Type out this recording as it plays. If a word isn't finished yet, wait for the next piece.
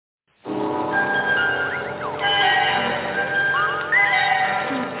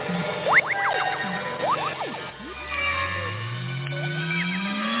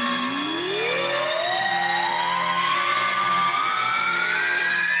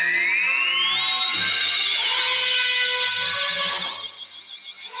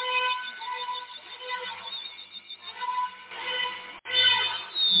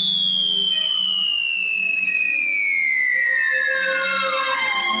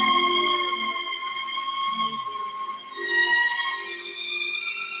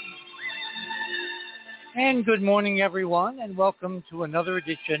And good morning, everyone, and welcome to another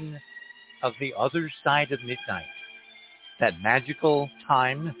edition of The Other Side of Midnight, that magical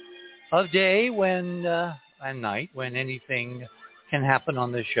time of day and night when anything can happen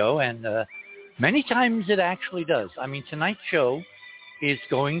on this show, and many times it actually does. I mean, tonight's show is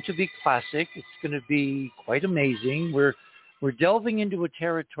going to be classic. It's going to be quite amazing. We're delving into a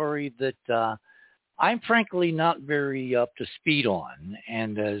territory that I'm frankly not very up to speed on.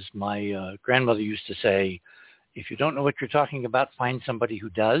 And as my grandmother used to say, if you don't know what you're talking about, find somebody who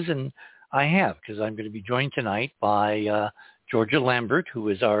does. And I have, because I'm going to be joined tonight by Georgia Lambert, who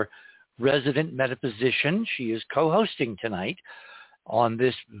is our resident metaphysician. She is co-hosting tonight on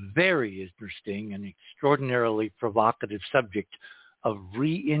this very interesting and extraordinarily provocative subject of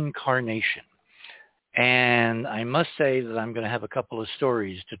reincarnation. And I must say that I'm going to have a couple of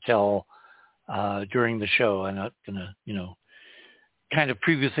stories to tell during the show. I'm not going to, kind of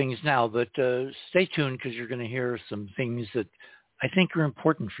preview things now, but stay tuned because you're going to hear some things that I think are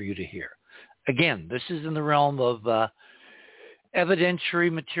important for you to hear. Again, this is in the realm of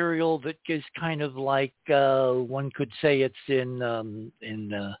evidentiary material that is kind of like one could say it's in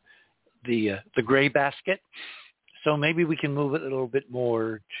the gray basket. So maybe we can move it a little bit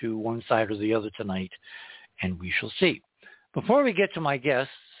more to one side or the other tonight, and we shall see. Before we get to my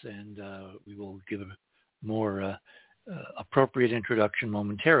guests, and we will give a more appropriate introduction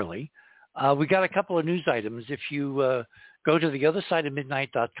momentarily, we got a couple of news items. If you go to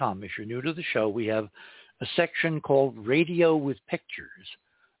theothersideofmidnight.com, if you're new to the show, we have a section called Radio with Pictures,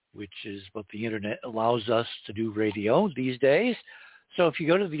 which is what the internet allows us to do radio these days. So if you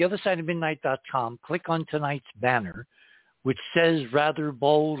go to theothersideofmidnight.com, click on tonight's banner, which says rather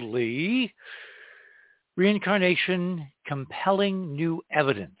boldly, Reincarnation, Compelling New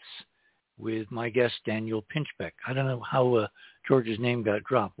Evidence, with my guest Daniel Pinchbeck. I don't know how George's name got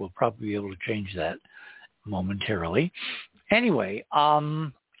dropped. We'll probably be able to change that momentarily. Anyway,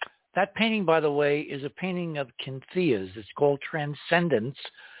 that painting, by the way, is a painting of Cynthia's. It's called Transcendence.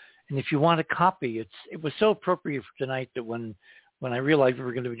 And if you want a copy, it was so appropriate for tonight that when I realized we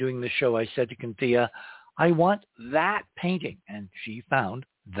were going to be doing this show, I said to Cynthia, I want that painting. And she found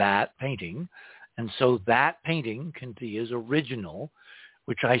that painting. And so that painting, Cynthia's original,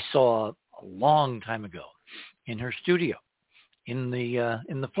 which I saw a long time ago in her studio, in the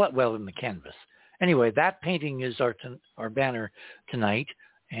canvas. Anyway, that painting is our banner tonight,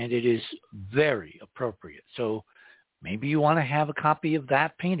 and it is very appropriate. So maybe you want to have a copy of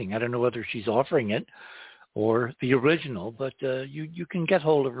that painting. I don't know whether she's offering it or the original, but you can get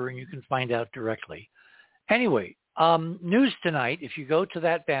hold of her and you can find out directly. Anyway, news tonight, if you go to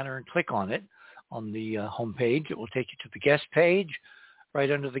that banner and click on it on the homepage, it will take you to the guest page. Right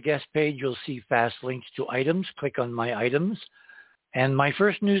under the guest page, you'll see fast links to items. Click on my items. And my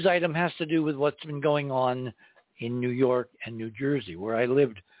first news item has to do with what's been going on in New York and New Jersey, where I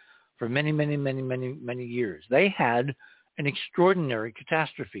lived for many, many, many, many, many years. They had an extraordinary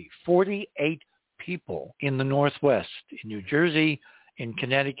catastrophe. 48 people in the Northwest, in New Jersey, in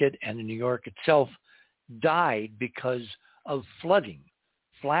Connecticut, and in New York itself died because of flooding,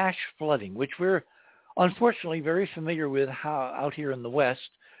 flash flooding, which we're unfortunately very familiar with how out here in the West.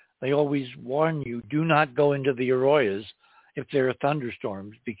 They always warn you, do not go into the arroyos if there are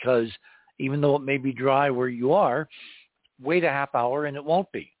thunderstorms, because even though it may be dry where you are, wait a half hour and it won't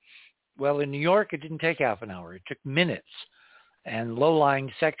be. Well, in New York, it didn't take half an hour. It took minutes. And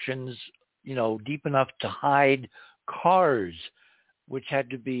low-lying sections, deep enough to hide cars, which had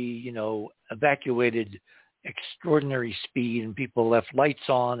to be, evacuated extraordinary speed, and people left lights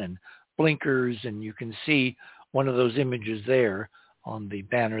on and blinkers, and you can see one of those images there on the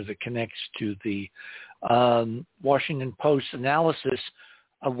banner that connects to the Washington Post analysis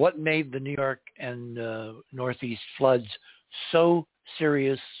of what made the New York and Northeast floods so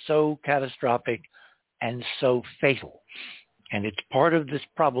serious, so catastrophic, and so fatal. And it's part of this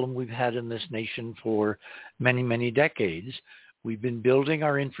problem we've had in this nation for many, many decades. We've been building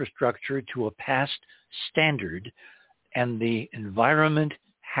our infrastructure to a past standard, and the environment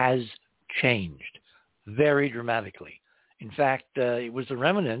has changed very dramatically. In fact, it was the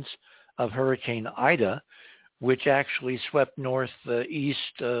remnants of Hurricane Ida, which actually swept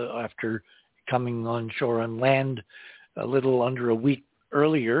northeast after coming on shore on land a little under a week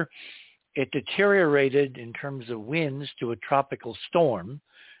earlier. It deteriorated in terms of winds to a tropical storm,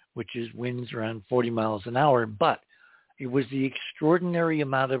 which is winds around 40 miles an hour, but it was the extraordinary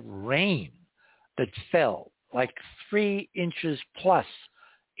amount of rain that fell, like 3 inches plus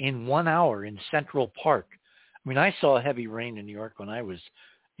in 1 hour in Central Park. I mean, I saw heavy rain in New York when I was,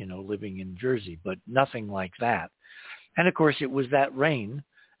 living in Jersey, but nothing like that. And of course, it was that rain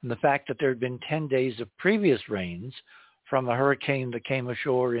And the fact that there had been 10 days of previous rains from a hurricane that came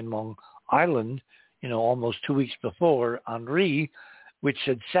ashore in Long Island, almost 2 weeks before, Henri, which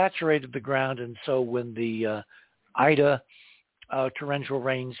had saturated the ground. And so when the Ida torrential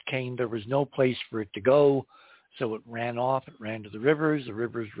rains came, there was no place for it to go. So it ran off. It ran to the rivers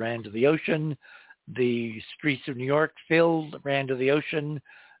ran to the ocean. The streets of New York filled, ran to the ocean.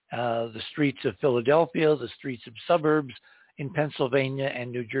 The streets of Philadelphia, the streets of suburbs in Pennsylvania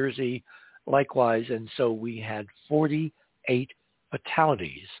and New Jersey likewise. And so we had 48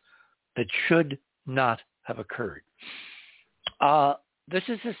 fatalities that should not have occurred. This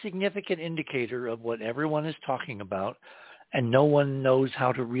is a significant indicator of what everyone is talking about, and no one knows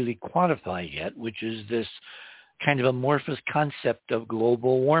how to really quantify yet, which is this kind of amorphous concept of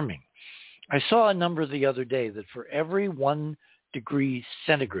global warming. I saw a number the other day that for every 1 degree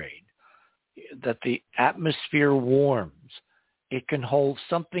centigrade that the atmosphere warms, it can hold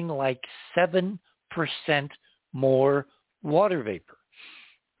something like 7% more water vapor.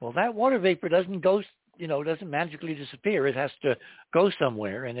 Well, that water vapor doesn't go, doesn't magically disappear. It has to go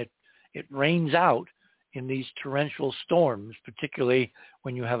somewhere, and it rains out in these torrential storms, particularly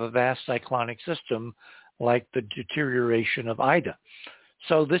when you have a vast cyclonic system like the deterioration of Ida.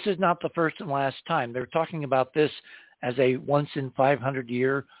 So this is not the first and last time. They're talking about this as a once in 500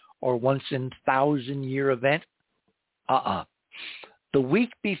 year or once in 1,000 year event. The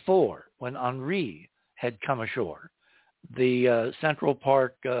week before, when Henri had come ashore, the Central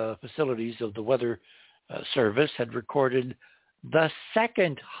Park facilities of the Weather Service had recorded the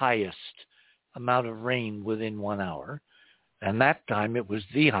second highest amount of rain within 1 hour. And that time it was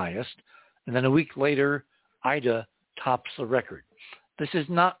the highest. And then a week later, Ida tops the record. This is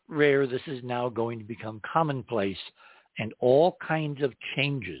not rare. This is now going to become commonplace, and all kinds of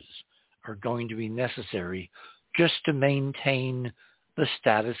changes are going to be necessary just to maintain the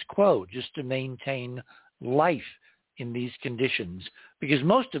status quo, just to maintain life in these conditions, because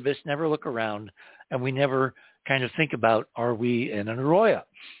most of us never look around and we never kind of think about, are we in an arroyo?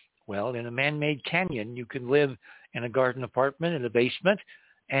 Well, in a man-made canyon, you can live in a garden apartment in a basement,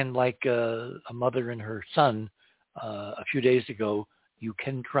 and like a mother and her son a few days ago, you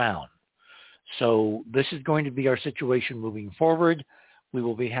can drown. So this is going to be our situation moving forward. We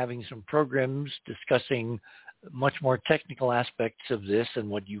will be having some programs discussing much more technical aspects of this and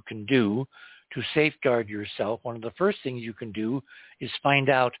what you can do to safeguard yourself. One of the first things you can do is find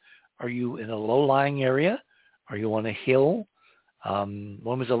out, are you in a low-lying area? Are you on a hill? When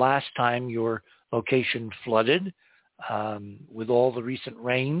was the last time your location flooded? With all the recent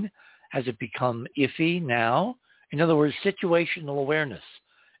rain, has it become iffy now? In other words, situational awareness.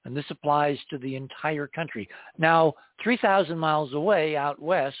 And this applies to the entire country. Now, 3,000 miles away out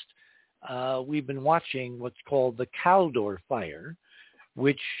west, we've been watching what's called the Caldor fire,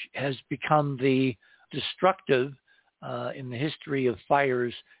 which has become the destructive in the history of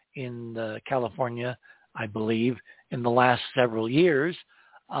fires in California, I believe, in the last several years.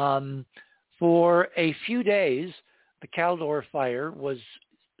 For a few days, the Caldor fire was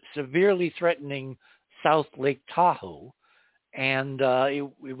severely threatening South Lake Tahoe, and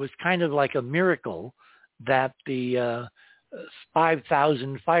it was kind of like a miracle that the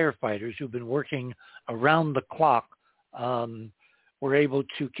 5,000 firefighters who've been working around the clock were able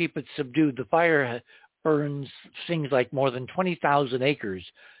to keep it subdued. The fire burns things like more than 20,000 acres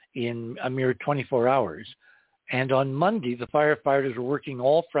in a mere 24 hours. And on Monday, the firefighters were working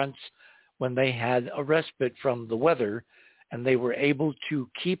all fronts when they had a respite from the weather, and they were able to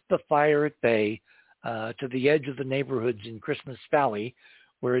keep the fire at bay to the edge of the neighborhoods in Christmas Valley,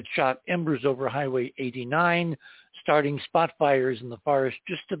 where it shot embers over Highway 89, starting spot fires in the forest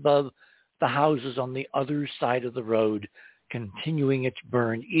just above the houses on the other side of the road, continuing its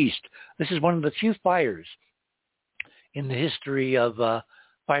burn east. This is one of the few fires in the history of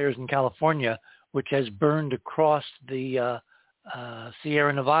fires in California which has burned across the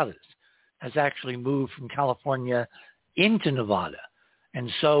Sierra Nevadas, has actually moved from California into Nevada. And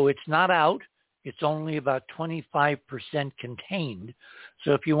so it's not out. It's only about 25% contained.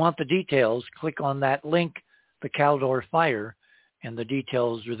 So if you want the details, click on that link, the Caldor fire, and the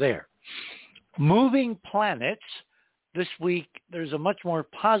details are there. Moving planets. This week, there's a much more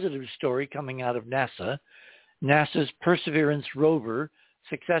positive story coming out of NASA. NASA's Perseverance rover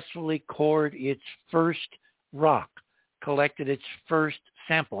successfully cored its first rock, collected its first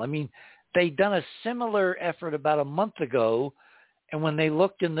sample. I mean, they'd done a similar effort about a month ago, and when they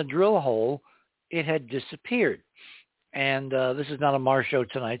looked in the drill hole, it had disappeared. And this is not a Mars show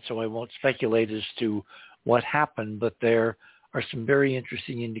tonight, so I won't speculate as to what happened, but there are some very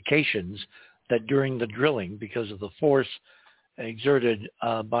interesting indications that during the drilling, because of the force exerted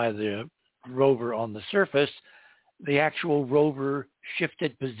by the rover on the surface, the actual rover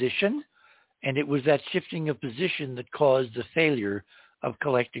shifted position, and it was that shifting of position that caused the failure of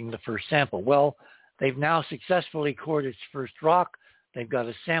collecting the first sample. Well, they've now successfully cored its first rock. They've got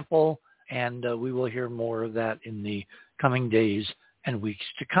a sample, and we will hear more of that in the coming days and weeks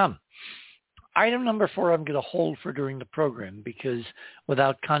to come. Item number 4 I'm going to hold for during the program, because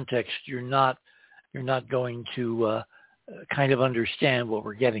without context, you're not going to kind of understand what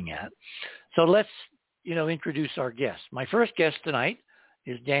we're getting at. So let's, introduce our guest. My first guest tonight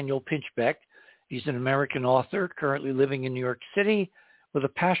is Daniel Pinchbeck. He's an American author currently living in New York City with a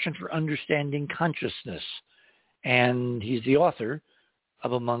passion for understanding consciousness. And he's the author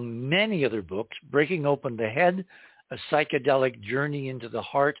of, among many other books, Breaking Open the Head, A Psychedelic Journey into the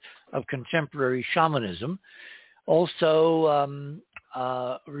Heart of Contemporary Shamanism. Also,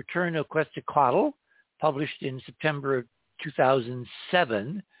 Return of Quetzalcoatl, published in September of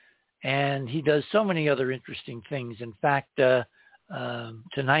 2007. And he does so many other interesting things. In fact,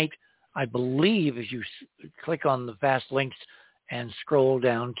 tonight, I believe, as you click on the fast links and scroll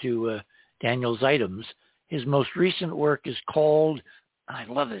down to Daniel's items, his most recent work is called, I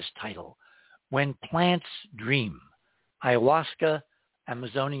love this title, When Plants Dream, Ayahuasca,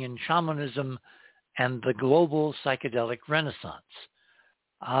 Amazonian Shamanism, and the Global Psychedelic Renaissance.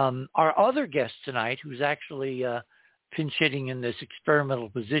 Our other guest tonight, who's actually pinch hitting in this experimental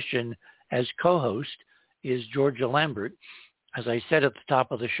position as co-host, is Georgia Lambert. As I said at the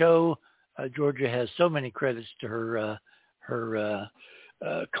top of the show, Georgia has so many credits to her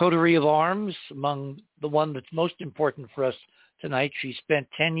coterie of arms. Among the one that's most important for us tonight, she spent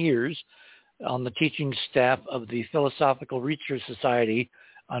 10 years on the teaching staff of the Philosophical Research Society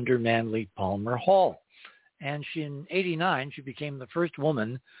under Manly Palmer Hall. And in 1989, she became the first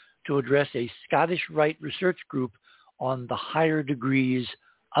woman to address a Scottish Rite research group on the higher degrees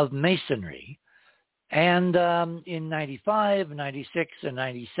of Masonry. And in 95, 96, and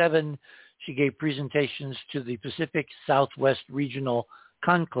 97, she gave presentations to the Pacific Southwest Regional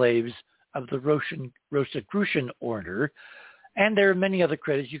Conclaves of the Rosicrucian Order. And there are many other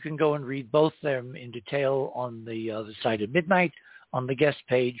credits. You can go and read both them in detail on the site at midnight on the guest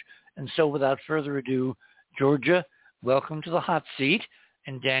page. And so without further ado, Georgia, welcome to the hot seat.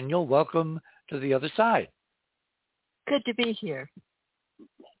 And Daniel, welcome to the other side. Good to be here.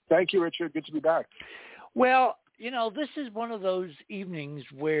 Thank you, Richard. Good to be back. Well, this is one of those evenings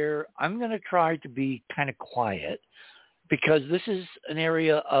where I'm going to try to be kind of quiet, because this is an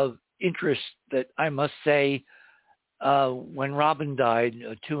area of interest that I must say, when Robin died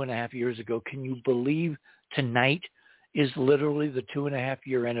 2.5 years ago, can you believe tonight is literally the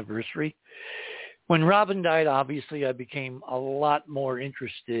 2.5-year anniversary? When Robin died, obviously, I became a lot more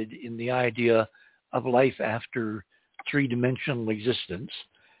interested in the idea of life after three-dimensional existence.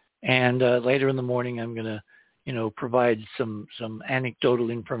 And later in the morning, I'm going to, provide some anecdotal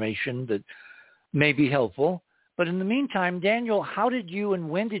information that may be helpful. But in the meantime, Daniel, how did you and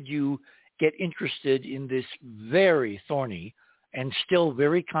when did you get interested in this very thorny and still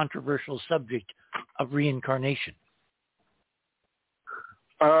very controversial subject of reincarnation?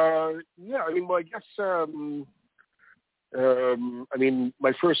 My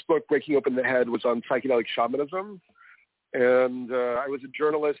first book, Breaking Open the Head, was on psychedelic shamanism. And I was a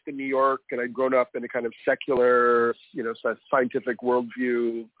journalist in New York, and I'd grown up in a kind of secular, scientific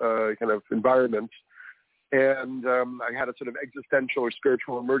worldview kind of environment. And I had a sort of existential or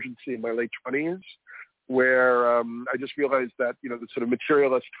spiritual emergency in my late 20s, where I just realized that, the sort of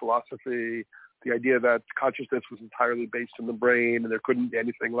materialist philosophy, the idea that consciousness was entirely based in the brain and there couldn't be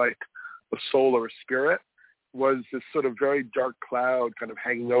anything like a soul or a spirit, was this sort of very dark cloud kind of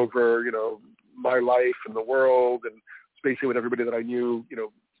hanging over, my life and the world, and basically what everybody that I knew,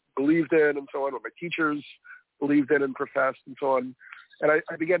 believed in and so on, what my teachers believed in and professed and so on. And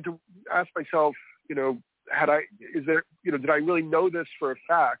I began to ask myself, did I really know this for a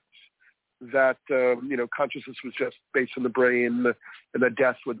fact, that, consciousness was just based in the brain, and that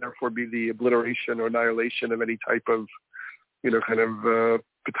death would therefore be the obliteration or annihilation of any type of,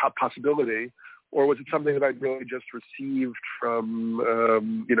 possibility? Or was it something that I'd really just received from,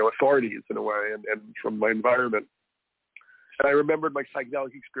 authorities in a way and from my environment? And I remembered my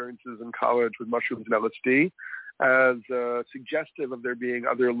psychedelic experiences in college with mushrooms and LSD as suggestive of there being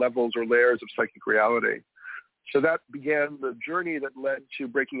other levels or layers of psychic reality. So that began the journey that led to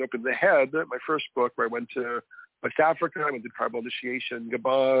Breaking Open the Head, my first book, where I went to West Africa. I went to tribal initiation,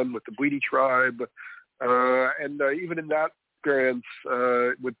 Gabon, with the Bwiti tribe. And even in that experience,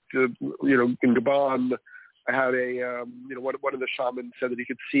 in Gabon, I had one of the shamans said that he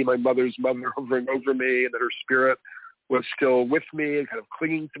could see my mother's mother hovering over me, and that her spirit was still with me and kind of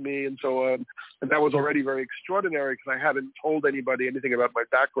clinging to me and so on. And that was already very extraordinary because I hadn't told anybody anything about my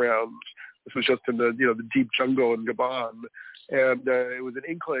background. This was just in the the deep jungle in Gabon. And it was an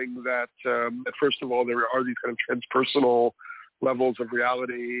inkling that, first of all, there are these kind of transpersonal levels of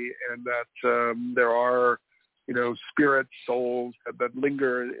reality, and that there are, spirits, souls that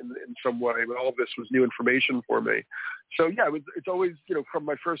linger in some way. But all of this was new information for me. So yeah, it's always, from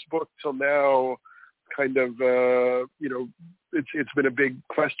my first book till now, kind of, it's been a big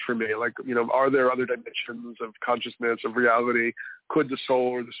quest for me. Like, are there other dimensions of consciousness, of reality? Could the soul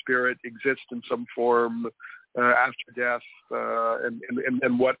or the spirit exist in some form after death?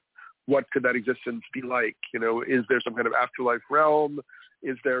 And what could that existence be like? Is there some kind of afterlife realm?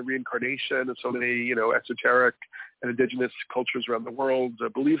 Is there reincarnation? And so many, esoteric and indigenous cultures around the world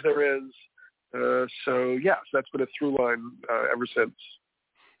believe there is. So that's been a through line ever since.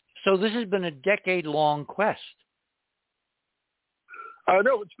 So this has been a decade-long quest.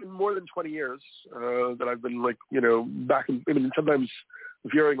 No, it's been more than 20 years that I've been back in, sometimes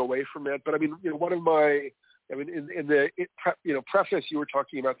veering away from it. But one of my, in the preface, you were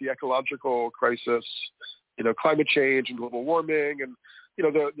talking about the ecological crisis, climate change and global warming, and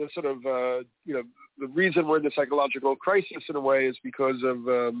the sort of the reason we're in this ecological crisis in a way is because of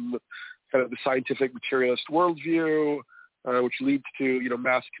kind of the scientific materialist worldview, which leads to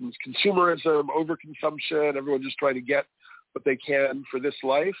mass consumerism, overconsumption, everyone just trying to get what they can for this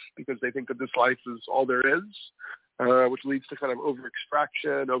life because they think that this life is all there is. Which leads to kind of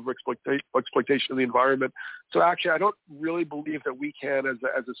over-extraction, over-exploitation of the environment. So actually, I don't really believe that we can, as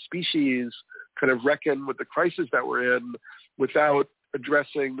a species, kind of reckon with the crisis that we're in without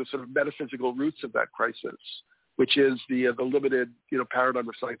addressing the sort of metaphysical roots of that crisis, which is the limited, paradigm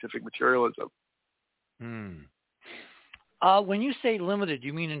of scientific materialism. When you say limited, do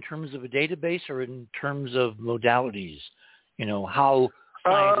you mean in terms of a database or in terms of modalities? How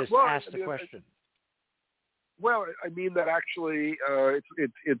scientists ask the question. Well, I mean that actually, I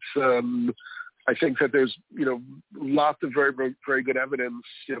think that there's, lots of very, very, very good evidence,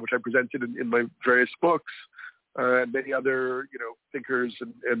 which I presented in my various books, and many other, thinkers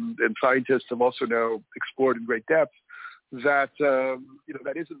and scientists have also now explored in great depth that,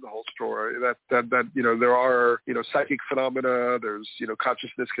 that isn't the whole story. That there are, psychic phenomena. There's,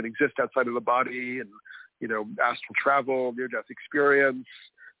 consciousness can exist outside of the body, and, astral travel, near-death experience.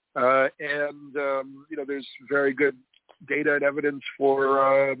 There's very good data and evidence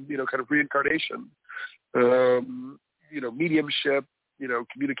for, kind of reincarnation, mediumship,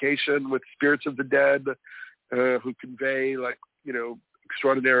 communication with spirits of the dead, who convey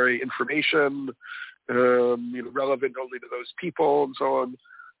extraordinary information, relevant only to those people and so on.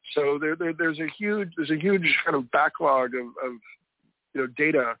 So there's a huge kind of backlog of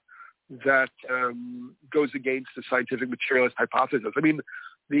data that goes against the scientific materialist hypothesis. I mean,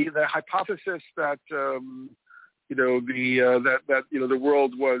 the hypothesis that the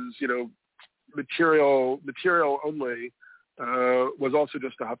world was material only was also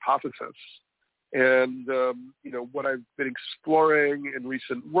just a hypothesis. And what I've been exploring in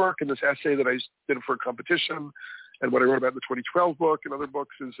recent work in this essay that I did for a competition, and what I wrote about in the 2012 book and other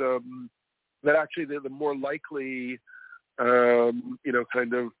books is that actually the more likely the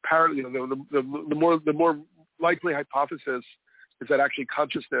more likely hypothesis is that actually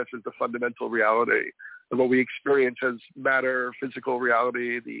consciousness is the fundamental reality, and what we experience as matter, physical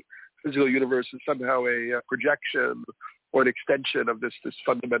reality, the physical universe is somehow a projection or an extension of this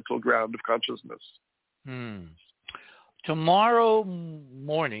fundamental ground of consciousness. Tomorrow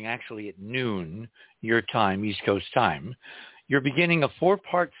morning, actually at noon, your time, East Coast time, you're beginning a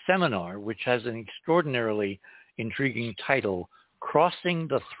 4-part seminar, which has an extraordinarily intriguing title, Crossing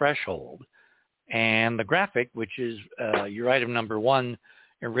the Threshold. And the graphic, which is your item number 1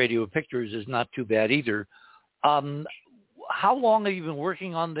 in Radio Pictures, is not too bad either. How long have you been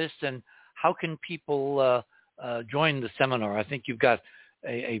working on this, and how can people join the seminar? I think you've got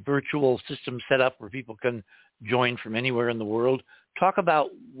a virtual system set up where people can join from anywhere in the world. Talk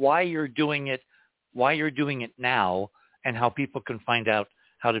about why you're doing it now, and how people can find out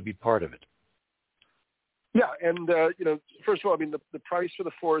how to be part of it. Yeah, and first of all, I mean the price for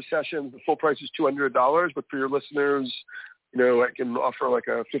the 4 sessions, the full price is $200, but for your listeners, I can offer like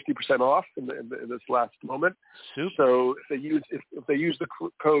a 50% off in this last moment. Super. So if they use the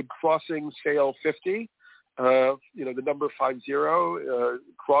code Crossing Sale 50, the number 50,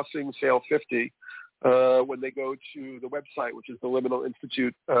 Crossing Sale 50. When they go to the website, which is the Liminal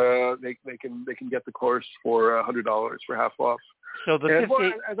Institute, they can get the course for $100 for half off. So the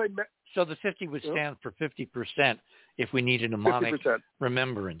 50 would stand for 50% if we need a mnemonic 50%.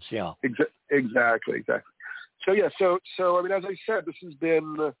 remembrance. Yeah. Exactly. So I mean, as I said, this has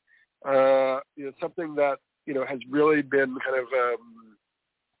been something that has really been kind of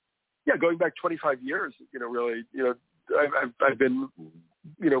going back 25 years. Really, I've been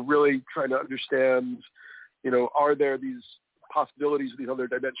really trying to understand, are there these possibilities of these other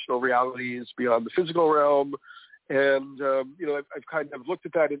dimensional realities beyond the physical realm? And I've kind of looked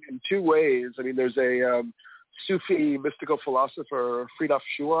at that in two ways. I mean, there's a Sufi mystical philosopher, Friedrich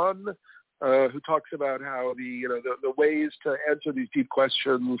Schuon, who talks about how the ways to answer these deep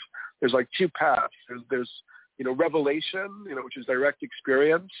questions, there's like two paths. There's revelation, which is direct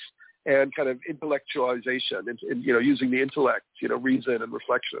experience, and kind of intellectualization, and using the intellect, reason and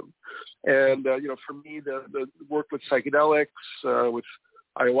reflection. And for me, the work with psychedelics, with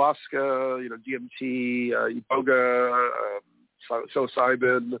ayahuasca, DMT, iboga,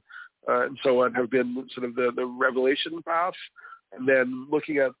 psilocybin, and so on, have been sort of the revelation path. And then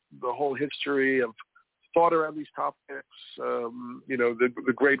looking at the whole history of thought around these topics,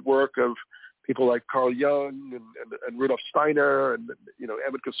 the great work of people like Carl Jung and Rudolf Steiner and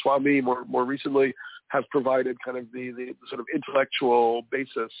Amit Goswami more recently have provided kind of the sort of intellectual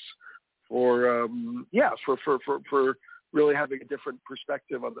basis for really having a different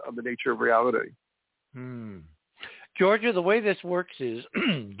perspective on the nature of reality. Georgia, the way this works is,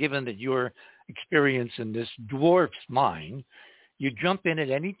 given that your experience in this dwarfs mine, you jump in at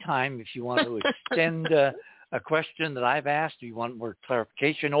any time if you want to extend a question that I've asked, or you want more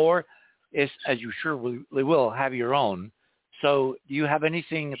clarification, or as you surely will, have your own. So do you have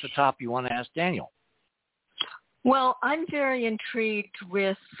anything at the top you want to ask Daniel? Well, I'm very intrigued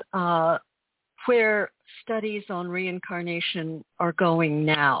with where studies on reincarnation are going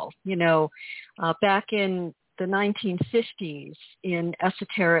now. Back in the 1950s, in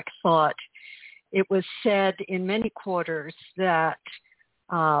esoteric thought, it was said in many quarters that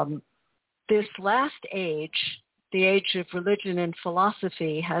this last age, the age of religion and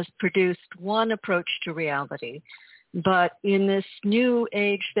philosophy, has produced one approach to reality. But in this new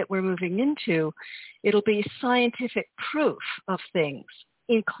age that we're moving into, it'll be scientific proof of things,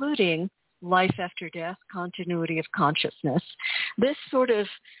 including life after death, continuity of consciousness. This sort of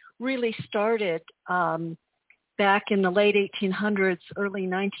really started back in the late 1800s, early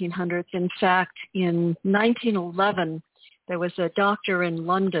 1900s. In fact, in 1911, there was a doctor in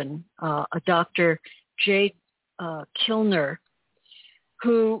London, a Dr. J. Kilner,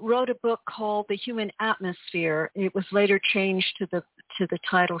 who wrote a book called The Human Atmosphere. It was later changed to the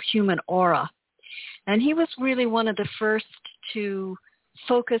title Human Aura. And he was really one of the first to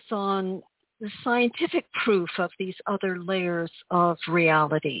focus on the scientific proof of these other layers of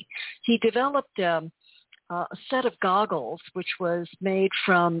reality. He developed a set of goggles which was made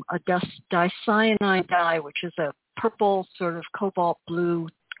from a dicyanide dye, which is a purple sort of cobalt blue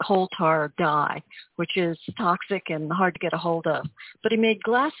coal tar dye, which is toxic and hard to get a hold of. But he made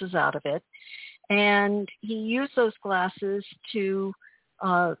glasses out of it, and he used those glasses to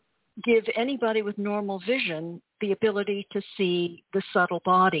give anybody with normal vision the ability to see the subtle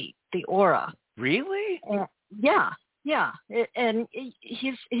body, the aura. Really? Yeah. And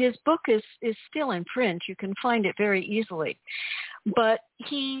his book is still in print. You can find it very easily. But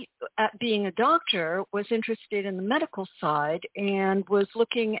he, being a doctor, was interested in the medical side and was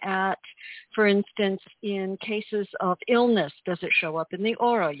looking at, for instance, in cases of illness, does it show up in the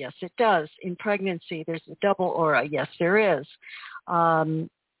aura? Yes, it does. In pregnancy, there's a double aura. Yes, there is.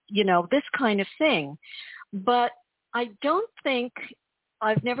 This kind of thing. But I don't think,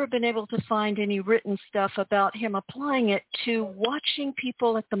 I've never been able to find any written stuff about him applying it to watching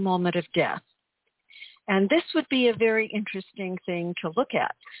people at the moment of death. And this would be a very interesting thing to look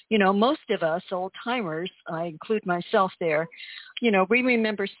at. Most of us old timers, I include myself there, we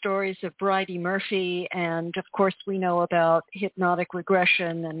remember stories of Bridie Murphy, and of course we know about hypnotic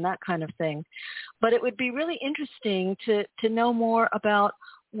regression and that kind of thing. But it would be really interesting to know more about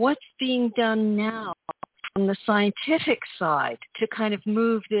what's being done now on the scientific side to kind of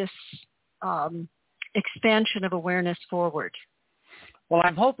move this expansion of awareness forward. Well,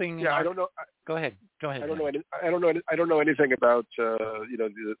 I'm hoping. Yeah, I don't know. Go ahead. I don't know anything about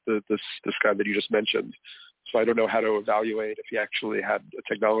this guy that you just mentioned. So I don't know how to evaluate if he actually had a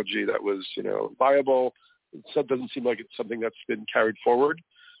technology that was viable. It doesn't seem like it's something that's been carried forward.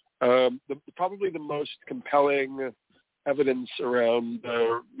 Probably the most compelling evidence around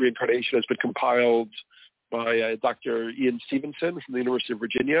reincarnation has been compiled by Dr. Ian Stevenson from the University of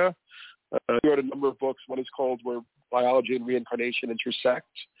Virginia. He wrote a number of books. One is called Where Biology and Reincarnation Intersect.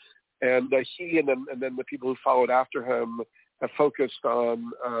 And he and then the people who followed after him have focused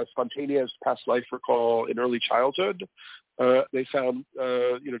on spontaneous past life recall in early childhood. They found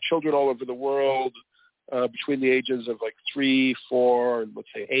children all over the world between the ages of like 3, 4, and let's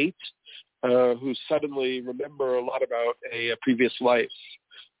say 8, who suddenly remember a lot about a previous life.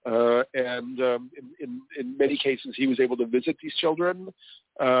 In many cases, he was able to visit these children,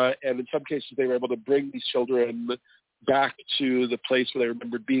 and in some cases, they were able to bring these children back to the place where they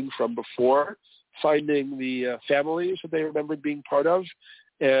remembered being from before, finding the families that they remembered being part of,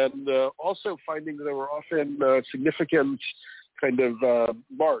 and also finding that there were often significant kind of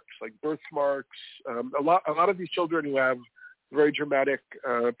marks, like birthmarks. A lot of these children who have very dramatic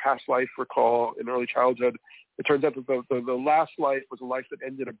past life recall in early childhood, it turns out that the last life was a life that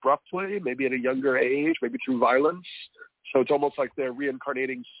ended abruptly, maybe at a younger age, maybe through violence. So it's almost like their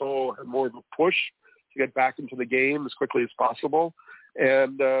reincarnating soul had more of a push to get back into the game as quickly as possible.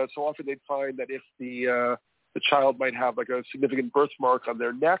 And so often they'd find that if the child might have like a significant birthmark on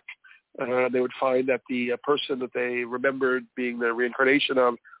their neck, they would find that the person that they remembered being the reincarnation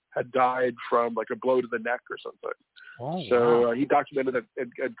of had died from like a blow to the neck or something. Oh, so wow. He documented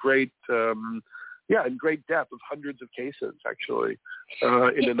at great, in great depth of hundreds of cases, actually,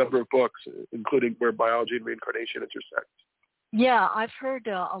 in a number of books, including where biology and reincarnation intersect. Yeah, I've heard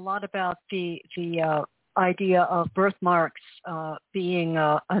a lot about the idea of birthmarks being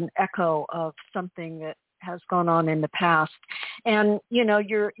an echo of something that has gone on in the past. And, you know,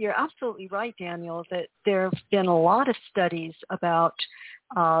 you're absolutely right, Daniel, that there have been a lot of studies about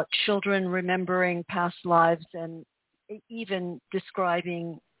children remembering past lives and even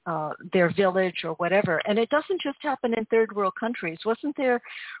describing their village or whatever. And it doesn't just happen in third world countries. Wasn't there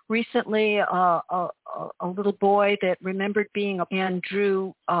recently a little boy that remembered being and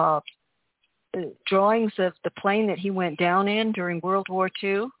drew drawings of the plane that he went down in during World War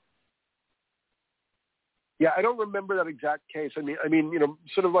II? Yeah, I don't remember that exact case. I mean, you know,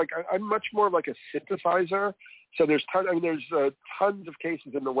 sort of like I'm much more like a synthesizer. So there's tons of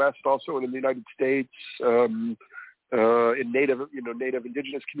cases in the West, also in the United States, in native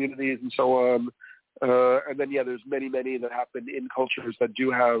indigenous communities and so on. And then there's many that happen in cultures that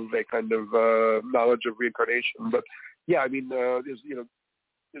do have a kind of knowledge of reincarnation. But I mean, there's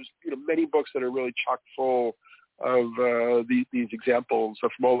many books that are really chock full of these examples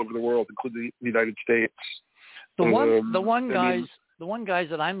from all over the world, including the United States. The one guys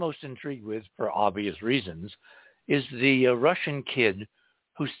that I'm most intrigued with, for obvious reasons, is the Russian kid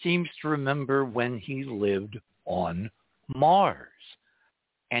who seems to remember when he lived on Mars,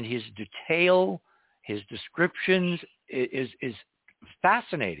 and his detail, his descriptions is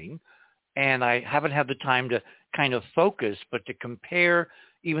fascinating. And I haven't had the time to kind of focus, but to compare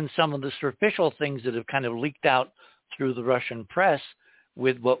even some of the superficial things that have kind of leaked out through the Russian press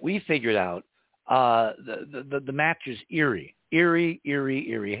with what we figured out. The match is eerie.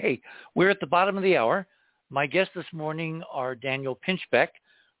 Hey, we're at the bottom of the hour. My guests this morning are Daniel Pinchbeck,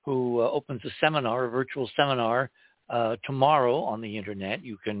 who opens a virtual seminar tomorrow on the internet.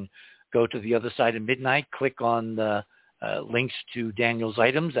 You can go to the other side of midnight, click on the links to Daniel's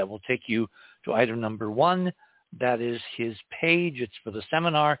items. That will take you to item number 1. That is his page. It's for the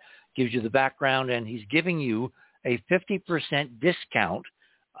seminar, gives you the background, and he's giving you a 50% discount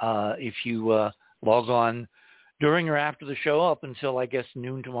if you log on during or after the show up until, I guess,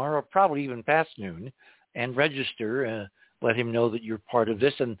 noon tomorrow, or probably even past noon, and register. Let him know that you're part of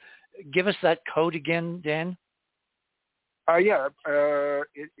this. And give us that code again, Dan.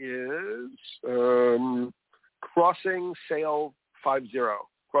 It is Crossing Sale 50,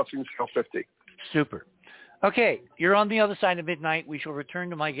 Crossing Sale 50. Super. Okay, you're on the other side of midnight. We shall return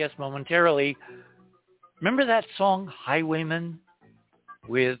to my guest momentarily. Remember that song, Highwayman,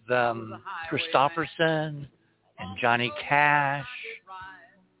 with Christopherson and Johnny Cash?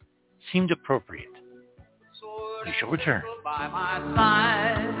 Seemed appropriate. We shall return. By my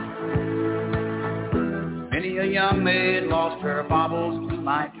side, many a young maid lost her baubles to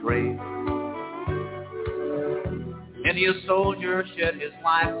my trade. Many a soldier shed his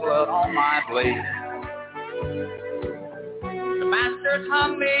lifeblood on my blade. The masters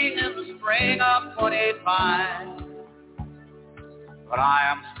hung me in the spring of 25, but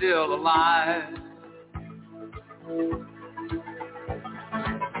I am still alive.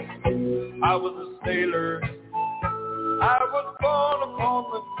 I was a sailor, I was born upon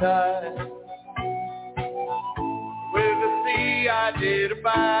the tide. With the sea I did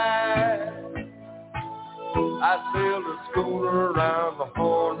abide. I sailed a schooner around the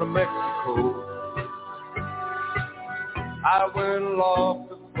Horn of Mexico. I went aloft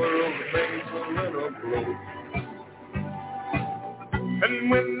the world of mainsail in a blow. And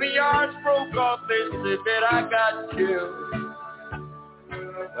when the yards broke off, they said that I got killed.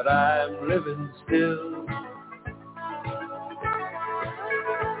 But I'm living still.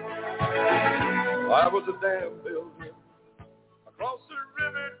 I was a dam builder across the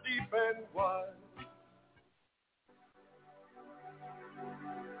river deep and wide.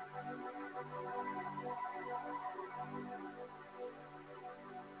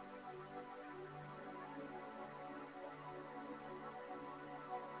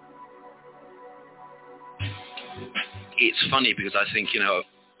 It's funny because I think,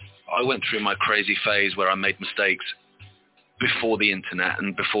 I went through my crazy phase where I made mistakes before the internet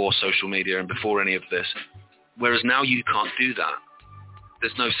and before social media and before any of this. Whereas now you can't do that.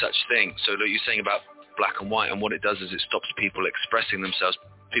 There's no such thing. So like you're saying about black and white, and what it does is it stops people expressing themselves.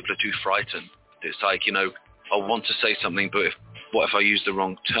 People are too frightened. It's like, I want to say something, but what if I use the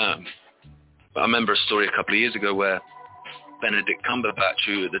wrong term? But I remember a story a couple of years ago where Benedict Cumberbatch,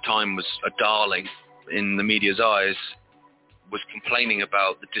 who at the time was a darling in the media's eyes, was complaining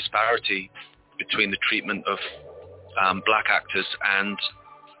about the disparity between the treatment of black actors and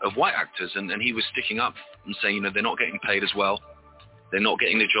of white actors. And he was sticking up and saying, they're not getting paid as well. They're not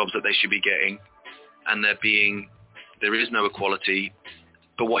getting the jobs that they should be getting. And there is no equality.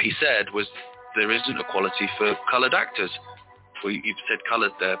 But what he said was, there isn't equality for colored actors. Well, you've said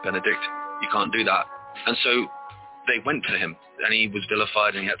colored there, Benedict. You can't do that. And so they went for him, and he was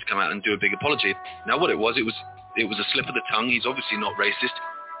vilified, and he had to come out and do a big apology. Now what it was a slip of the tongue. He's obviously not racist.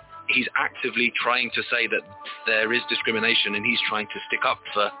 He's actively trying to say that there is discrimination, and he's trying to stick up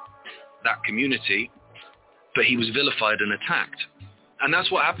for that community, but he was vilified and attacked. And that's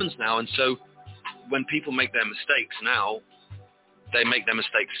what happens now. And so when people make their mistakes now, they make their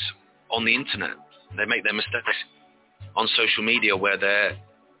mistakes on the internet. They make their mistakes on social media where they're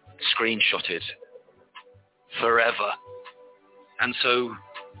screenshotted forever. And so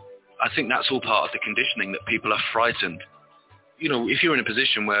I think that's all part of the conditioning, that people are frightened. If you're in a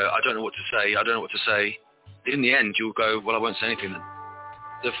position where I don't know what to say, in the end you'll go, well, I won't say anything then.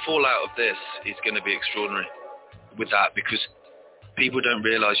 The fallout of this is going to be extraordinary with that, because people don't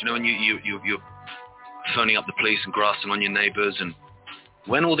realize, when you're phoning up the police and grassing on your neighbors, and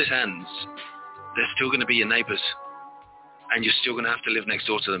when all this ends, they're still going to be your neighbors, and you're still going to have to live next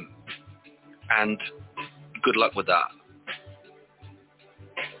door to them. And good luck with that.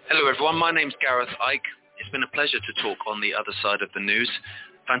 Hello everyone, my name's Gareth Ike. It's been a pleasure to talk on the other side of the news.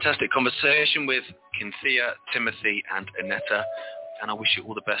 Fantastic conversation with Cynthia, Timothy and Annetta, and I wish you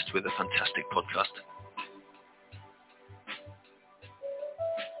all the best with a fantastic podcast.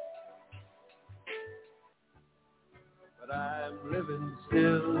 But I'm living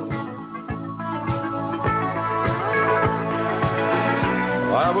still.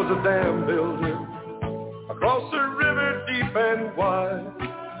 I was a dam builder across the river deep and wide,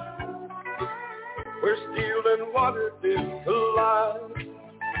 where steel and water did collide.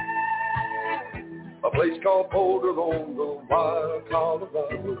 A place called Boulder on the wild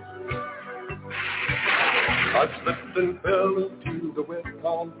Colorado. I slipped and fell into the wet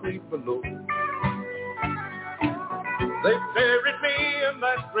concrete below. They buried me in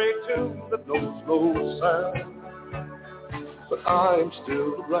that great tomb that knows no sound. But I'm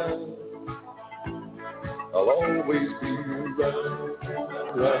still around. I'll always be around,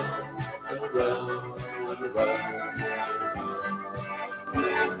 around.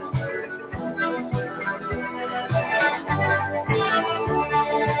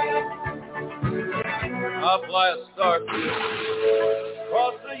 I'll fly a starship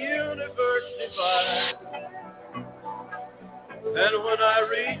across the universe divide, and when I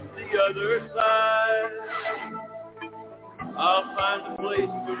reach the other side, I'll find a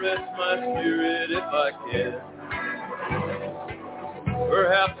place to rest my spirit if I can.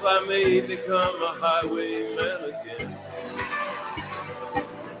 Perhaps I may become a highwayman again,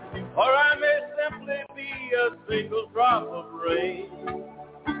 or I may simply be a single drop of rain,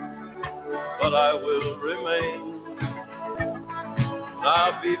 but I will remain.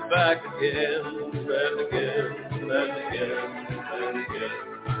 I'll be back again and again and again and again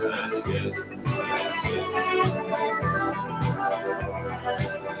and again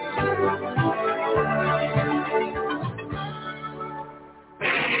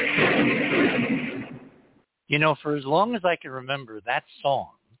For as long as I can remember, that song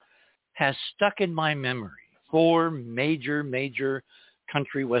has stuck in my memory. 4 major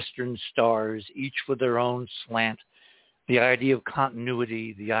country western stars, each with their own slant. The idea of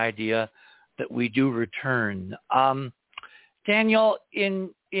continuity, the idea that we do return. Daniel,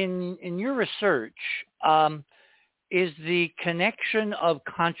 in your research, is the connection of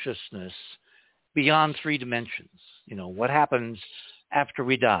consciousness beyond 3 dimensions? What happens after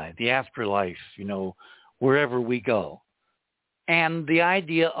we die, the afterlife, wherever we go. And the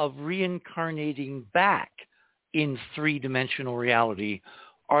idea of reincarnating back in 3-dimensional reality,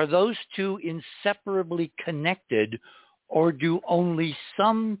 are those two inseparably connected, or do only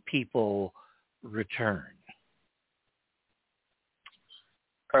some people return?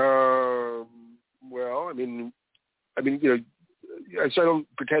 Well, I mean, so I don't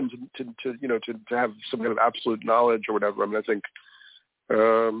pretend to have some kind of absolute knowledge or whatever. I mean, I think,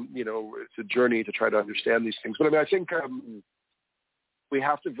 it's a journey to try to understand these things. But I mean, I think we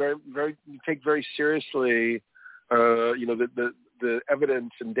have to take very seriously, the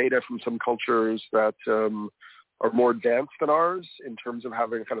evidence and data from some cultures that are more advanced than ours in terms of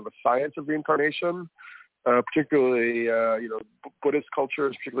having kind of a science of reincarnation. Particularly, Buddhist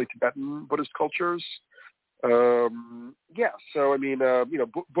cultures, particularly Tibetan Buddhist cultures. So I mean,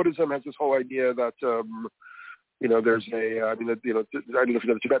 Buddhism has this whole idea that, there's I don't know if you know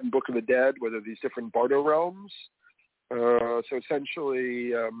the Tibetan Book of the Dead, where there are these different bardo realms. So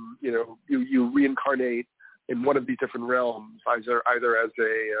essentially, you reincarnate in one of these different realms, either as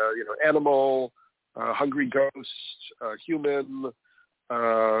a, animal, hungry ghost, human,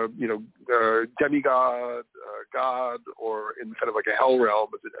 demigod, God, or in kind of like a hell realm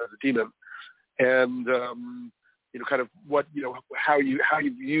as a demon, and kind of what how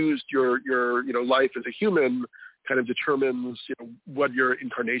you've used your life as a human kind of determines what your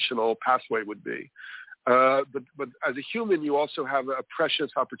incarnational pathway would be. But as a human, you also have a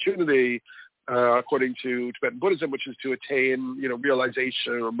precious opportunity, according to Tibetan Buddhism, which is to attain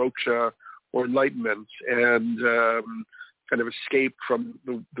realization or moksha or enlightenment, and kind of escape from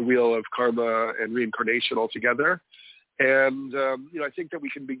the wheel of karma and reincarnation altogether. And, I think that we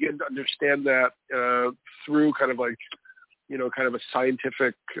can begin to understand that through kind of like, kind of a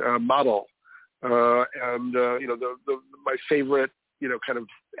scientific model. My favorite, kind of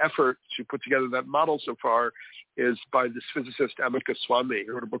effort to put together that model so far is by this physicist Amika Swami,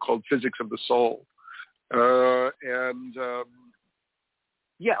 who wrote a book called Physics of the Soul. So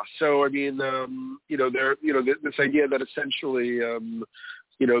I mean, this idea that essentially,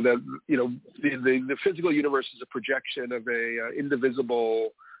 the physical universe is a projection of a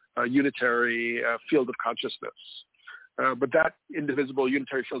indivisible, unitary field of consciousness. But that indivisible,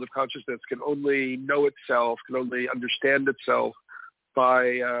 unitary field of consciousness can only know itself, can only understand itself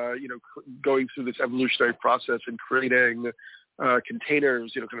by, going through this evolutionary process and creating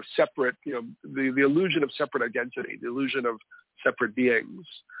containers, kind of separate, the illusion of separate identity, the illusion of separate beings.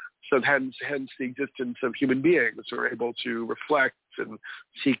 So hence the existence of human beings who are able to reflect and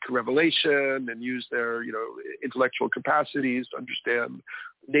seek revelation and use their, intellectual capacities to understand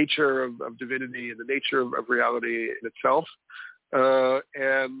the nature of divinity and the nature of reality in itself.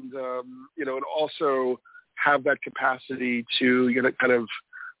 And also have that capacity to, kind of,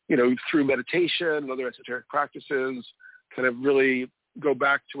 through meditation and other esoteric practices, kind of really go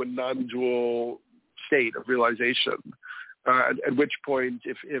back to a non-dual state of realization. At which point,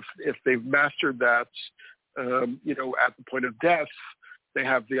 if they've mastered that, at the point of death, they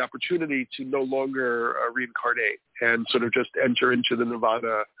have the opportunity to no longer reincarnate and sort of just enter into the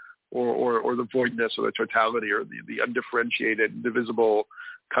nirvana or the voidness or the totality or the undifferentiated, indivisible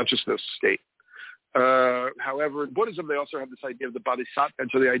consciousness state. However, in Buddhism, they also have this idea of the bodhisattva. And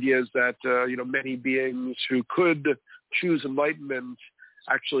so the idea is that, many beings who could choose enlightenment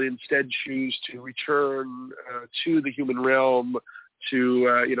actually instead choose to return to the human realm to,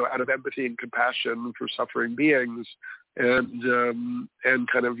 out of empathy and compassion for suffering beings and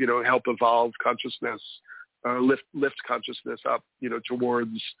kind of, help evolve consciousness, lift consciousness up,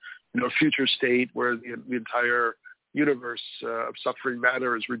 towards, a future state where the entire universe of suffering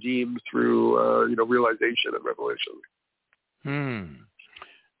matter is redeemed through, realization and revelation.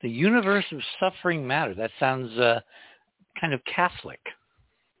 The universe of suffering matter. That sounds kind of Catholic.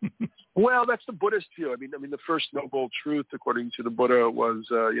 Well, that's the Buddhist view. I mean, the first noble truth, according to the Buddha, was,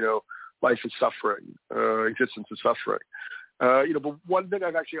 life is suffering, existence is suffering. But one thing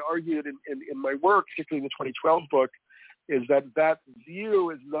I've actually argued in my work, particularly in the 2012 book, is that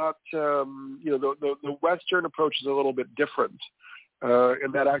view is not, the Western approach is a little bit different.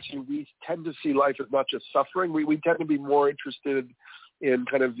 And that actually we tend to see life as not just suffering. We tend to be more interested in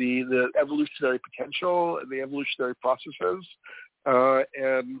kind of the evolutionary potential and the evolutionary processes.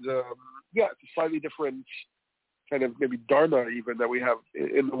 It's a slightly different kind of maybe dharma even that we have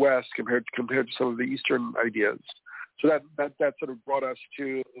in the West compared to some of the Eastern ideas. So that sort of brought us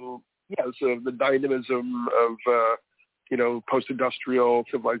to sort of the dynamism of post-industrial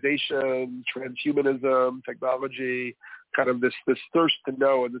civilization, transhumanism, technology, kind of this thirst to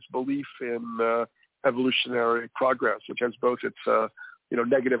know and this belief in evolutionary progress, which has both its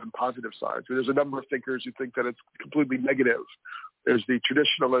negative and positive sides. There's a number of thinkers who think that it's completely negative. There's the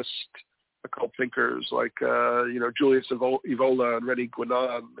traditionalist occult thinkers like, Julius Evola and René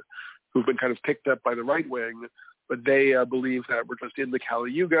Guénon, who've been kind of picked up by the right wing, but they believe that we're just in the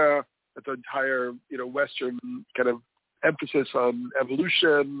Kali Yuga, that the entire, Western kind of emphasis on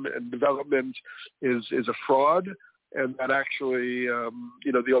evolution and development is a fraud, and that actually,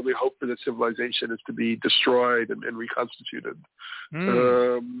 the only hope for the civilization is to be destroyed and reconstituted.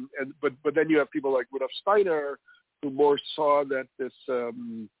 But then you have people like Rudolf Steiner, who more saw that this,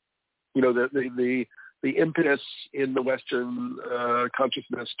 the impetus in the Western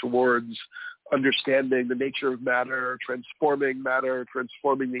consciousness towards understanding the nature of matter, transforming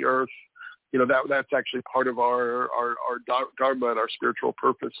the earth, that's actually part of our dharma and our spiritual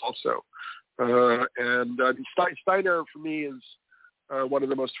purpose also. Steiner, for me, is one of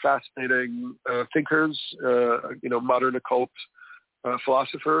the most fascinating thinkers, modern occult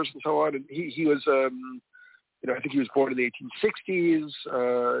philosophers and so on. And he was, I think he was born in the 1860s,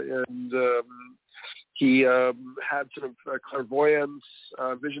 and he had sort of clairvoyance,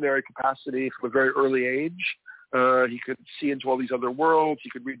 visionary capacity from a very early age. He could see into all these other worlds. He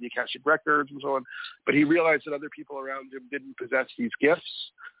could read the Akashic records and so on. But he realized that other people around him didn't possess these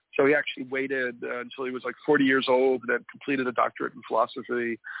gifts. So he actually waited until he was like 40 years old and had completed a doctorate in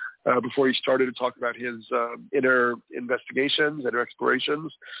philosophy before he started to talk about his inner investigations, inner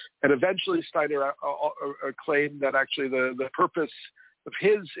explorations. And eventually Steiner claimed that actually the purpose of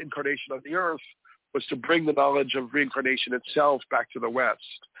his incarnation on the earth was to bring the knowledge of reincarnation itself back to the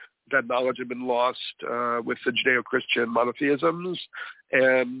West. That knowledge had been lost with the Judeo-Christian monotheisms,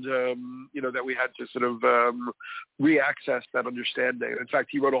 and that we had to sort of re-access that understanding. In fact,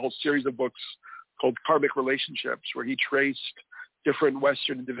 he wrote a whole series of books called Karmic Relationships, where he traced different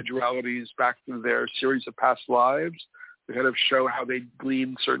Western individualities back through their series of past lives to kind of show how they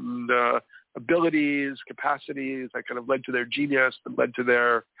gleaned certain abilities, capacities that kind of led to their genius, that led to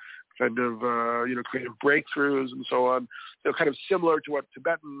their kind of creative breakthroughs and so on. Kind of similar to what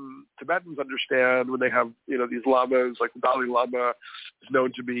Tibetans understand when they have these lamas, like the Dalai Lama is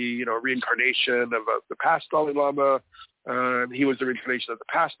known to be a reincarnation of the past Dalai Lama, and he was the reincarnation of the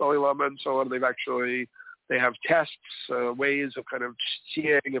past Dalai Lama and so on. They have tests, ways of kind of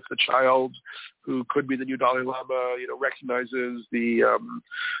seeing if the child who could be the new Dalai Lama, recognizes the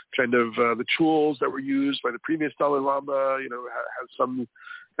the tools that were used by the previous Dalai Lama, has some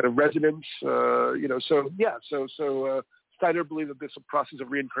kind of resonance, So Steiner believed that this process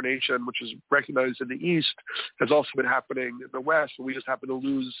of reincarnation, which is recognized in the East, has also been happening in the West, and we just happen to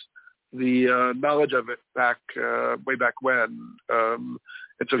lose the knowledge of it way back when. And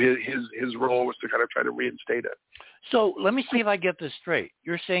so his role was to kind of try to reinstate it. So let me see if I get this straight.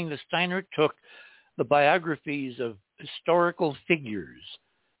 You're saying that Steiner took the biographies of historical figures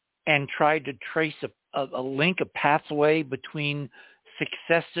and tried to trace a link, a pathway between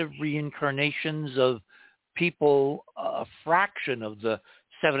successive reincarnations of people, a fraction of the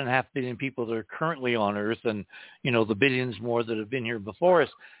 7.5 billion people that are currently on Earth, and the billions more that have been here before us.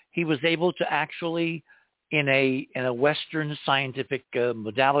 He was able to actually, in a Western scientific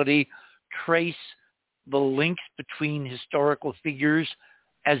modality, trace the links between historical figures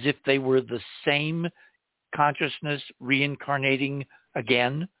as if they were the same consciousness reincarnating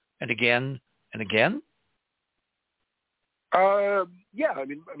again and again and again. Yeah, I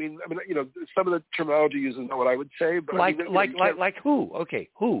mean, some of the terminology used is not what I would say, but like who? Okay,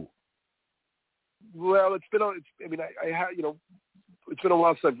 who? Well, it's been a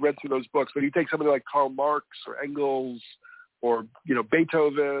while since I've read through those books. But you take somebody like Karl Marx or Engels or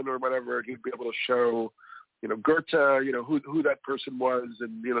Beethoven or whatever, he'd be able to show Goethe, who that person was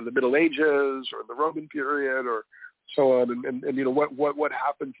in the Middle Ages or in the Roman period or so on, and what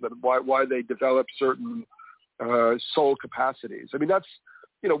happened to them, why they developed certain soul capacities. I mean, that's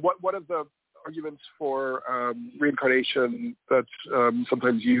one of the arguments for reincarnation that's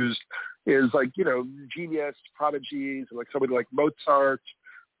sometimes used is like genius prodigies, and like somebody like Mozart,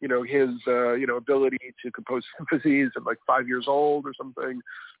 his ability to compose symphonies at like 5 years old or something.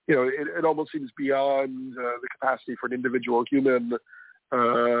 It almost seems beyond the capacity for an individual human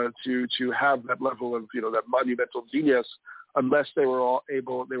to have that level of that monumental genius, unless they were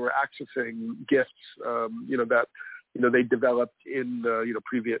accessing gifts, that they developed in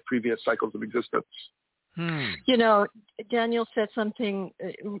previous cycles of existence. Daniel said something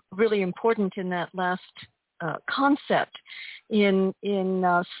really important in that last concept. In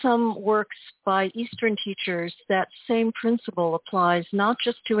some works by Eastern teachers, that same principle applies not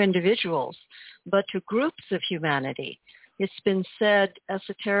just to individuals, but to groups of humanity. It's been said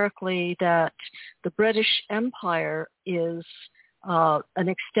esoterically that the British Empire is an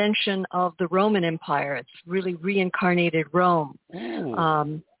extension of the Roman Empire. It's really reincarnated Rome.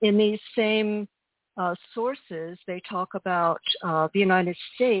 In these same sources, they talk about the United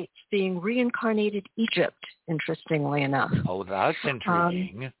States being reincarnated Egypt, interestingly enough. Oh, that's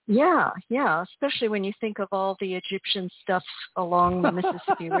intriguing. Yeah, especially when you think of all the Egyptian stuff along the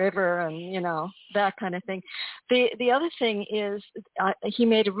Mississippi River and, that kind of thing. The other thing is he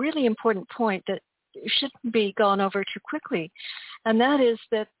made a really important point that shouldn't be gone over too quickly, and that is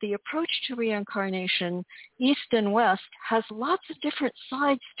that the approach to reincarnation, East and West, has lots of different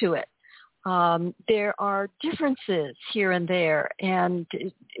sides to it. There are differences here and there, and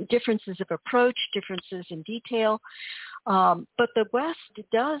differences of approach, differences in detail. But the West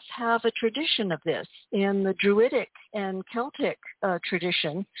does have a tradition of this. In the Druidic and Celtic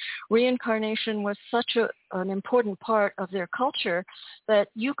tradition, reincarnation was such an important part of their culture that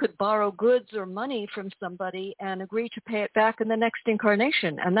you could borrow goods or money from somebody and agree to pay it back in the next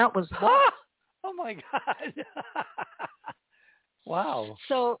incarnation, and that was law. Oh my God! Wow.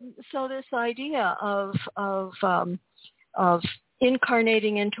 So this idea of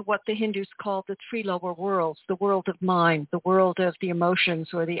incarnating into what the Hindus call the three lower worlds, the world of mind, the world of the emotions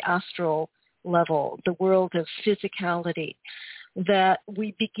or the astral level, the world of physicality, that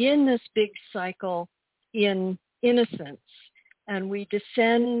we begin this big cycle in innocence and we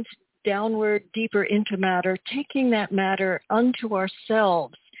descend downward deeper into matter, taking that matter unto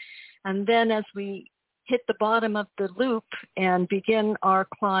ourselves. And then as we hit the bottom of the loop and begin our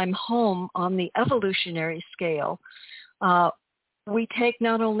climb home on the evolutionary scale, we take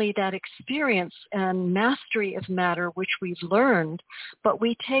not only that experience and mastery of matter which we've learned, but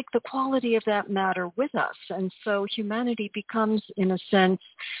we take the quality of that matter with us. And so humanity becomes, in a sense,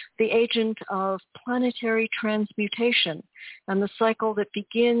 the agent of planetary transmutation. And the cycle that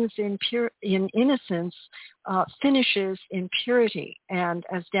begins in innocence finishes in purity. And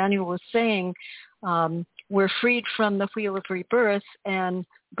as Daniel was saying, we're freed from the wheel of rebirth and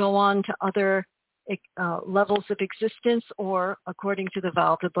go on to other levels of existence, or according to the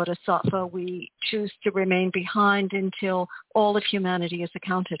vow of the Bodhisattva, we choose to remain behind until all of humanity is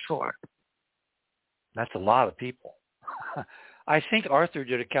accounted for. That's a lot of people. I think Arthur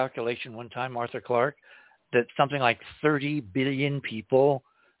did a calculation one time, Arthur Clarke, that something like 30 billion people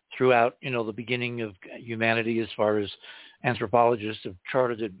throughout, the beginning of humanity, as far as anthropologists have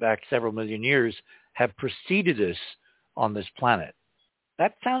charted it back several million years, have preceded us on this planet.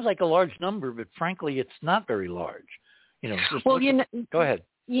 That sounds like a large number, but frankly, it's not very large. Go ahead.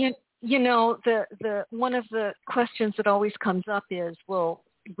 The one of the questions that always comes up is, well,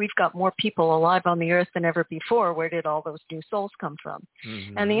 we've got more people alive on the earth than ever before. Where did all those new souls come from?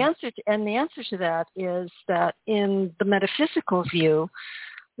 Mm-hmm. And the answer to that is that in the metaphysical view,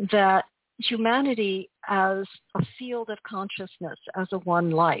 that humanity as a field of consciousness, as a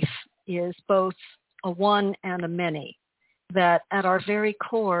one life, is both a one and a many. That at our very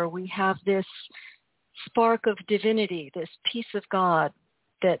core, we have this spark of divinity, this piece of God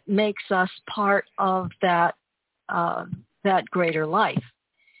that makes us part of that greater life.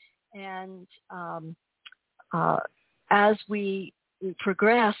 And as we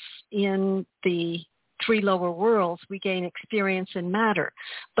progress in the three lower worlds, we gain experience in matter.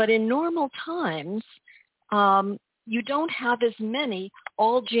 But in normal times, you don't have as many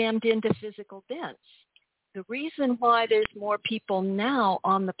all jammed into physical dens. The reason why there's more people now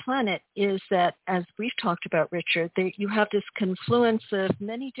on the planet is that, as we've talked about, Richard, you have this confluence of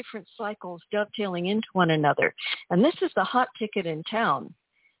many different cycles dovetailing into one another. And this is the hot ticket in town.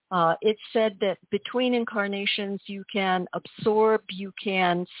 It's said that between incarnations you can absorb, you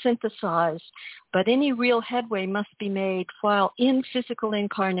can synthesize, but any real headway must be made while in physical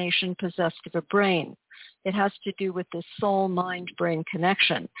incarnation possessed of a brain. It has to do with this soul-mind-brain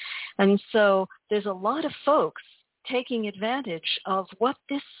connection. And so there's a lot of folks taking advantage of what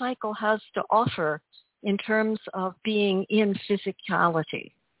this cycle has to offer in terms of being in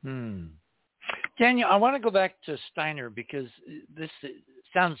physicality. Daniel, I want to go back to Steiner because this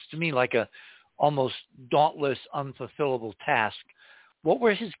sounds to me like a almost dauntless, unfulfillable task. What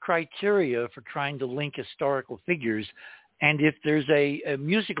were his criteria for trying to link historical figures? And if there's a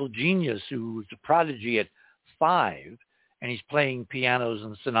musical genius who's a prodigy at 5 and he's playing pianos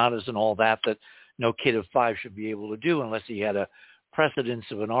and sonatas and all that no kid of 5 should be able to do unless he had a precedence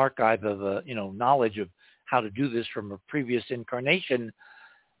of an archive of knowledge of how to do this from a previous incarnation,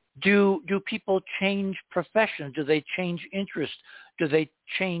 do people change profession? Do they change interest? Do they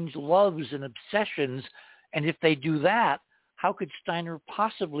change loves and obsessions? And if they do that, how could Steiner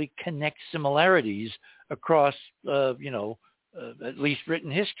possibly connect similarities across, at least written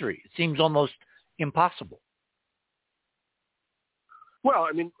history? It seems almost impossible. Well,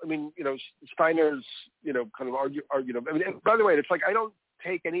 I mean, Steiner's, kind of argue. I mean, by the way, it's like I don't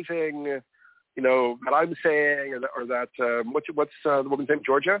take anything, that I'm saying or that what's the woman's name,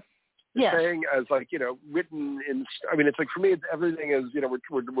 Georgia, yes. saying as like, written in. I mean, it's like for me, everything is,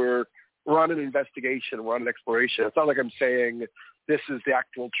 we're on an investigation, we're on an exploration. It's not like I'm saying this is the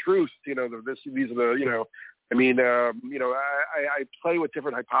actual truth. These are the, I mean, I play with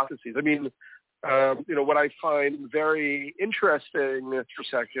different hypotheses. I mean. What I find very interesting for a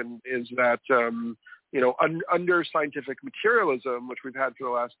second is that, under scientific materialism, which we've had for the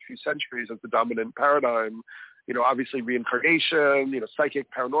last few centuries as the dominant paradigm, obviously reincarnation, psychic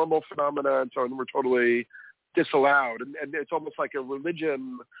paranormal phenomena and so on, were totally disallowed. And it's almost like a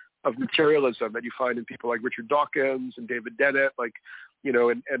religion of materialism that you find in people like Richard Dawkins and David Dennett, like, and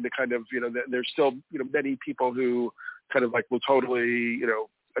the kind of, there's still, many people who kind of like will totally,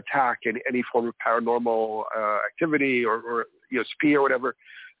 attack any form of paranormal activity or ESP or whatever.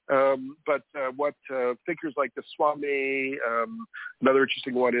 But what thinkers like the Swami, another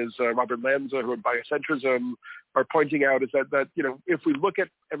interesting one is Robert Lanza, who wrote Biocentrism, are pointing out is that if we look at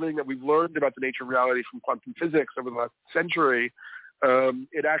everything that we've learned about the nature of reality from quantum physics over the last century,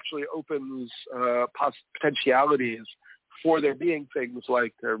 it actually opens potentialities for there being things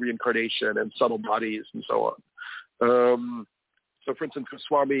like reincarnation and subtle bodies and so on. So, for instance,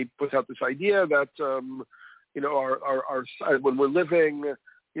 Swami puts out this idea that, when we're living,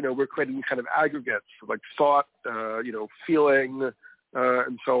 we're creating kind of aggregates like thought, feeling,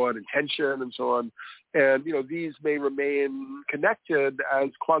 and so on, intention, and so on. And, these may remain connected as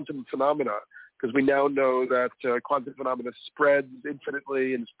quantum phenomena, because we now know that quantum phenomena spreads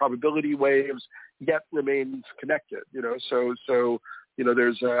infinitely in its probability waves, yet remains connected, so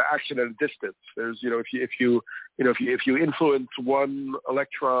there's action at a distance. There's, if you influence one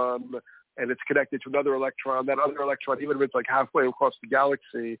electron and it's connected to another electron, that other electron, even if it's like halfway across the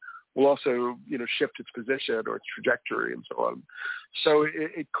galaxy, will also, shift its position or its trajectory and so on. So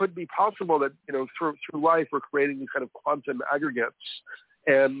it could be possible that, through life, we're creating these kind of quantum aggregates.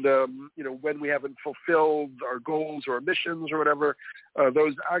 And, when we haven't fulfilled our goals or missions or whatever,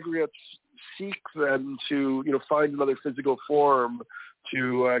 those aggregates seek then to, find another physical form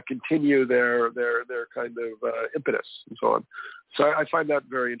to continue their kind of impetus and so on. So I find that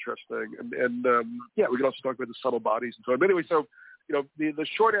very interesting. And we can also talk about the subtle bodies and so on. But anyway, so, the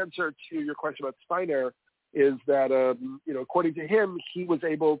short answer to your question about Steiner is that, according to him, he was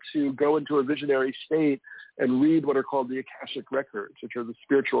able to go into a visionary state and read what are called the Akashic records, which are the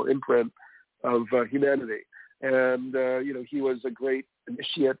spiritual imprint of humanity. And, he was a great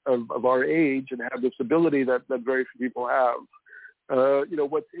initiate of our age and had this ability that very few people have.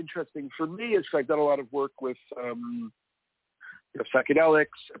 What's interesting for me is I've done a lot of work with, psychedelics,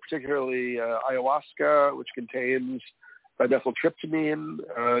 particularly ayahuasca, which contains methyltryptamine.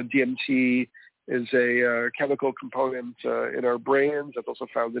 DMT is a chemical component in our brains that's also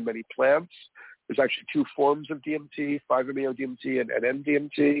found in many plants. There's actually two forms of DMT, 5-MeO-DMT and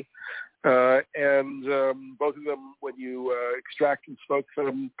N-DMT. And both of them, when you extract and smoke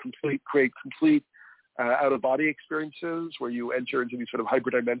them, create complete out-of-body experiences where you enter into these sort of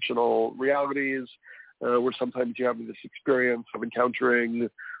hyperdimensional realities, where sometimes you have this experience of encountering,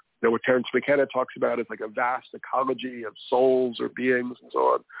 what Terence McKenna talks about is like a vast ecology of souls or beings and so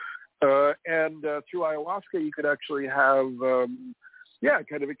on. And through ayahuasca, you could actually have,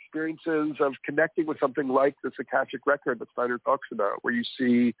 kind of experiences of connecting with something like this Akashic record that Steiner talks about, where you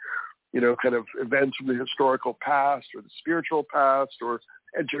see, kind of events from the historical past or the spiritual past, or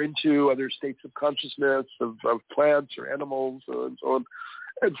enter into other states of consciousness of plants or animals and so on.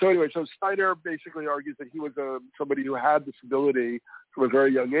 And so anyway, so Steiner basically argues that he was somebody who had this ability from a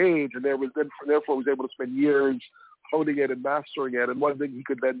very young age, and therefore was able to spend years honing it and mastering it. And one thing he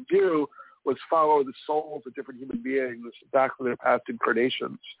could then do was follow the souls of different human beings back from their past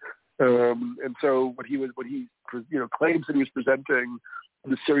incarnations. And so what he claims that he was presenting in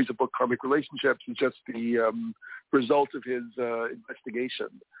the series of book Karmic Relationships is just the result of his investigation,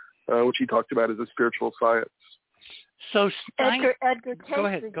 which he talked about as a spiritual science. So Edgar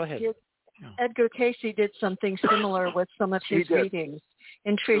Cayce go ahead. Edgar Cayce did something similar with some of his readings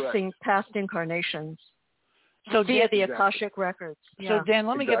in tracing past incarnations via the Akashic records. Yeah. So Dan,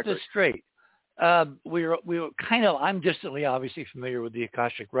 let me get this straight. I'm distantly obviously familiar with the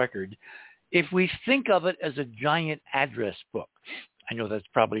Akashic record. If we think of it as a giant address book, I know that's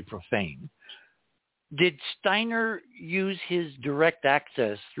probably profane. Did Steiner use his direct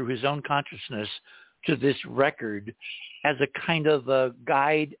access through his own consciousness to this record as a kind of a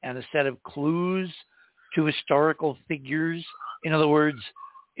guide and a set of clues to historical figures? In other words,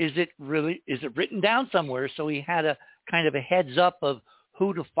 is it written down somewhere so he had a kind of a heads up of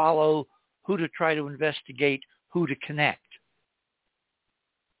who to follow, who to try to investigate, who to connect?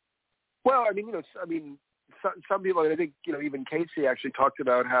 Well, some people, and I think, even Casey actually talked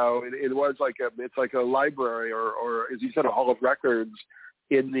about how it was it's like a library or as you said, a hall of records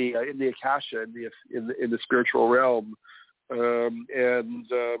in the Akasha, in the spiritual realm.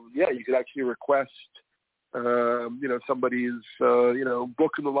 You could actually request, somebody's,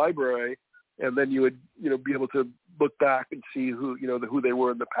 book in the library, and then you would, be able to look back and see who they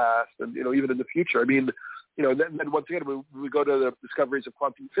were in the past and, even in the future. Then once again, we go to the discoveries of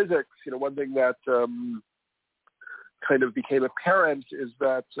quantum physics. One thing that kind of became apparent is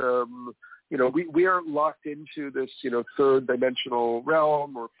that, we are locked into this, third dimensional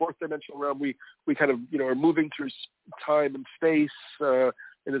realm or fourth dimensional realm. We kind of, are moving through time and space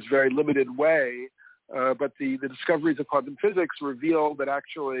in this very limited way. But the discoveries of quantum physics reveal that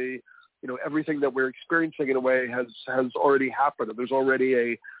actually, everything that we're experiencing in a way has already happened. There's already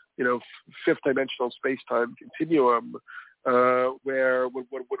a, fifth dimensional space-time continuum where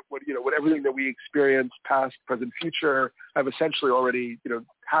what everything that we experience, past, present, future, have essentially already,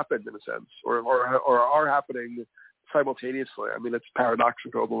 happened in a sense, or are happening simultaneously. It's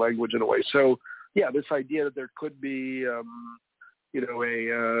paradoxical, the language, in a way. So, yeah, this idea that there could be, a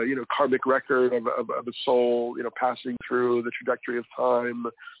karmic record of a soul, passing through the trajectory of time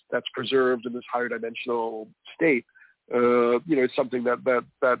that's preserved in this higher dimensional state, is something that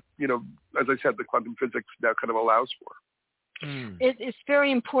as I said, the quantum physics now kind of allows for. It's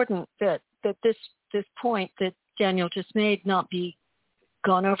very important that this point that Daniel just made not be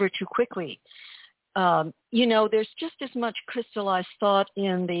gone over too quickly. There's just as much crystallized thought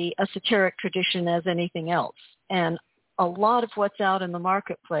in the esoteric tradition as anything else. And a lot of what's out in the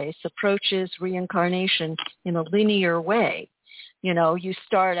marketplace approaches reincarnation in a linear way. You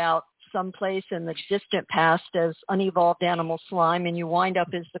start out someplace in the distant past as unevolved animal slime, and you wind up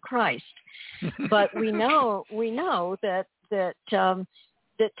as the Christ. But we know that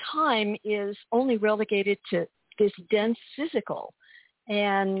time is only relegated to this dense physical,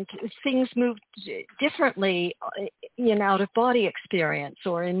 and things move differently in out-of-body experience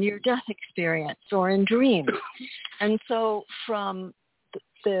or in near-death experience or in dreams. And so from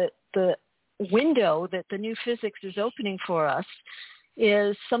the window that the new physics is opening for us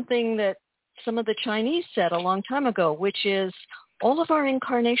is something that some of the Chinese said a long time ago, which is all of our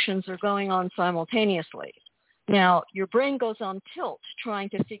incarnations are going on simultaneously. Now, your brain goes on tilt trying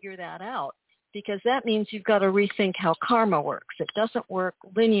to figure that out, because that means you've got to rethink how karma works. It doesn't work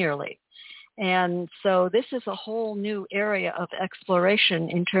linearly. And so this is a whole new area of exploration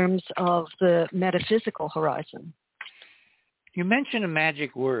in terms of the metaphysical horizon. You mentioned a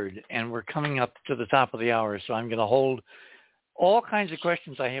magic word, and we're coming up to the top of the hour, so I'm going to hold all kinds of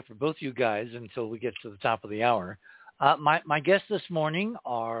questions I have for both you guys until we get to the top of the hour. My guests this morning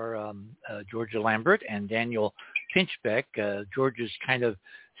are Georgia Lambert and Daniel Pinchbeck. George is kind of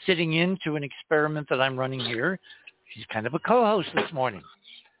sitting into an experiment that I'm running here. She's kind of a co-host this morning.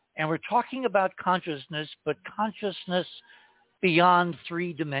 And we're talking about consciousness, but consciousness beyond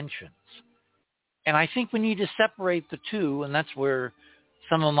 3 dimensions. And I think we need to separate the two, and that's where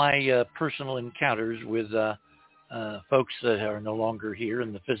some of my personal encounters with folks that are no longer here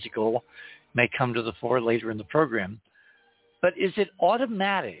in the physical may come to the fore later in the program. But is it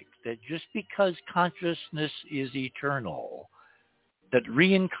automatic that just because consciousness is eternal, that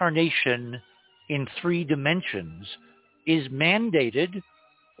reincarnation in 3 dimensions is mandated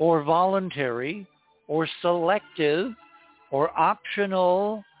or voluntary or selective or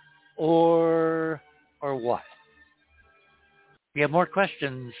optional or what? We have more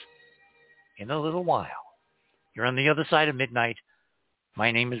questions in a little while. You're on the other side of midnight.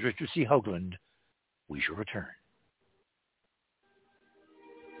 My name is Richard C. Hoagland. We shall return.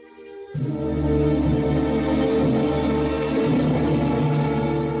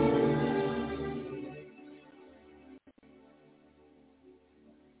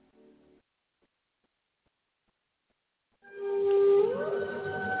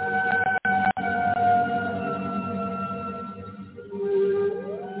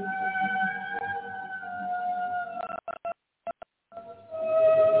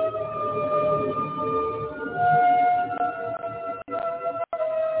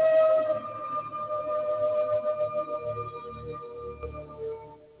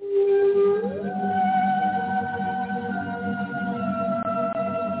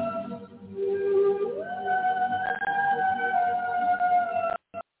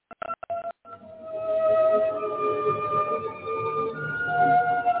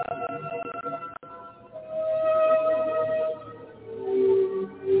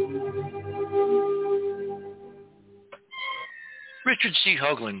 Richard C.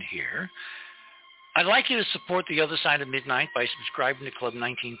 Hoagland here. I'd like you to support The Other Side of Midnight by subscribing to Club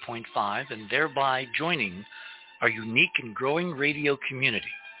 19.5 and thereby joining our unique and growing radio community.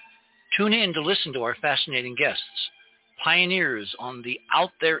 Tune in to listen to our fascinating guests, pioneers on the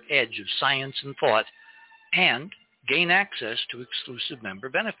out-there edge of science and thought, and gain access to exclusive member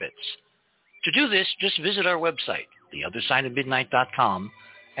benefits. To do this, just visit our website, theothersideofmidnight.com,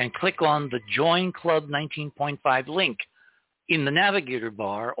 and click on the Join Club 19.5 link in the navigator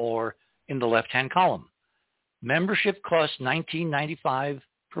bar or in the left-hand column. Membership costs $19.95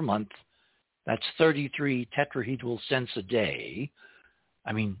 per month. That's 33 tetrahedral cents a day.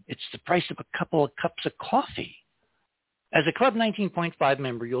 I mean, it's the price of a couple of cups of coffee. As a Club 19.5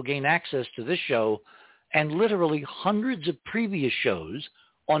 member, you'll gain access to this show and literally hundreds of previous shows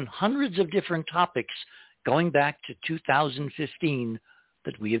on hundreds of different topics going back to 2015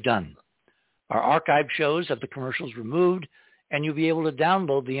 that we have done. Our archive shows have the commercials removed, and you'll be able to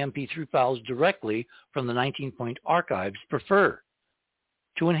download the MP3 files directly from the 19-point archives if you prefer.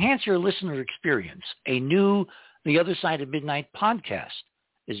 To enhance your listener experience, a new The Other Side of Midnight podcast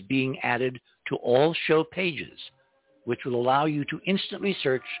is being added to all show pages, which will allow you to instantly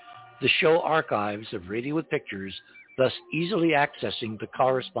search the show archives of Radio with Pictures, thus easily accessing the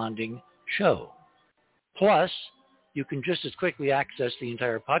corresponding show. Plus, you can just as quickly access the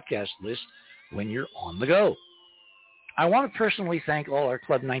entire podcast list when you're on the go. I want to personally thank all our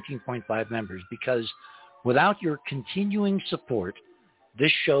Club 19.5 members because without your continuing support,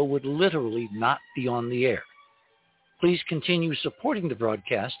 this show would literally not be on the air. Please continue supporting the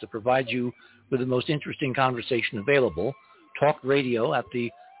broadcast to provide you with the most interesting conversation available, talk radio at the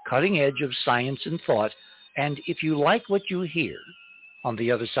cutting edge of science and thought, and if you like what you hear on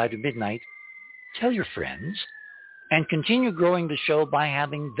The Other Side of Midnight, tell your friends, and continue growing the show by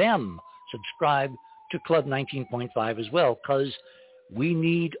having them subscribe to Club 19.5 as well, because we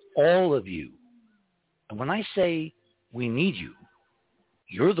need all of you. And when I say we need you,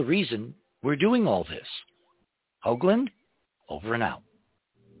 you're the reason we're doing all this. Hoagland, over and out.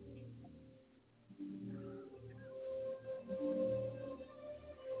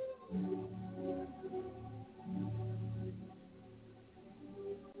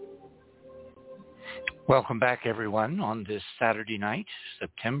 Welcome back, everyone, on this Saturday night,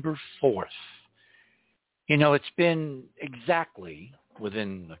 September 4th. You know, it's been exactly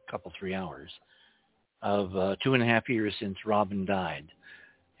within a couple, 3 hours of 2.5 years since Robin died.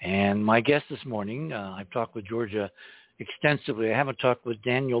 And my guest this morning, I've talked with Georgia extensively. I haven't talked with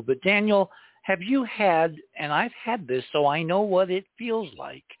Daniel. But Daniel, have you had, and I've had this, so I know what it feels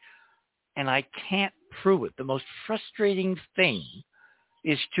like, and I can't prove it. The most frustrating thing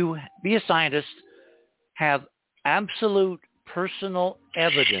is to be a scientist, have absolute personal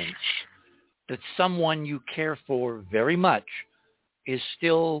evidence that someone you care for very much is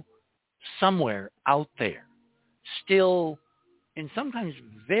still somewhere out there, still in sometimes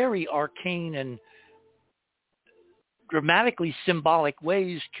very arcane and dramatically symbolic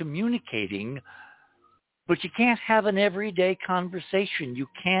ways communicating, but you can't have an everyday conversation. You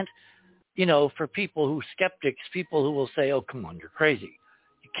can't, you know, for people who skeptics, people who will say, oh, come on, you're crazy.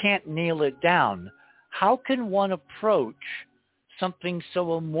 You can't nail it down. How can one approach something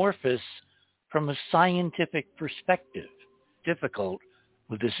so amorphous from a scientific perspective? Difficult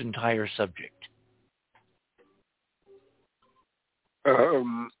with this entire subject.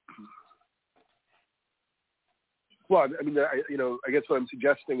 Well, I mean, I guess what I'm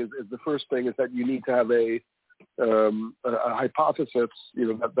suggesting is the first thing is that you need to have a hypothesis,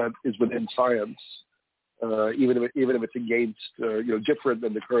 that is within science, even if it's against, different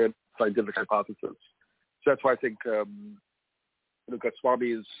than the current scientific hypothesis. So that's why I think,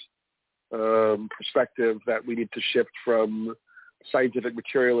 Goswami's perspective that we need to shift from scientific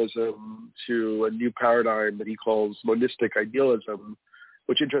materialism to a new paradigm that he calls monistic idealism,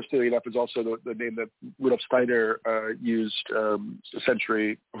 which interestingly enough is also the name that Rudolf Steiner used over a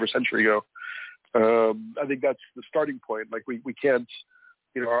century ago. I think that's the starting point. Like we can't,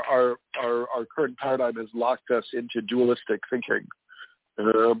 our current paradigm has locked us into dualistic thinking.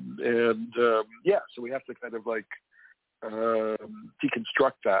 So we have to kind of like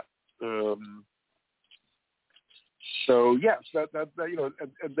deconstruct that. So yes, that and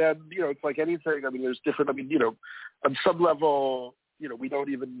then it's like anything. I mean, there's different. I mean, on some level, we don't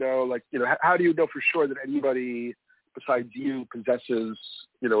even know. Like, how do you know for sure that anybody besides you possesses,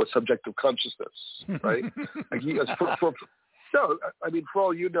 a subjective consciousness, right? Like, no, I mean, for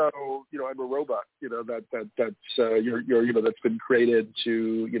all you know, I'm a robot. That's you're that's been created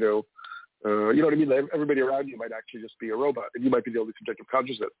to, You know what I mean? Like everybody around you might actually just be a robot, and you might be the only subjective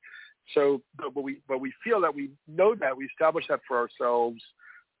consciousness. So, but we feel that we know that we establish that for ourselves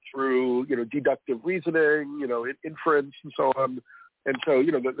through, you know, deductive reasoning, you know, inference and so on. And so,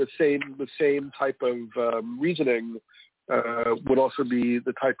 you know, the same type of reasoning would also be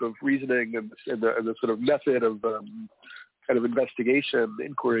the type of reasoning and the sort of method of kind of investigation,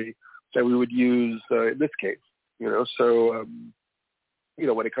 inquiry that we would use in this case. You know, so you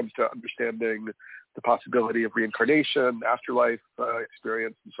know, when it comes to understanding the possibility of reincarnation, afterlife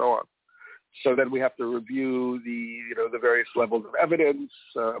experience, and so on. So then we have to review the various levels of evidence,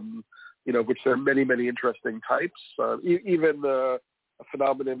 you know, which there are many, many interesting types. Even a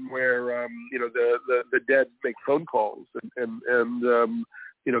phenomenon where you know, the dead make phone calls and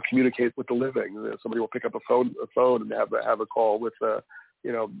you know, communicate with the living. Somebody will pick up a phone and have a call with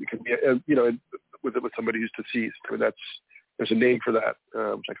you know, it can be you know, with somebody who's deceased. I mean, there's a name for that,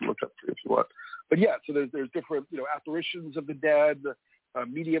 which I can look up for you if you want. But yeah, so there's different, you know, apparitions of the dead,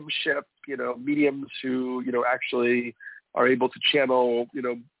 mediumship, you know, mediums who, you know, actually are able to channel, you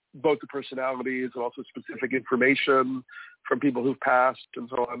know, both the personalities and also specific information from people who've passed and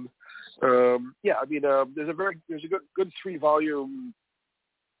so on. Yeah, I mean, there's a good 3-volume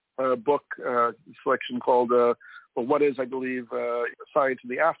book selection called, well, one is, I believe, Science in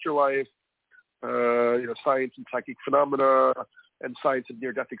the Afterlife, you know, Science and Psychic Phenomena, and Science of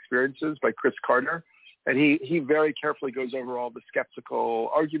Near-Death Experiences by Chris Carter. And he very carefully goes over all the skeptical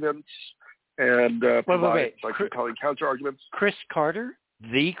arguments and provides like compelling counter-arguments. Chris Carter?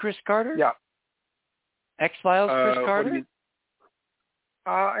 The Chris Carter? Yeah. X-Files Chris Carter?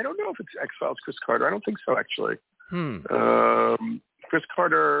 I don't know if it's X-Files Chris Carter. I don't think so, actually. Chris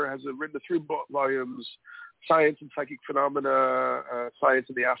Carter has written the 3 volumes, Science and Psychic Phenomena, Science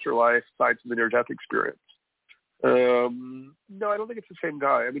in the Afterlife, Science in the Near-Death Experience. No, I don't think it's the same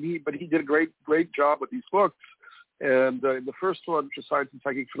guy. I mean, he did a great job with these books. And in the first one, which is Science and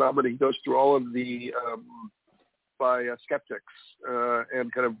Psychic Phenomena, he goes through all of the by skeptics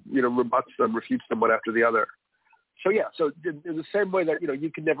and kind of, you know, rebuts them, refutes them one after the other. So yeah, so in the same way that, you know,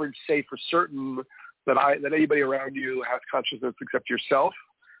 you can never say for certain that anybody around you has consciousness except yourself,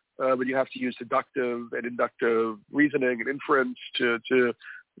 but you have to use deductive and inductive reasoning and inference to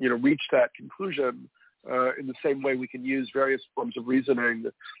you know, reach that conclusion. In the same way, we can use various forms of reasoning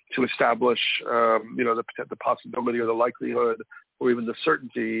to establish, you know, the possibility or the likelihood or even the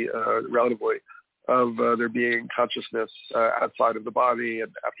certainty, relatively, of there being consciousness outside of the body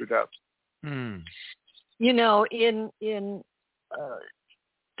and after death. You know, in the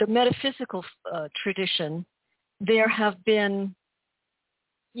metaphysical tradition, there have been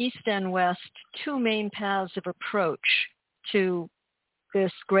East and West 2 main paths of approach to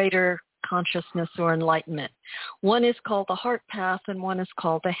this greater consciousness or enlightenment. One is called the heart path and one is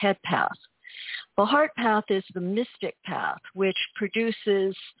called the head path. The heart path is the mystic path, which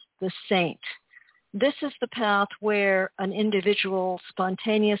produces the saint. This is the path where an individual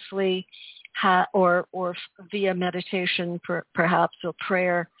spontaneously or via meditation perhaps or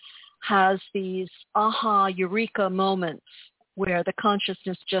prayer has these aha eureka moments where the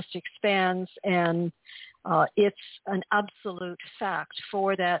consciousness just expands and it's an absolute fact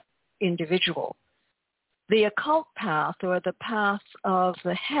for that individual. The occult path or the path of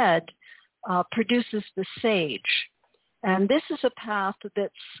the head produces the sage. And this is a path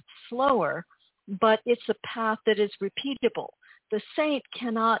that's slower, but it's a path that is repeatable. The saint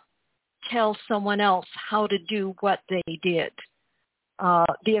cannot tell someone else how to do what they did.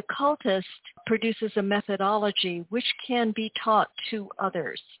 The occultist produces a methodology which can be taught to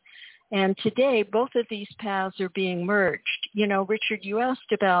others. And today, both of these paths are being merged. You know, Richard, you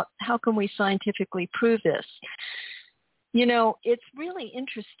asked about how can we scientifically prove this. You know, it's really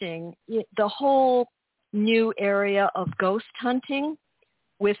interesting. The whole new area of ghost hunting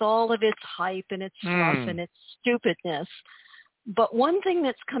with all of its hype and its fluff and its stupidness. But one thing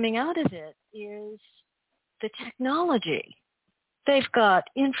that's coming out of it is the technology. They've got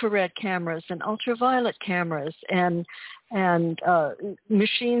infrared cameras and ultraviolet cameras and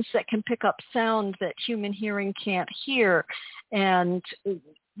machines that can pick up sound that human hearing can't hear, and,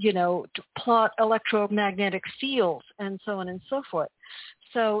 you know, to plot electromagnetic fields and so on and so forth.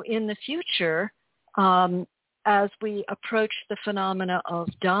 So in the future, as we approach the phenomena of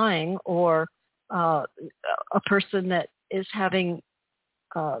dying or a person that is having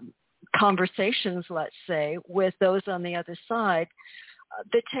conversations, let's say, with those on the other side,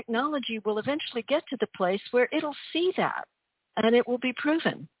 the technology will eventually get to the place where it'll see that and it will be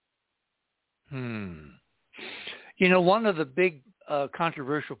proven. You know, one of the big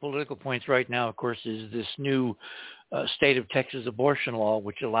controversial political points right now, of course, is this new state of Texas abortion law,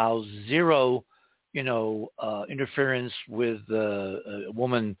 which allows zero, interference with a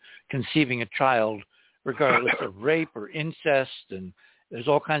woman conceiving a child, regardless of rape or incest, and there's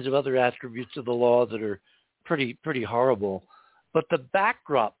all kinds of other attributes of the law that are pretty horrible. But the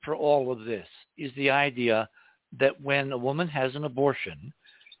backdrop for all of this is the idea that when a woman has an abortion,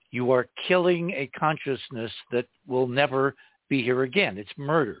 you are killing a consciousness that will never be here again. It's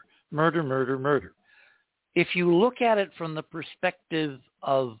murder, murder, murder, murder. If you look at it from the perspective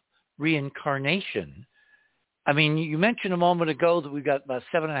of reincarnation, I mean, you mentioned a moment ago that we've got about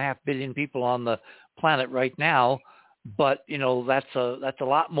 7.5 billion people on the planet right now, but that's a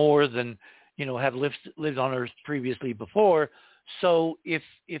lot more than have lived on Earth previously before. So if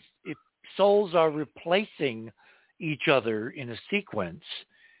souls are replacing each other in a sequence,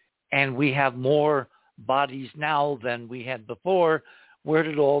 and we have more bodies now than we had before, where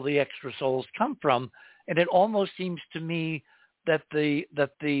did all the extra souls come from? And it almost seems to me that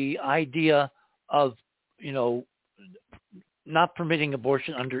the idea of not permitting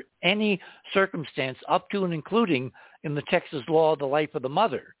abortion under any circumstance, up to and including in the Texas law, the life of the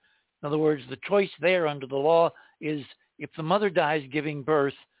mother. In other words, the choice there under the law is if the mother dies giving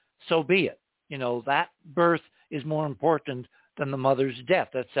birth, so be it. That birth is more important than the mother's death,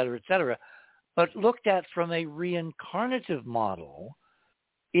 et cetera, et cetera. But looked at from a reincarnative model,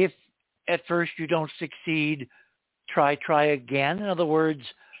 if at first you don't succeed, try again. In other words,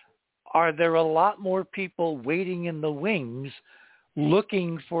 are there a lot more people waiting in the wings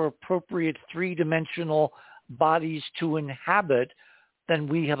looking for appropriate three-dimensional bodies to inhabit than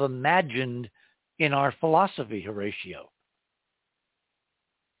we have imagined in our philosophy, Horatio?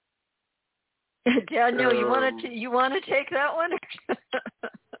 Daniel, you want to take that one?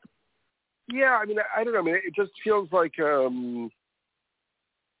 Yeah, I mean, I don't know. I mean, it just feels like,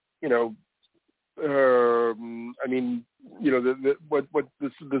 what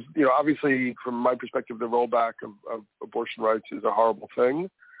this, obviously from my perspective, the rollback of abortion rights is a horrible thing.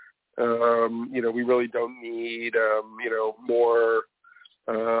 We really don't need, more,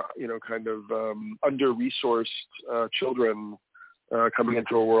 under-resourced children coming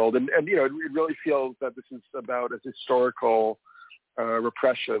into a world. And it really feels that this is about a historical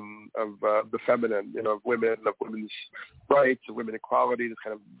repression of the feminine, of women, of women's rights, of women equality, this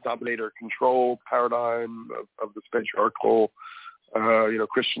kind of dominator control paradigm of this patriarchal,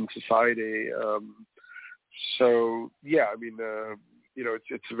 Christian society. So, yeah, I mean,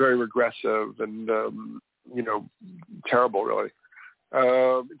 it's very regressive and, terrible, really.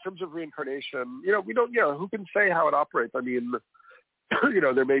 In terms of reincarnation, we don't, who can say how it operates? I mean,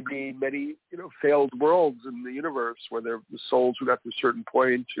 there may be many, failed worlds in the universe where there are souls who got to a certain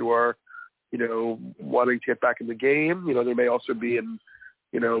point who are, wanting to get back in the game. There may also be in,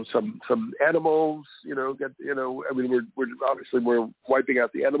 some animals, we're wiping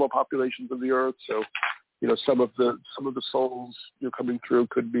out the animal populations of the earth. So, some of the souls, coming through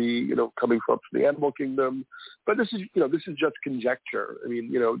could be, coming from the animal kingdom. But this is just conjecture. I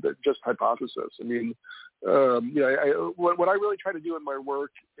mean, just hypothesis. I mean, what I really try to do in my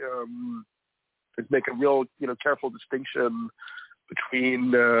work is make a real, careful distinction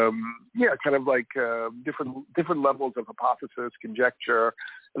between, kind of like different levels of hypothesis, conjecture,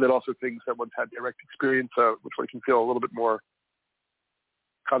 and then also things that one's had direct experience of, which one can feel a little bit more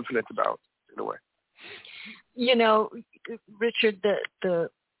confident about in a way. Richard, the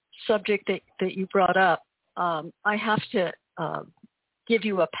subject that you brought up, I have to give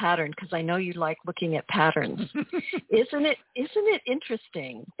you a pattern because I know you like looking at patterns. Isn't it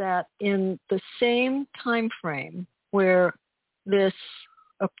interesting that in the same time frame where this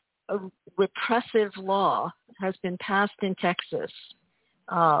a repressive law has been passed in Texas,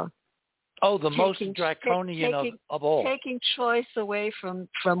 the most draconian of all. Taking choice away from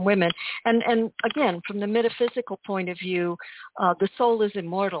women. And again, from the metaphysical point of view, the soul is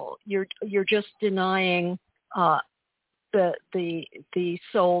immortal. You're just denying the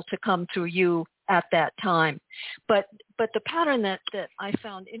soul to come through you at that time. But the pattern that I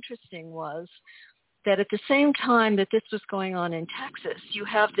found interesting was that at the same time that this was going on in Texas, you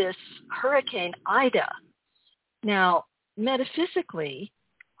have this Hurricane Ida. Now, metaphysically,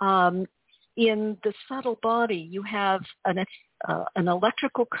 in the subtle body, you have an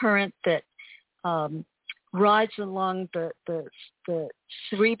electrical current that rides along the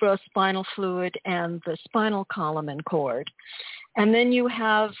cerebrospinal fluid and the spinal column and cord. And then you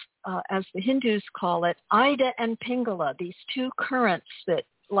have, as the Hindus call it, Ida and Pingala, these two currents that,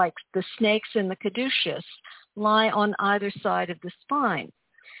 like the snakes in the caduceus, lie on either side of the spine.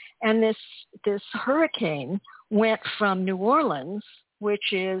 And this hurricane went from New Orleans,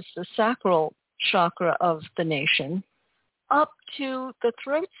 which is the sacral chakra of the nation, up to the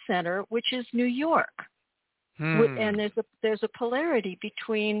throat center, which is New York. And there's a polarity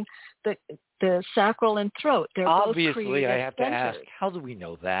between the sacral and throat. They're obviously, both I have centers. to ask, how do we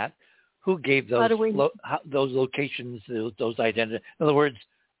know that? Who gave those those locations, those identities? In other words,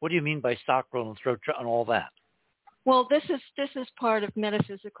 what do you mean by sacral and throat and all that? Well, this is part of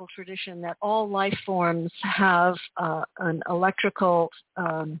metaphysical tradition that all life forms have an electrical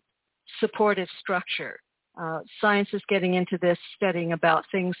supportive structure. Science is getting into this, studying about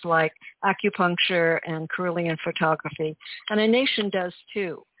things like acupuncture and Carillion photography, and a nation does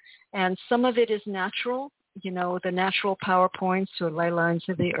too. And some of it is natural, the natural power points or ley lines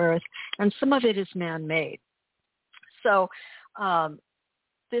of the earth, and some of it is man-made. So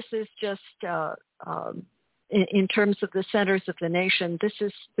this is just, in terms of the centers of the nation, this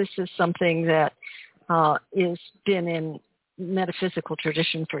is something that is been in metaphysical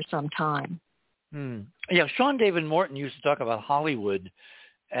tradition for some time. Yeah, Sean David Morton used to talk about Hollywood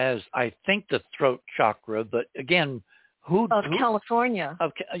as, I think, the throat chakra, but again, who California?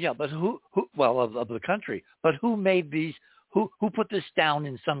 But who of the country? But who made these? Who put this down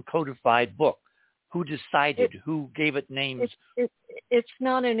in some codified book? Who decided? Who gave it names? It's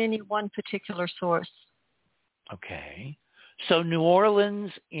not in any one particular source. Okay, so New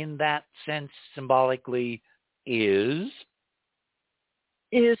Orleans, in that sense, symbolically, is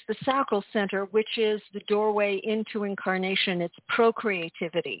the sacral center, which is the doorway into incarnation. It's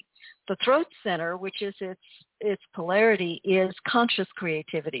procreativity. The throat center, which is its polarity, is conscious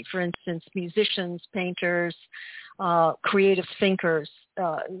creativity. For instance, musicians, painters, creative thinkers.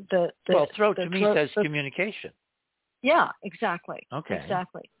 Throat to me says communication. Yeah, exactly. Okay.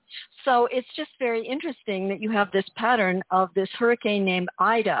 Exactly. So it's just very interesting that you have this pattern of this hurricane named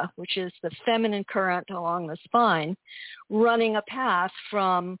Ida, which is the feminine current along the spine, running a path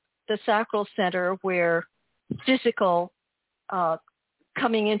from the sacral center where physical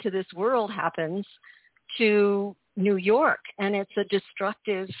coming into this world happens to New York. And it's a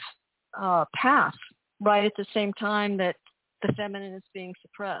destructive path right at the same time that the feminine is being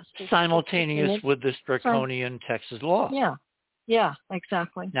suppressed. Simultaneous with this draconian Texas law. Yeah,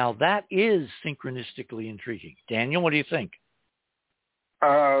 exactly. Now that is synchronistically intriguing. Daniel, what do you think?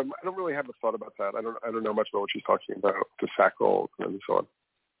 I don't really have a thought about that. I don't know much about what she's talking about, the sacral and so on.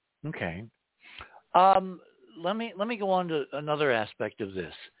 Okay. Let me go on to another aspect of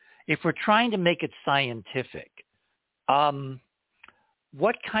this. If we're trying to make it scientific,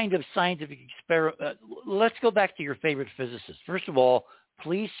 what kind of scientific experiment? Let's go back to your favorite physicist. First of all,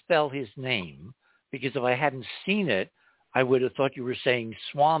 please spell his name, because if I hadn't seen it, I would have thought you were saying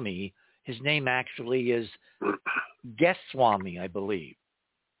Swami. His name actually is Geswami, I believe.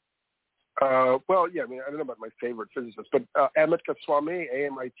 Well, yeah, I mean, I don't know about my favorite physicist, but Amit Goswami,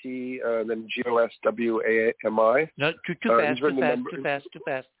 A-M-I-T, then G-O-S-W-A-M-I. No, too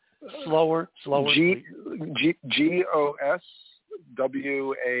fast. Slower. G-O-S-W-A-M-I.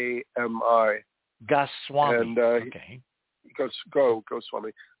 Goswami. And okay.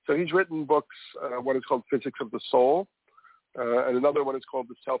 Goswami. So he's written books. One is called Physics of the Soul, and another one is called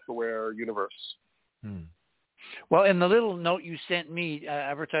The Self-Aware Universe. Well, in the little note you sent me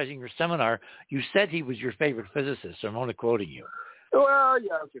advertising your seminar, you said he was your favorite physicist, so I'm only quoting you. Well,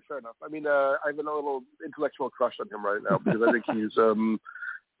 yeah, okay, fair enough. I mean, I have a little intellectual crush on him right now because I think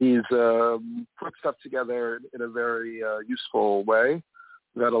he's put stuff together in a very useful way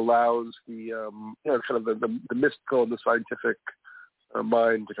that allows the kind of the mystical and the scientific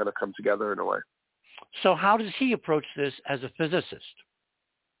mind to kind of come together in a way. So how does he approach this as a physicist?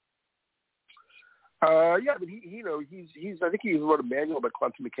 Yeah, but he's I think he wrote a manual about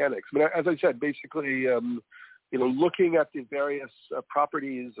quantum mechanics. I mean, as I said, basically, looking at the various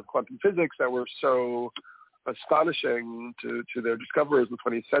properties of quantum physics that were so astonishing to their discoverers in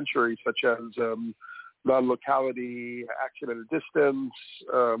the 20th century, such as non-locality, action at a distance,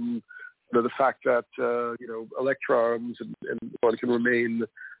 the fact that electrons and one can remain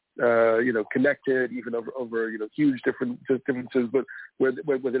connected even over huge differences, but with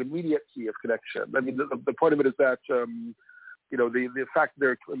an immediacy of connection. I mean, the point of it is that the fact that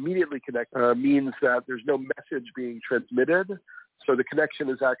they're immediately connected means that there's no message being transmitted. So the connection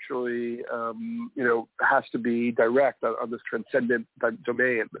is actually has to be direct on this transcendent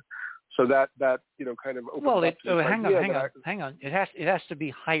domain. So that kind of opens hang on. It has to be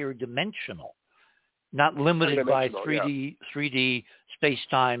higher dimensional, not limited by 3D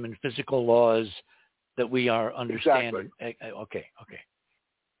space-time and physical laws that we are understanding. Exactly. Okay.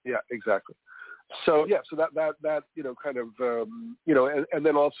 Yeah, exactly. So that kind of and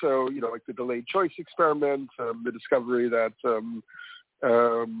then also like the delayed choice experiment, the discovery that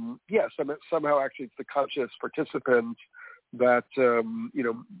somehow actually it's the conscious participant that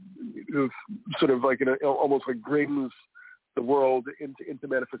who sort of like almost like brings the world into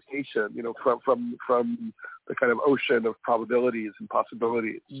manifestation, from the kind of ocean of probabilities and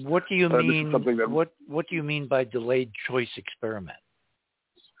possibilities. What do you mean? What do you mean by delayed choice experiment?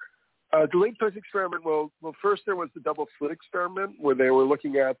 Delayed choice experiment. Well, first there was the double slit experiment where they were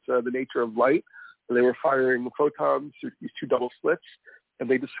looking at the nature of light, and they were firing photons through these two double slits, and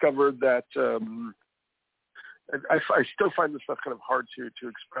they discovered that. I still find this stuff kind of hard to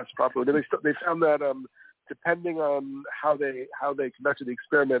express properly. But they found that depending on how they conducted the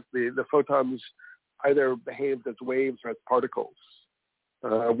experiment, the photons either behaved as waves or as particles.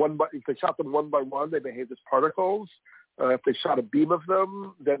 If they shot them one by one, they behaved as particles. If they shot a beam of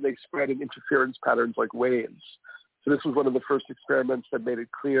them, then they spread in interference patterns like waves. So this was one of the first experiments that made it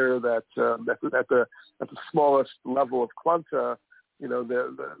clear that at the smallest level of quanta,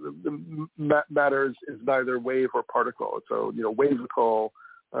 the matter is neither wave or particle. So wavical,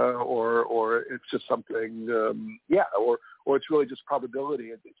 or it's just something, or it's really just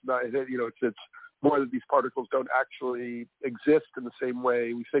probability. It's not, it's more that these particles don't actually exist in the same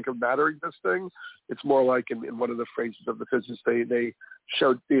way we think of matter existing. It's more like in one of the phrases of the physicists, they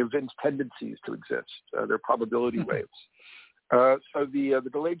showed the events' tendencies to exist. They're probability waves. So the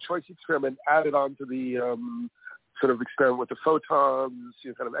delayed choice experiment added on to the sort of experiment with the photons,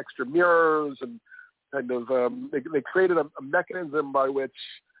 kind of extra mirrors, and kind of they created a mechanism by which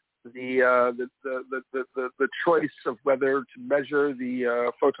the choice of whether to measure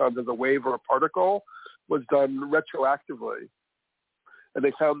the photons as a wave or a particle was done retroactively. And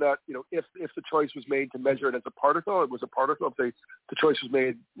they found that if the choice was made to measure it as a particle, it was a particle. If the choice was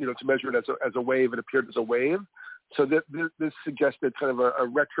made to measure it as a wave, it appeared as a wave. So this suggested kind of a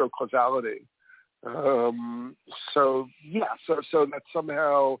retro causality. So that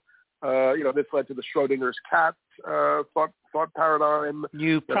somehow this led to the Schrodinger's cat thought paradigm.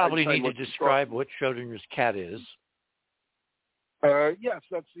 You probably need to describe what Schrodinger's cat is. Yes,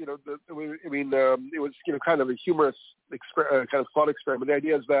 that's it was kind of a humorous kind of thought experiment. The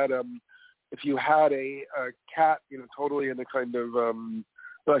idea is that if you had a cat totally in a kind of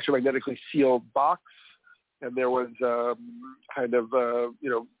electromagnetically sealed box, and there was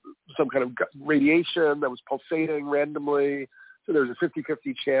some kind of radiation that was pulsating randomly, so there's a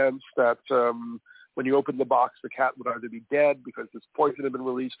 50-50 chance that when you open the box, the cat would either be dead because this poison had been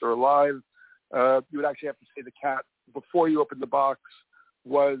released or alive. You would actually have to say the cat, before you opened the box,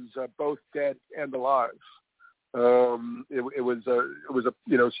 was both dead and alive. It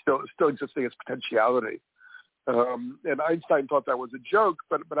was still existing as potentiality. And Einstein thought that was a joke,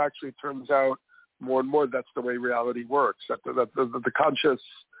 but actually it turns out more and more that's the way reality works. That the conscious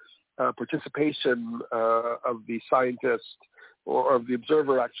participation of the scientist or of the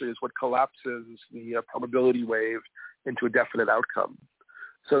observer actually is what collapses the probability wave into a definite outcome.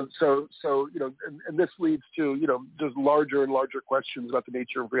 So and this leads to just larger and larger questions about the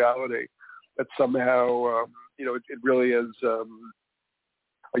nature of reality. That somehow it really is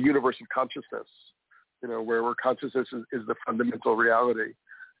a universe of consciousness, where consciousness is the fundamental reality,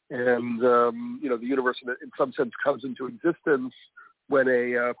 and the universe in some sense comes into existence when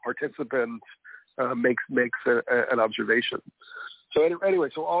a participant makes an observation. So anyway,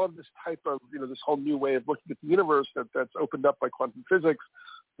 so all of this type of this whole new way of looking at the universe that's opened up by quantum physics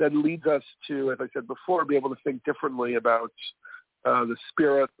then leads us to, as I said before, be able to think differently about the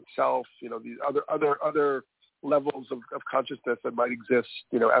spirit itself, these other levels of consciousness that might exist,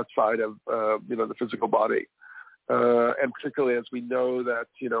 outside of the physical body, and particularly as we know that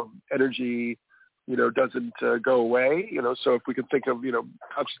energy doesn't go away. So if we can think of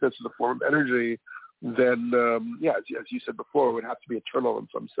consciousness as a form of energy, then as you said before, it would have to be eternal in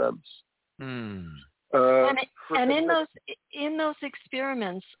some sense. And in those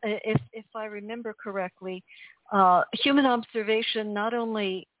experiments, if I remember correctly, human observation not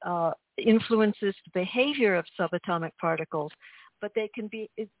only influences the behavior of subatomic particles, but they can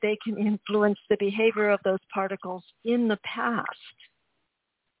influence the behavior of those particles in the past.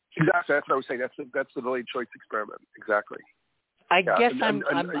 Exactly, that's what I was saying. That's the delayed choice experiment. Exactly. I guess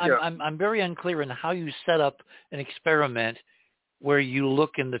I'm very unclear in how you set up an experiment where you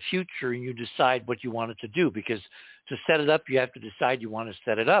look in the future and you decide what you want it to do, because to set it up, you have to decide you want to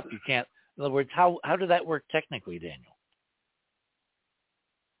set it up. You can't, in other words, how did that work technically, Daniel?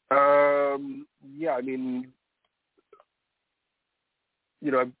 I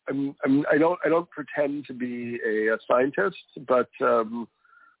don't pretend to be a scientist, but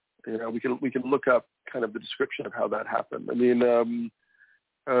We can look up kind of the description of how that happened. I mean,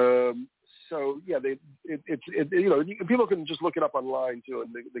 so yeah, people can just look it up online too,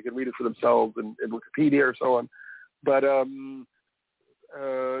 and they can read it for themselves in Wikipedia or so on. But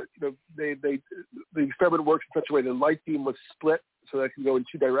the experiment works in such a way the light beam was split so that it can go in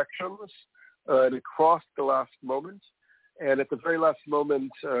two directions, and it crossed the last moment. And at the very last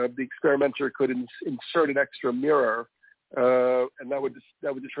moment, the experimenter could insert an extra mirror, and that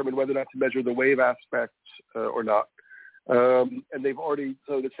would determine whether or not to measure the wave aspect or not. And they've already,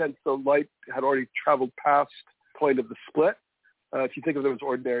 so in a sense, the light had already traveled past the point of the split. If you think of them as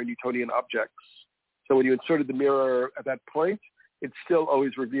ordinary Newtonian objects. So when you inserted the mirror at that point, it still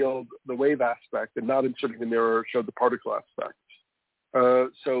always revealed the wave aspect, and not inserting the mirror showed the particle aspect.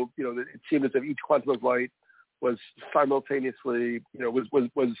 So it seemed as if each quantum of light was simultaneously, was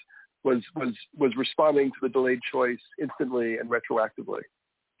responding to the delayed choice instantly and retroactively.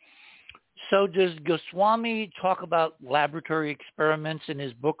 So does Goswami talk about laboratory experiments in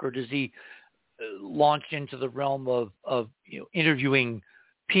his book, or does he launch into the realm of interviewing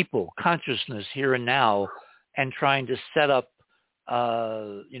people, consciousness here and now, and trying to set up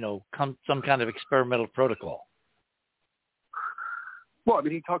some kind of experimental protocol? Well, I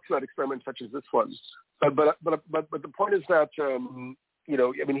mean, he talks about experiments such as this one, but the point is that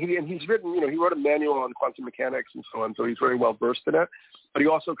he's written, he wrote a manual on quantum mechanics and so on, so he's very well versed in it. But he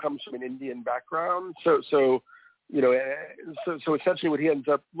also comes from an Indian background, so essentially what he ends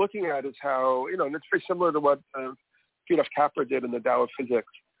up looking at is how, and it's very similar to what P.F. Capra did in the Tao of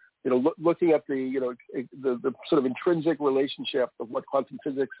Physics. Looking at the sort of intrinsic relationship of what quantum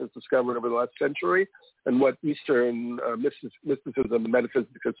physics has discovered over the last century and what Eastern mysticism and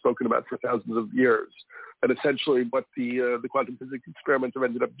metaphysics has spoken about for thousands of years. And essentially what the quantum physics experiments have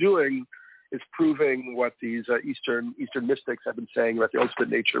ended up doing is proving what these Eastern mystics have been saying about the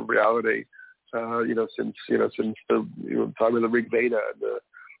ultimate nature of reality, since the time of the Rig Veda and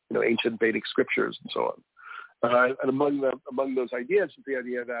the ancient Vedic scriptures and so on. And among those ideas is the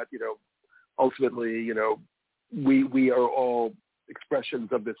idea that ultimately we are all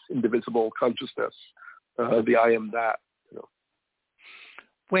expressions of this indivisible consciousness, the I am that.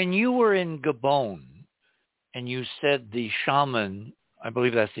 When you were in Gabon and you said the shaman, I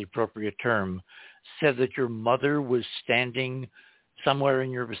believe that's the appropriate term, said that your mother was standing somewhere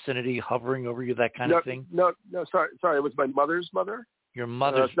in your vicinity, hovering over you, that kind of thing? No, sorry, it was my mother's mother. Your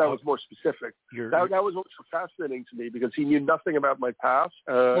mother's that was more specific. That was also fascinating to me because he knew nothing about my past.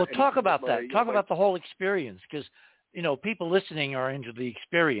 Well, talk about that. Talk about the whole experience, because people listening are into the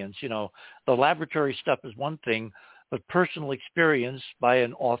experience. The laboratory stuff is one thing, but personal experience by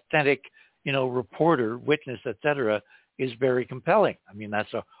an authentic, reporter, witness, etc., is very compelling. I mean,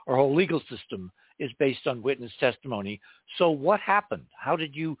 that's our whole legal system is based on witness testimony. So what happened? How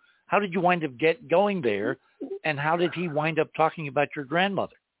did you wind up going there, and how did he wind up talking about your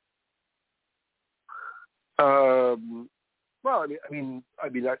grandmother? Well,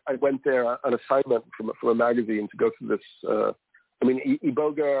 I went there on assignment from a magazine to go through this.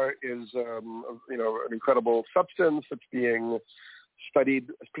 Iboga is an incredible substance that's being studied,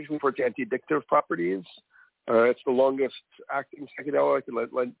 especially for its anti-addictive properties. It's the longest acting psychedelic.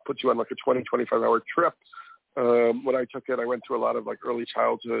 It puts you on like a 25-hour trip. When I took it, I went through a lot of early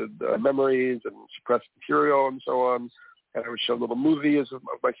childhood memories and suppressed material and so on. And I would show little movies of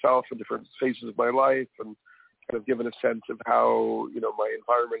myself in different phases of my life, and kind of given a sense of how my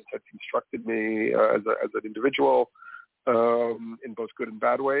environment had constructed me as an individual in both good and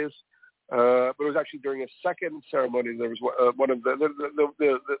bad ways. But it was actually during a second ceremony. There was one of the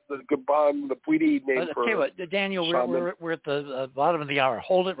Gabon, the Puidi name for. Okay, what, Daniel, we're at the bottom of the hour.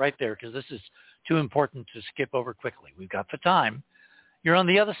 Hold it right there, because this is too important to skip over quickly. We've got the time. You're on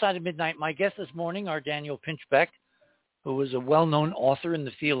the other side of midnight. My guest this morning are Daniel Pinchbeck, who is a well-known author in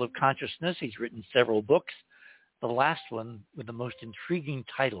the field of consciousness. He's written several books. The last one with the most intriguing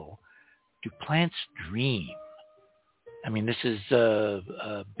title, Do Plants Dream? I mean, this is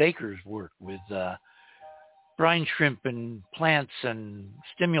Baker's work with brine shrimp and plants and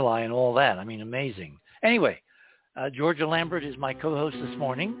stimuli and all that. I mean, amazing. Anyway, Georgia Lambert is my co-host this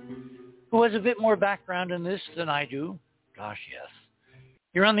morning, who has a bit more background in this than I do. Gosh, yes.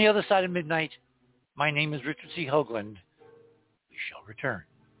 You're on the other side of midnight. My name is Richard C. Hoagland. We shall return.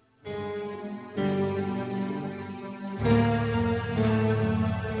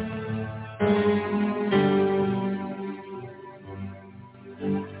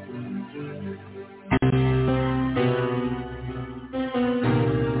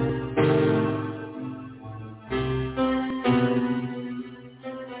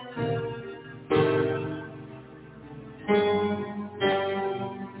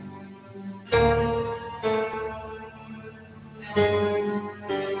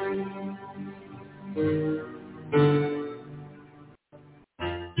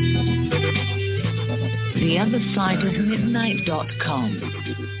 theothersideofmidnight.com.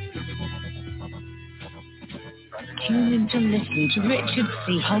 Tune in to listen to Richard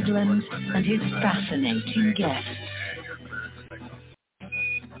C. Hogland and his fascinating guests.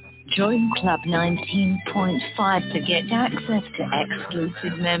 Join Club 19.5 to get access to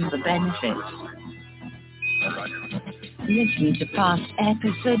exclusive member benefits. Listen to past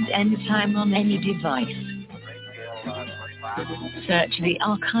episodes anytime on any device. Search the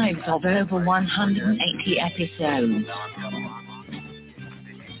archives of over 180 episodes.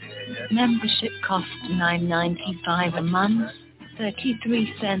 Membership costs $9.95 a month,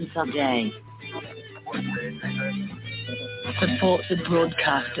 33 cents a day. Support the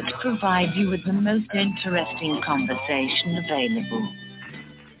broadcast that provides you with the most interesting conversation available.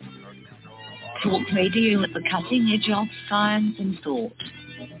 Talk radio at the cutting edge of science and thought.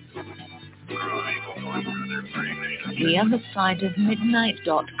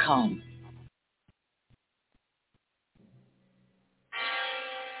 theothersideofmidnight.com.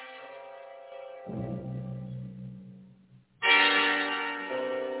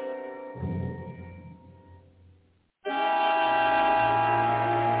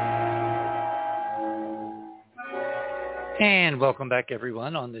 And welcome back,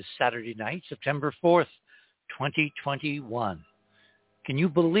 everyone, on this Saturday night, September 4th, 2021. Can you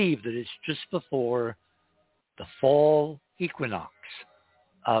believe that it's just before the fall equinox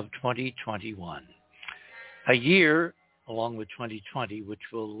of 2021? A year, along with 2020,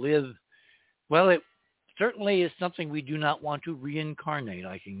 which will live, well, it certainly is something we do not want to reincarnate.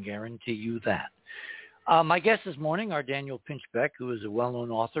 I can guarantee you that. My guests this morning are Daniel Pinchbeck, who is a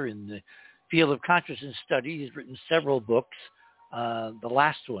well-known author in the field of consciousness study. He's written several books. The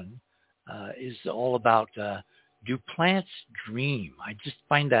last one is all about do plants dream? I just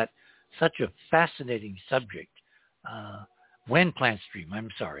find that such a fascinating subject. When plants dream,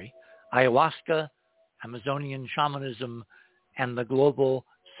 ayahuasca, Amazonian shamanism, and the global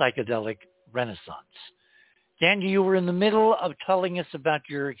psychedelic renaissance. Dan, you were in the middle of telling us about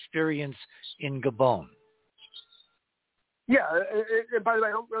your experience in Gabon. Yeah, and by the way,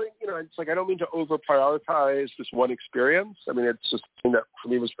 I don't really, it's like I don't mean to over prioritize this one experience. I mean, it's just something that for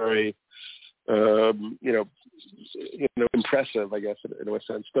me was very, impressive, I guess, in a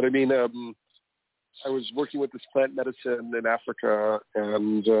sense. But I mean, I was working with this plant medicine in Africa,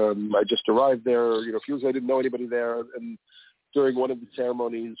 and I just arrived there. A few years I didn't know anybody there, and during one of the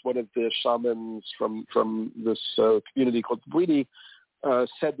ceremonies, one of the shamans from this community called Bwiti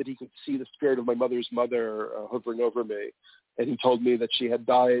said that he could see the spirit of my mother's mother hovering over me. And he told me that she had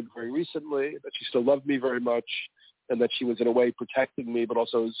died very recently, that she still loved me very much, and that she was in a way protecting me, but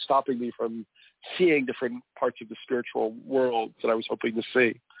also stopping me from seeing different parts of the spiritual world that I was hoping to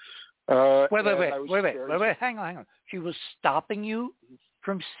see. Wait, hang on. She was stopping you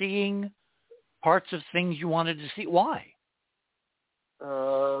from seeing parts of things you wanted to see. Why?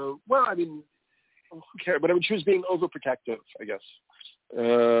 Well, I mean, who cares? But I mean, she was being overprotective, I guess.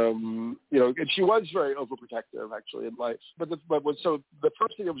 And she was very overprotective actually in life. So the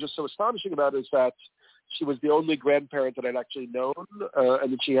first thing that was just so astonishing about it is that she was the only grandparent that I'd actually known,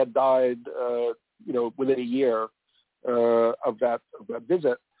 and that she had died, within a year of that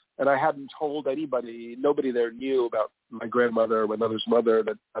visit. And I hadn't told anybody. Nobody there knew about my grandmother, my mother's mother,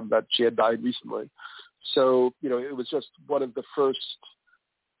 that she had died recently. So it was just one of the first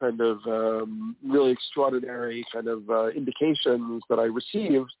kind of really extraordinary kind of indications that I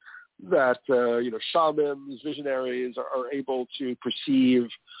received that shamans, visionaries are able to perceive,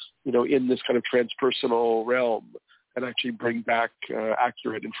 in this kind of transpersonal realm and actually bring back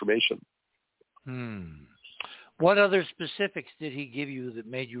accurate information. What other specifics did he give you that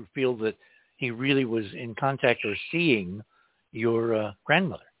made you feel that he really was in contact or seeing your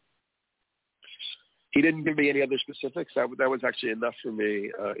grandmother? He didn't give me any other specifics. That was actually enough for me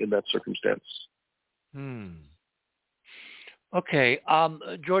in that circumstance. Okay.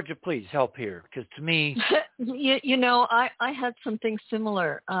 Georgia, please help here, because to me... I had something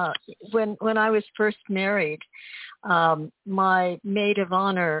similar. When I was first married, my maid of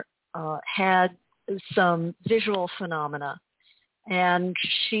honor had some visual phenomena. And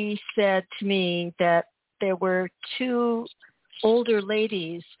she said to me that there were two older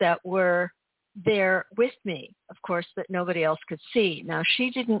ladies that were there with me, of course, that nobody else could see. Now, she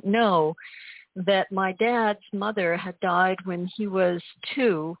didn't know that my dad's mother had died when he was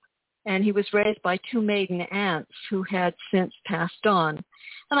 2, and he was raised by 2 maiden aunts who had since passed on.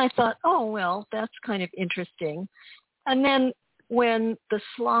 And I thought, oh, well, that's kind of interesting. And then when the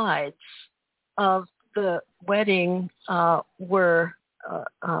slides of the wedding were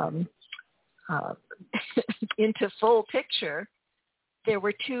into full picture, there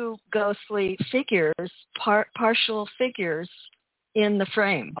were two ghostly figures, partial figures in the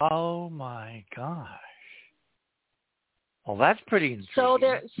frame. Oh my gosh. Well, that's pretty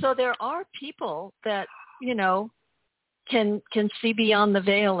intriguing. So there are people that, you know, can see beyond the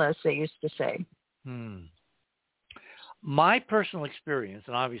veil, as they used to say. My personal experience,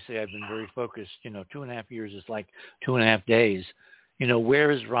 and obviously I've been very focused, you know, 2.5 years is like 2.5 days. You know, where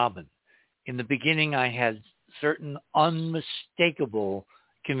is Robin? In the beginning, I had certain unmistakable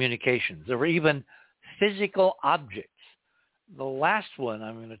communications. There were even physical objects. The last one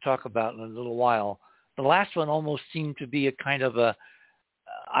I'm going to talk about in a little while, the last one almost seemed to be a kind of a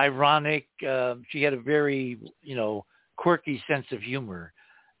ironic, she had a very, you know, quirky sense of humor.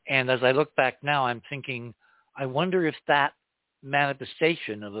 And as I look back now, I'm thinking, I wonder if that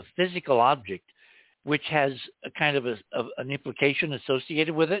manifestation of a physical object, which has a kind of an implication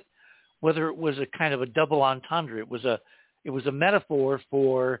associated with it, whether it was a kind of a double entendre, it was a metaphor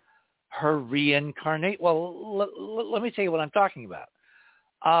for her reincarnate. Well, let me tell you what I'm talking about.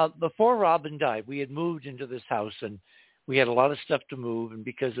 Before Robin died, we had moved into this house, and we had a lot of stuff to move. And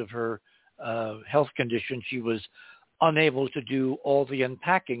because of her health condition, she was unable to do all the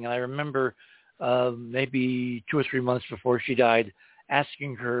unpacking. And I remember maybe 2 or 3 months before she died,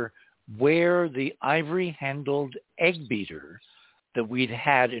 asking her where the ivory-handled egg beater that we'd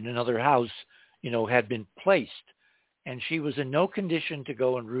had in another house, you know, had been placed. And she was in no condition to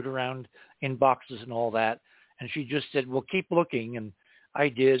go and root around in boxes and all that. And she just said, well, keep looking. And I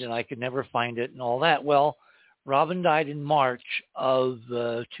did, and I could never find it and all that. Well, Robin died in March of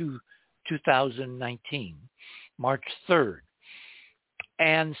 2019, March 3rd.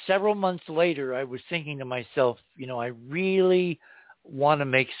 And several months later, I was thinking to myself, you know, I really want to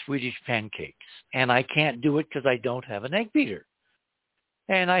make Swedish pancakes. And I can't do it because I don't have an egg beater.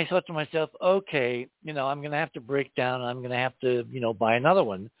 And I thought to myself, okay, you know, I'm going to have to break down. I'm going to have to, you know, buy another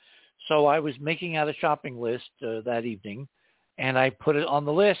one. So I was making out a shopping list that evening, and I put it on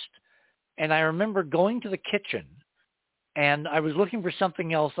the list. And I remember going to the kitchen, and I was looking for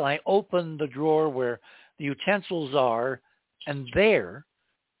something else, and I opened the drawer where the utensils are, and there,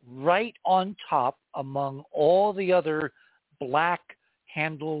 right on top among all the other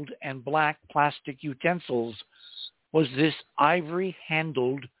black-handled and black plastic utensils, was this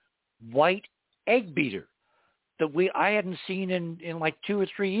ivory-handled white egg beater that I hadn't seen in like 2 or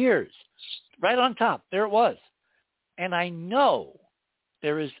 3 years. Right on top, there it was. And I know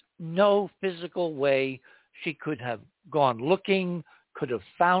there is no physical way she could have gone looking, could have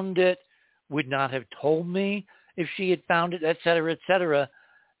found it, would not have told me if she had found it, et cetera, et cetera.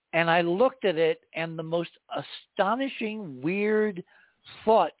 And I looked at it, and the most astonishing, weird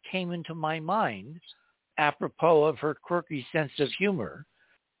thought came into my mind, apropos of her quirky sense of humor.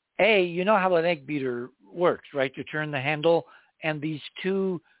 You know how an egg beater works, right? You turn the handle, and these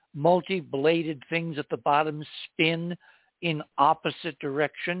two multi-bladed things at the bottom spin in opposite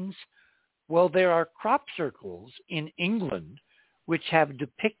directions. Well, there are crop circles in England which have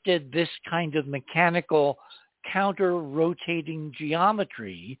depicted this kind of mechanical counter-rotating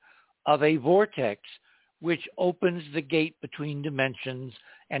geometry of a vortex which opens the gate between dimensions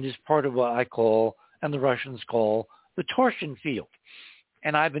and is part of what I call, and the Russians call, the torsion field.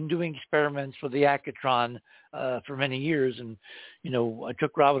 And I've been doing experiments with the Accutron for many years. And, you know, I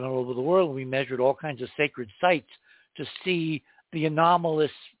took Robin all over the world, and we measured all kinds of sacred sites to see the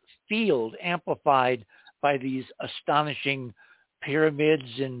anomalous field amplified by these astonishing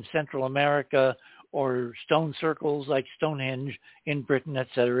pyramids in Central America or stone circles like Stonehenge in Britain, et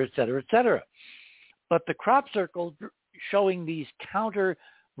cetera, et cetera, et cetera. But the crop circle showing these counter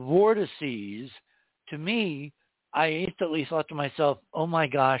vortices, to me, I instantly thought to myself, oh my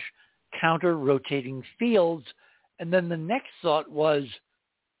gosh, counter-rotating fields. And then the next thought was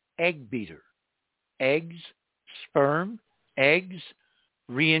egg beater. Eggs, sperm, eggs,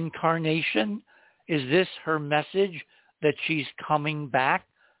 reincarnation. Is this her message that she's coming back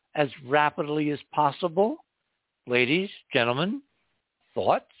as rapidly as possible? Ladies, gentlemen,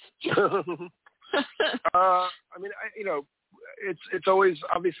 thoughts? I mean, you know, it's always,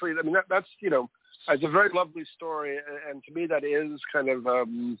 obviously, I mean, that's, you know, it's a very lovely story, and to me that is kind of,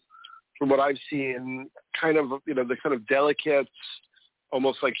 from what I've seen, kind of, you know, the kind of delicate,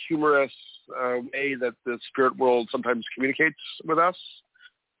 almost like humorous way that the spirit world sometimes communicates with us.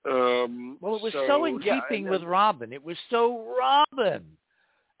 Well, it was so in keeping with Robin. It was so Robin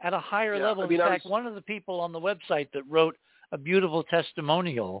at a higher level. In fact, one of the people on the website that wrote a beautiful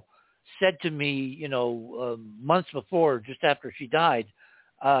testimonial said to me, you know, months before, just after she died,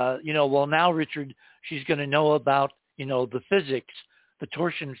 you know, well, now, Richard, she's going to know about, you know, the physics, the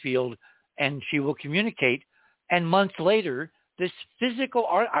torsion field, and she will communicate. And months later, this physical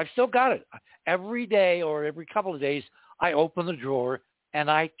art, I've still got it. Every day or every couple of days, I open the drawer and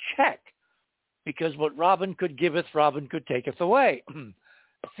I check, because what Robin could giveth, Robin could taketh away.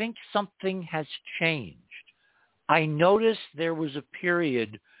 I think something has changed. I noticed there was a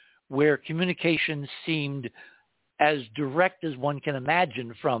period where communication seemed as direct as one can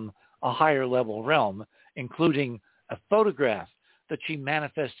imagine from a higher level realm, including a photograph that she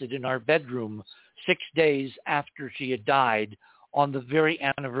manifested in our bedroom 6 days after she had died, on the very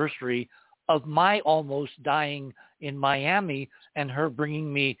anniversary of my almost dying in Miami and her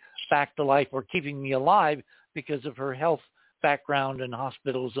bringing me back to life, or keeping me alive because of her health background and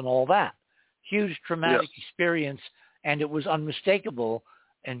hospitals and all that. Huge traumatic experience, and it was unmistakable.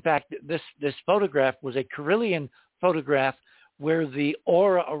 In fact, this photograph was a Carillion photograph where the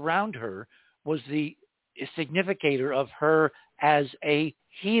aura around her was the significator of her as a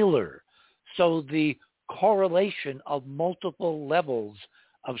healer. So the correlation of multiple levels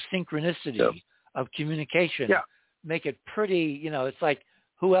of synchronicity, of communication, make it pretty, it's like,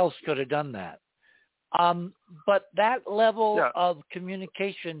 who else could have done that? But that level of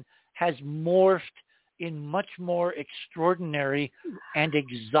communication has morphed in much more extraordinary and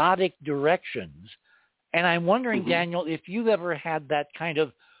exotic directions. And I'm wondering, Daniel, if you've ever had that kind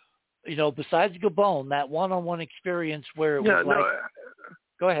of, besides Gabon, that one-on-one experience where it was like,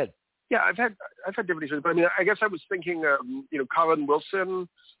 go ahead. Yeah, I've had different experiences, but I guess I was thinking, Colin Wilson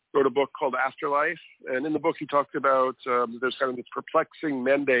wrote a book called Afterlife, and in the book he talked about there's kind of this perplexing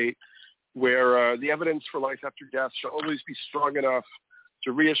mandate where the evidence for life after death shall always be strong enough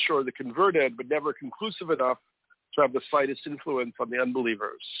to reassure the converted, but never conclusive enough to have the slightest influence on the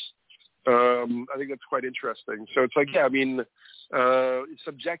unbelievers. I think that's quite interesting. So it's like,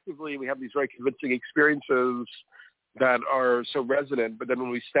 subjectively we have these very convincing experiences that are so resonant, but then when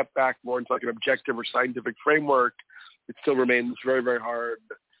we step back more into like an objective or scientific framework, it still remains very, very hard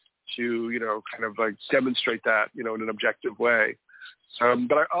to, kind of like demonstrate that, in an objective way.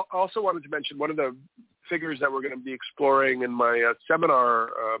 But I also wanted to mention one of the figures that we're going to be exploring in my seminar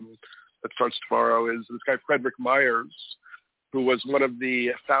that starts tomorrow is this guy, Frederick Myers, who was one of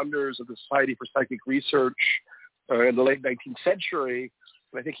the founders of the Society for Psychic Research in the late 19th century.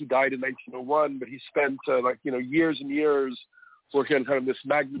 And I think he died in 1901, but he spent years and years working on kind of this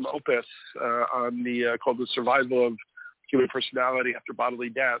magnum opus on called The Survival of Human Personality After Bodily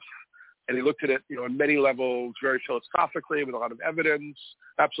Death. And he looked at it, on many levels, very philosophically, with a lot of evidence.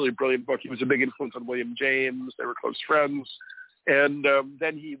 Absolutely brilliant book. He was a big influence on William James. They were close friends. And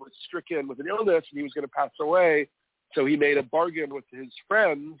then he was stricken with an illness, and he was going to pass away. So he made a bargain with his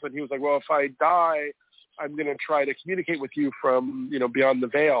friends, and he was like, well, if I die, I'm going to try to communicate with you from, beyond the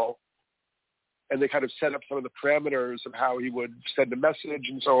veil. And they kind of set up some of the parameters of how he would send a message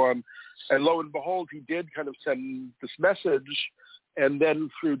and so on. And lo and behold, he did kind of send this message. And then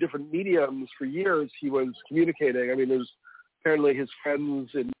through different mediums for years, he was communicating. I mean, there's apparently his friends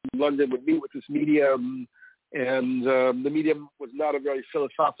in London would meet with this medium, and the medium was not a very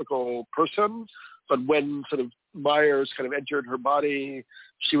philosophical person. But when sort of Myers kind of entered her body,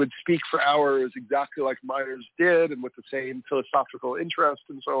 she would speak for hours exactly like Myers did, and with the same philosophical interest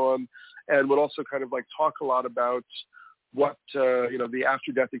and so on, and would also kind of like talk a lot about what, the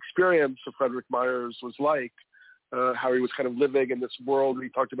after-death experience of Frederick Myers was like, how he was kind of living in this world. He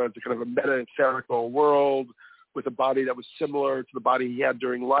talked about the kind of a meta-etherical world with a body that was similar to the body he had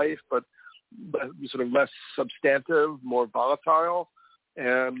during life, but sort of less substantive, more volatile.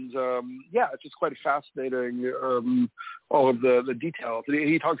 And it's just quite fascinating, all of the details.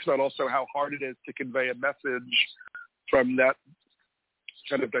 He talks about also how hard it is to convey a message from that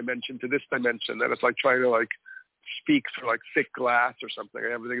kind of dimension to this dimension, that it's like trying to like speak through like thick glass or something,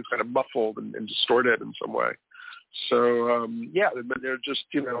 and everything is kind of muffled and distorted in some way. So they're just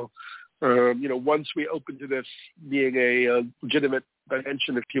once we open to this being a legitimate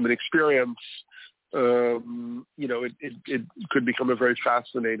dimension of human experience, it could become a very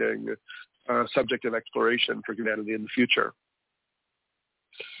fascinating subject of exploration for humanity in the future.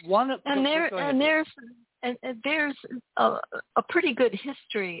 There's a pretty good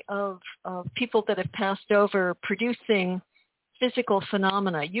history of people that have passed over producing physical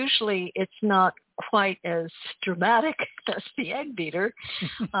phenomena. Usually it's not quite as dramatic as the egg beater.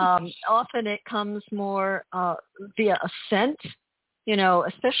 Often it comes more via a scent,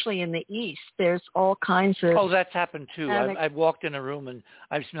 especially in the East. There's all kinds of... Oh, that's happened too. I've walked in a room and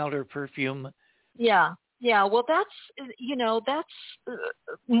I've smelled her perfume. Yeah. Well, that's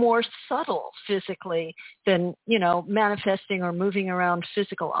more subtle physically than, manifesting or moving around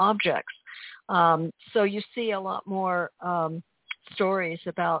physical objects. So you see a lot more stories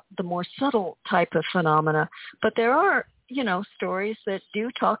about the more subtle type of phenomena. But there are, stories that do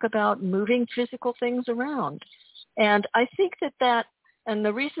talk about moving physical things around. And I think that and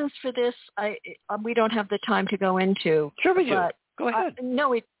the reasons for this, we don't have the time to go into. Sure we do. Go ahead. No,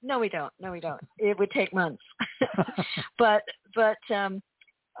 we don't. No, we don't. It would take months. but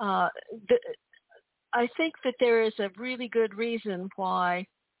I think that there is a really good reason why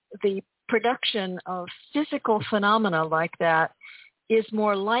the production of physical phenomena like that is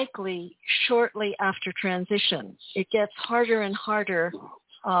more likely shortly after transition. It gets harder and harder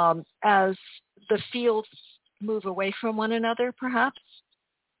as the fields move away from one another, perhaps.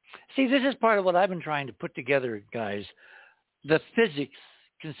 See, this is part of what I've been trying to put together, guys. The physics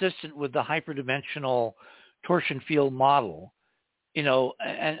consistent with the hyperdimensional torsion field model,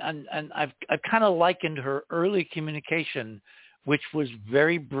 and I've kind of likened her early communication, which was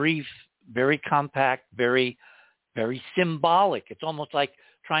very brief, very compact, very, very symbolic. It's almost like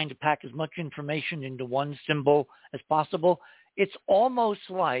trying to pack as much information into one symbol as possible. It's almost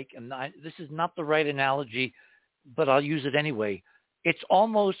like, and this is not the right analogy, but I'll use it anyway. It's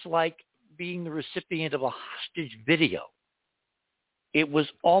almost like being the recipient of a hostage video. It was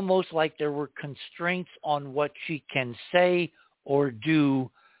almost like there were constraints on what she can say or do,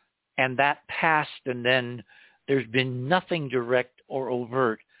 and that passed, and then there's been nothing direct or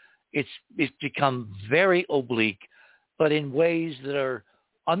overt. It's become very oblique, but in ways that are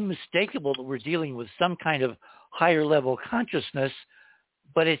unmistakable that we're dealing with some kind of higher level consciousness,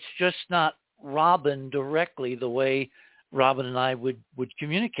 but it's just not Robin directly the way Robin and I would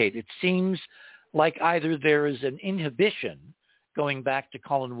communicate. It seems like either there is an inhibition going back to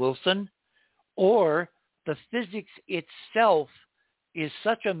Colin Wilson, or the physics itself is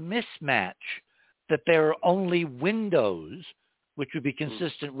such a mismatch that there are only windows, which would be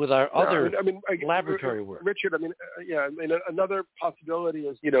consistent with our other laboratory work. Richard, another possibility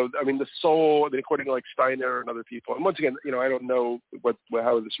is, the soul, according to like Steiner and other people, and once again, I don't know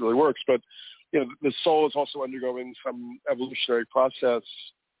how this really works, but, the soul is also undergoing some evolutionary process,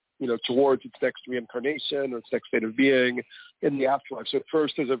 towards its next reincarnation or its next state of being in the afterlife. So at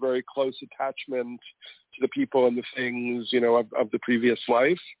first there's a very close attachment to the people and the things, of the previous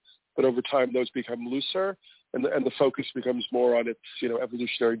life. But over time, those become looser, and the focus becomes more on its,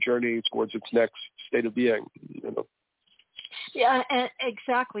 evolutionary journey towards its next state of being. Yeah,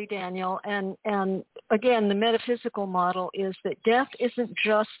 exactly, Daniel. And again, the metaphysical model is that death isn't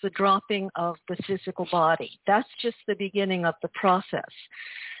just the dropping of the physical body. That's just the beginning of the process.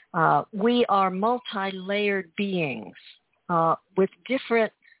 We are multi-layered beings with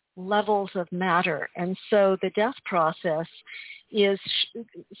different levels of matter. And so the death process is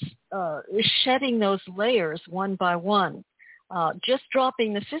shedding those layers one by one. Just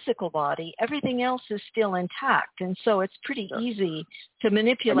dropping the physical body, everything else is still intact. And so it's pretty easy to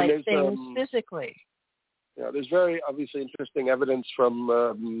manipulate things physically. Yeah, there's very obviously interesting evidence from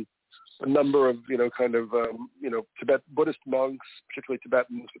a number of, Tibet Buddhist monks, particularly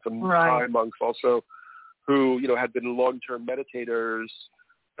Tibetans, but some Thai monks also, who, had been long-term meditators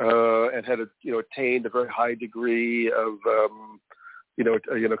and had, attained a very high degree of,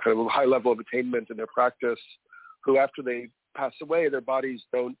 kind of a high level of attainment in their practice, who after they pass away, their bodies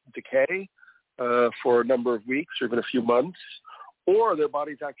don't decay for a number of weeks or even a few months, or their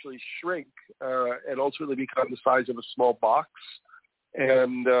bodies actually shrink and ultimately become the size of a small box.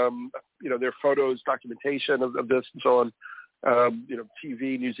 And, their photos, documentation of this and so on,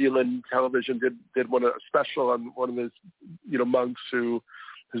 TV, New Zealand television did a special on one of those, monks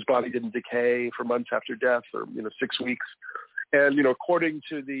whose body didn't decay for months after death, or, 6 weeks. And, according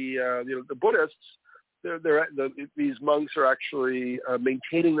to the Buddhists, these monks are actually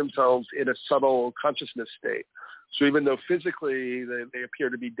maintaining themselves in a subtle consciousness state. So even though physically they appear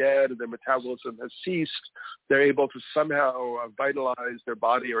to be dead and their metabolism has ceased, they're able to somehow vitalize their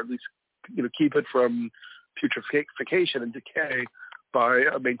body, or at least keep it from putrefaction and decay by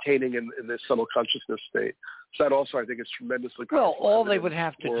maintaining in this subtle consciousness state. So that also, I think, is tremendously powerful. Well, all they would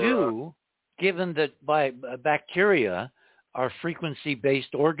have to do, given that by bacteria are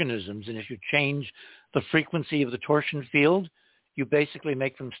frequency-based organisms, and if you change the frequency of the torsion field, you basically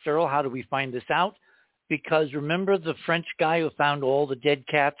make them sterile. How do we find this out? Because remember the French guy who found all the dead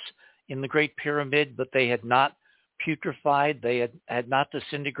cats in the Great Pyramid, but they had not putrefied, they had not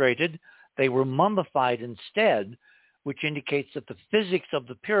disintegrated, they were mummified instead, which indicates that the physics of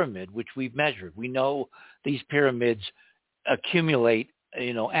the pyramid, which we've measured, we know these pyramids accumulate,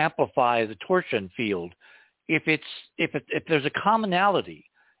 amplify the torsion field. If there's a commonality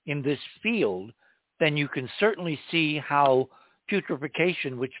in this field, then you can certainly see how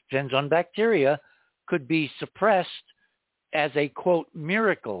putrefaction, which depends on bacteria, could be suppressed as a, quote,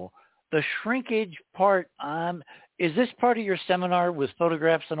 miracle the shrinkage part, is this part of your seminar with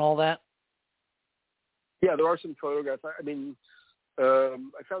photographs and all that? Yeah, there are some photographs. I mean, I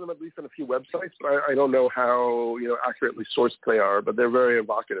found them at least on a few websites, but I don't know how accurately sourced they are. But they're very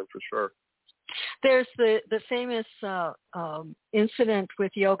evocative for sure. There's the famous incident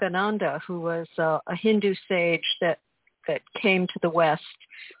with Yogananda, who was a Hindu sage that came to the West,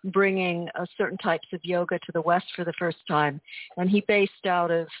 bringing certain types of yoga to the West for the first time. And he based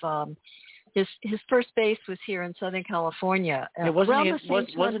out of his first base was here in Southern California.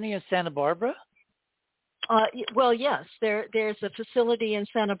 Wasn't he in Santa Barbara? Well, yes. There's a facility in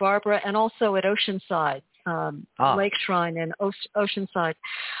Santa Barbara and also at Oceanside. Lake Shrine and Oceanside.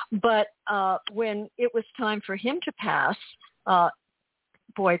 But when it was time for him to pass,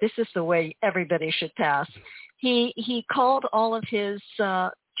 boy, this is the way everybody should pass. He called all of his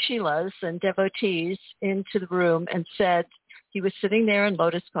chelas and devotees into the room and said, he was sitting there in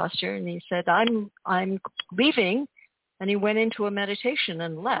lotus posture, and he said, I'm leaving. And he went into a meditation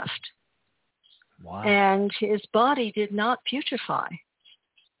and left. Wow. And his body did not putrefy.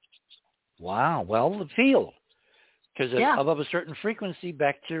 Wow. Well, the field, because above a certain frequency,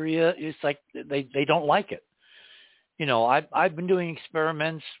 bacteria is like they don't like it. I've been doing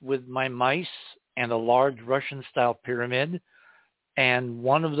experiments with my mice and a large Russian-style pyramid, and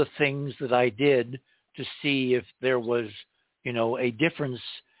one of the things that I did to see if there was, a difference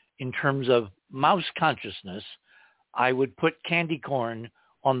in terms of mouse consciousness, I would put candy corn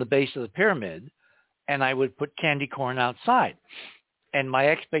on the base of the pyramid, and I would put candy corn outside. And my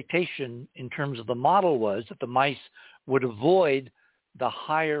expectation in terms of the model was that the mice would avoid the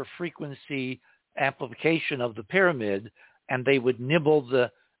higher frequency amplification of the pyramid, and they would nibble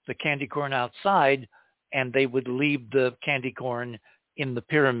the candy corn outside, and they would leave the candy corn in the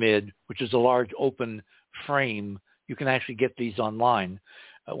pyramid, which is a large open frame. You can actually get these online.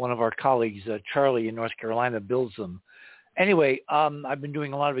 One of our colleagues, Charlie in North Carolina, builds them. Anyway, I've been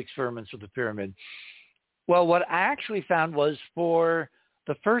doing a lot of experiments with the pyramid. Well, what I actually found was for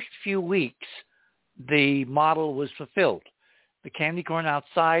the first few weeks, the model was fulfilled. The candy corn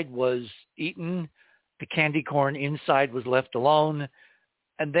outside was eaten. The candy corn inside was left alone.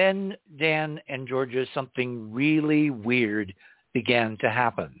 And then, Dan and Georgia, something really weird began to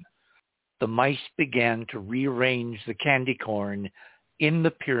happen. The mice began to rearrange the candy corn in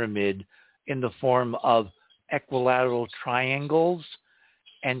the pyramid in the form of equilateral triangles,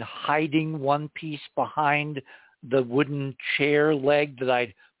 and hiding one piece behind the wooden chair leg that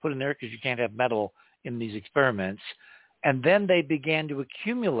I'd put in there, because you can't have metal in these experiments. And then they began to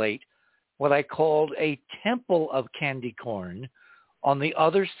accumulate what I called a temple of candy corn on the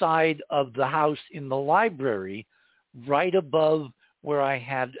other side of the house in the library, right above where I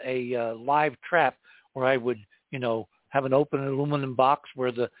had a live trap where I would, have an open aluminum box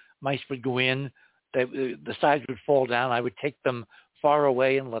where the mice would go in. The sides would fall down. I would take them far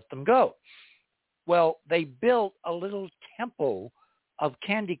away and let them go. Well, they built a little temple of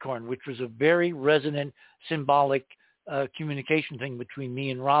candy corn, which was a very resonant, symbolic communication thing between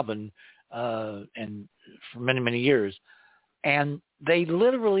me and Robin, and for many, many years. And they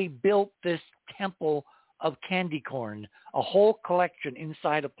literally built this temple of candy corn, a whole collection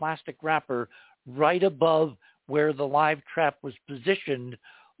inside a plastic wrapper right above where the live trap was positioned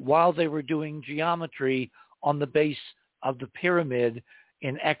while they were doing geometry on the base of the pyramid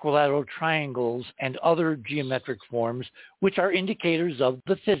in equilateral triangles and other geometric forms, which are indicators of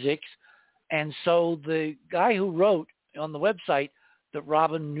the physics. And so the guy who wrote on the website that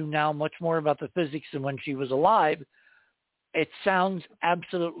Robin knew now much more about the physics than when she was alive, it sounds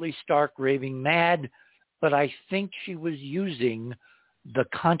absolutely stark raving mad, but I think she was using the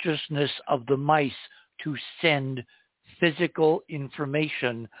consciousness of the mice to send physical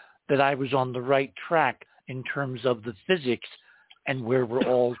information that I was on the right track in terms of the physics and where we're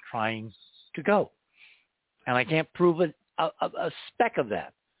all trying to go. And I can't prove a speck of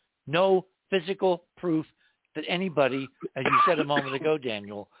that. No physical proof that anybody, as you said a moment ago,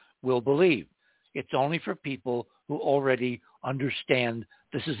 Daniel, will believe. It's only for people who already understand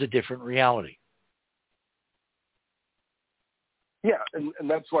this is a different reality. Yeah, and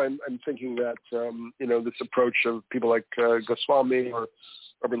that's why I'm thinking that, this approach of people like Goswami or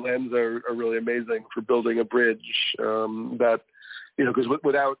Robert Lanza are really amazing for building a bridge that, because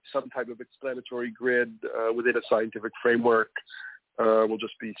without some type of explanatory grid within a scientific framework, we'll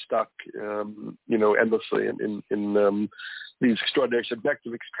just be stuck, endlessly in these extraordinary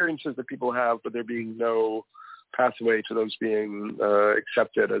subjective experiences that people have, but there being no pathway to those being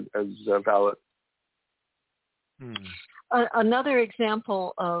accepted as valid. another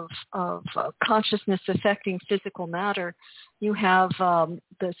example of consciousness affecting physical matter, you have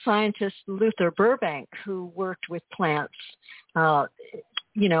the scientist Luther Burbank, who worked with plants. Out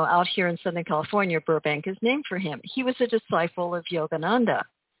here in Southern California, Burbank is named for him. He was a disciple of Yogananda.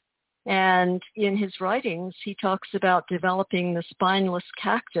 And in his writings, he talks about developing the spineless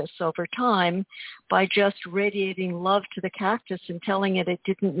cactus over time by just radiating love to the cactus and telling it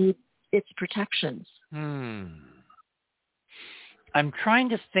didn't need its protections. I'm trying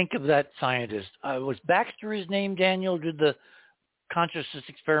to think of that scientist. Was Baxter his name, Daniel? Did the consciousness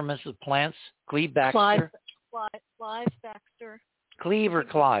experiments with plants? Cleve Baxter? Clive Baxter. Cleve or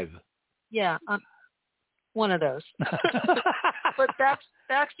Clive? Yeah, one of those. But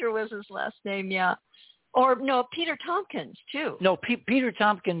Baxter was his last name, yeah. Or no, Peter Tompkins, too. No, Peter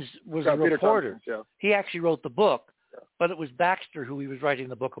Tompkins was a reporter. Yeah. He actually wrote the book, but it was Baxter who he was writing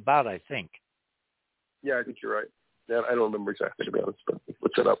the book about, I think. Yeah, I think you're right. Yeah, I don't remember exactly, to be honest, but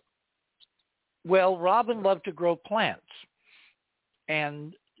let's set up. Well, Robin loved to grow plants.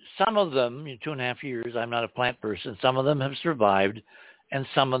 And some of them, 2.5 years, I'm not a plant person, some of them have survived and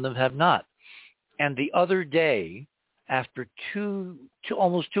some of them have not. And the other day, after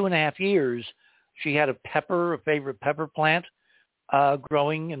almost 2.5 years, she had a favorite pepper plant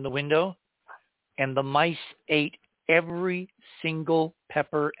growing in the window, and the mice ate every single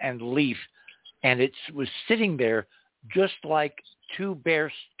pepper and leaf, and it was sitting there just like two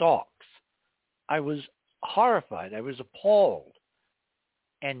bare stalks. I was horrified. I was appalled.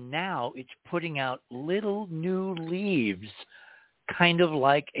 And now it's putting out little new leaves, kind of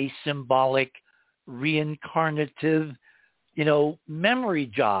like a symbolic reincarnative, memory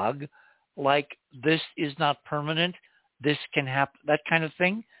jog, like this is not permanent, this can happen, that kind of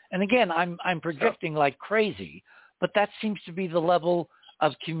thing. And again, I'm projecting like crazy, but that seems to be the level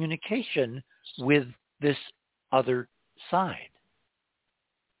of communication with this other side.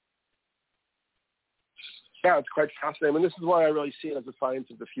 Yeah, it's quite fascinating. And this is why I really see it as a science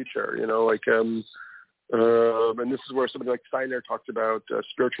of the future, and this is where somebody like Steiner talked about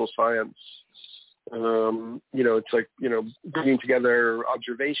spiritual science. It's like, bringing together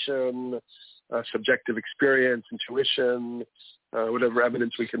observation, subjective experience, intuition, whatever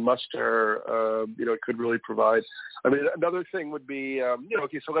evidence we can muster, it could really provide. I mean, another thing would be,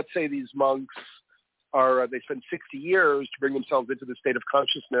 okay, so let's say these monks they spend 60 years to bring themselves into the state of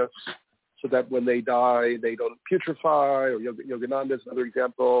consciousness so that when they die, they don't putrefy, or Yogananda is another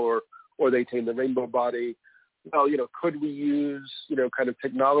example, or they attain the rainbow body. Well, could we use, kind of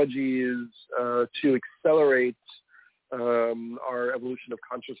technologies to accelerate our evolution of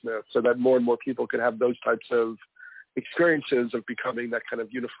consciousness so that more and more people could have those types of experiences of becoming that kind of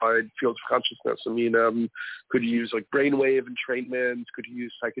unified field of consciousness? I mean, could you use like brainwave entrainment? Could you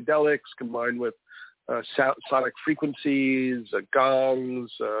use psychedelics combined with sonic frequencies,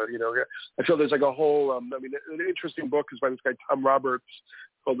 gongs? I feel there's like a whole, an interesting book is by this guy, Tom Roberts,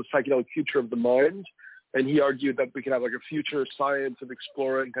 called The Psychedelic Future of the Mind. And he argued that we could have like a future science of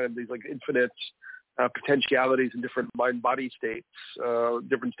exploring kind of these like infinite potentialities in different mind-body states,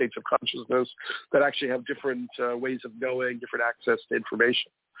 different states of consciousness that actually have different ways of knowing, different access to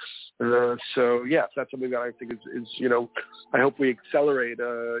information. So yes, that's something that I think is I hope we accelerate,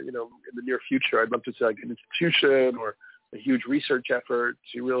 in the near future. I'd love to see like an institution or a huge research effort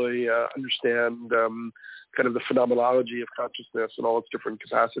to really understand kind of the phenomenology of consciousness and all its different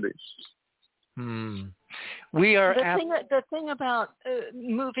capacities. We are the thing about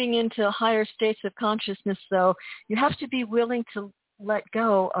moving into higher states of consciousness, though, you have to be willing to let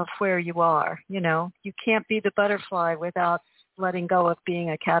go of where you are. You can't be the butterfly without letting go of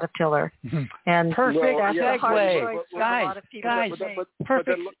being a caterpillar. And perfect segue, guys. But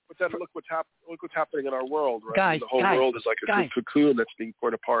look what's happening in our world, right? Guys, the whole world is like a cocoon that's being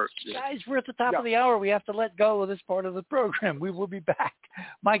torn apart. Guys, we're at the top of the hour. We have to let go of this part of the program. We will be back.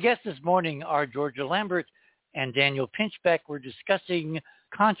 My guests this morning are Georgia Lambert and Daniel Pinchbeck. We're discussing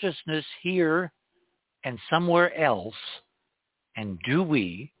consciousness here and somewhere else. And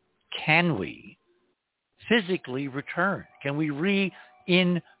can we physically return? Can we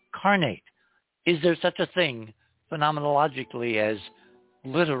reincarnate? Is there such a thing phenomenologically as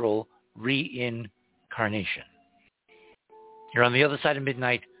literal reincarnation? You're on the other side of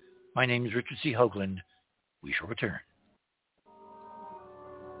midnight. My name is Richard C. Hoagland. We shall return.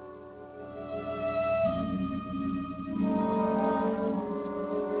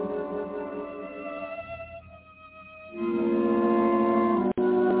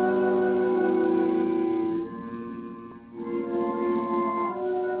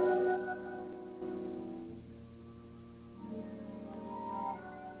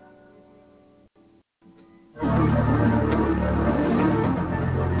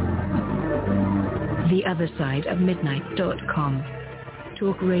 theothersideofmidnight.com.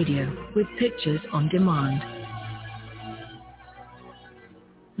 Talk radio with pictures on demand.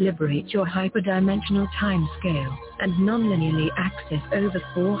 Liberate your hyperdimensional time scale and non-linearly access over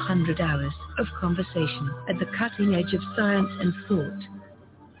 400 hours of conversation at the cutting edge of science and thought.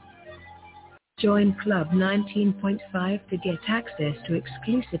 Join Club 19.5 to get access to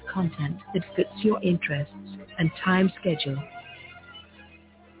exclusive content that fits your interests and time schedule.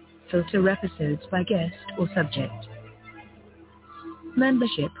 Filter episodes by guest or subject.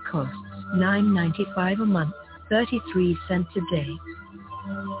 Membership costs $9.95 a month, 33 cents a day.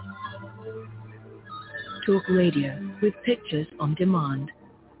 Talk radio with pictures on demand.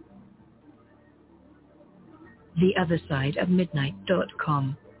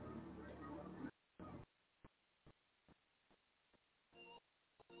 theothersideofmidnight.com.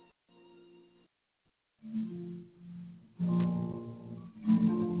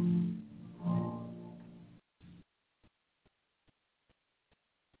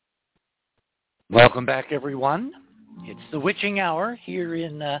 Welcome back, everyone. It's the witching hour here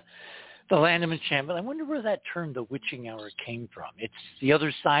in the land of enchantment. I wonder where that term, the witching hour, came from. It's the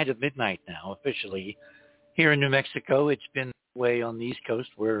other side of midnight now, officially. Here in New Mexico, it's been way on the East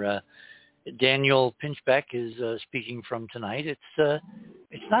Coast where Daniel Pinchbeck is speaking from tonight. It's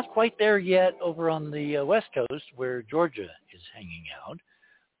not quite there yet over on the West Coast where Georgia is hanging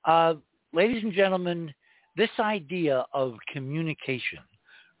out. Ladies and gentlemen, this idea of communication,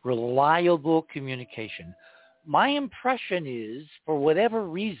 reliable communication, my impression is, for whatever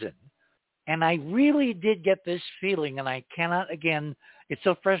reason, and I really did get this feeling, and I cannot, again, it's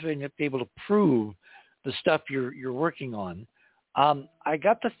so frustrating to be able to prove the stuff you're working on. I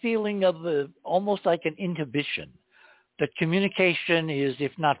got the feeling of almost like an inhibition, that communication is,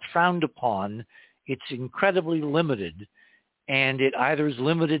 if not frowned upon, it's incredibly limited, and it either is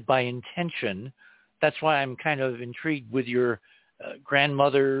limited by intention. That's why I'm kind of intrigued with your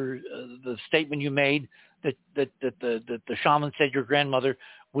grandmother, the statement you made that the shaman said your grandmother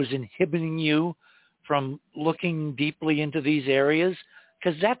was inhibiting you from looking deeply into these areas,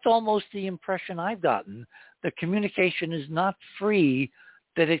 because that's almost the impression I've gotten. The communication is not free,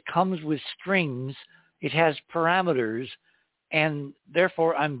 that it comes with strings, it has parameters, and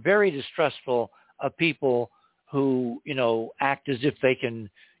therefore I'm very distrustful of people who, act as if they can,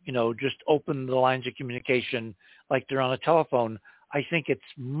 just open the lines of communication like they're on a telephone. I think it's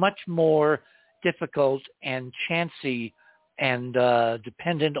much more difficult and chancy and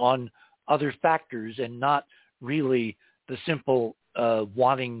dependent on other factors and not really the simple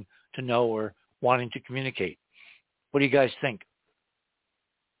wanting to know or wanting to communicate. What do you guys think?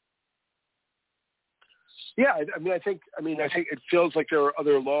 Yeah, I think it feels like there are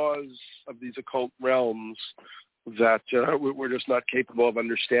other laws of these occult realms that we're just not capable of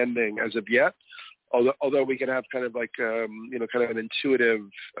understanding as of yet. Although we can have kind of like kind of an intuitive,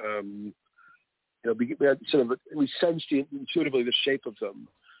 we sense intuitively the shape of them,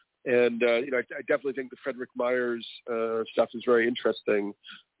 and I definitely think the Frederick Myers stuff is very interesting,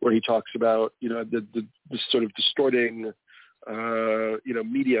 where he talks about the sort of distorting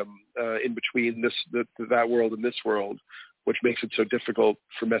medium in between that world and this world, which makes it so difficult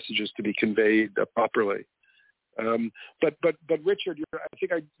for messages to be conveyed properly. But Richard, I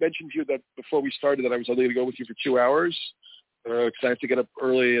think I mentioned to you that before we started that I was only going to go with you for 2 hours because I have to get up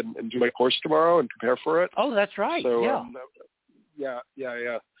early and do my course tomorrow and prepare for it. Oh, that's right. So, yeah.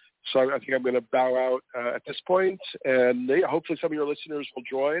 So I think I'm going to bow out at this point, and hopefully some of your listeners will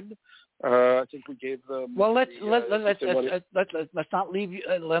join. I think we gave them. Well, let's not leave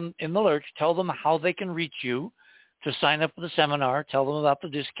them in the lurch. Tell them how they can reach you to sign up for the seminar. Tell them about the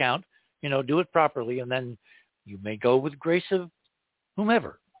discount. Do it properly, and then you may go with grace of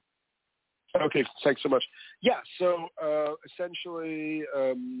whomever. Okay, thanks so much. Yeah, so essentially,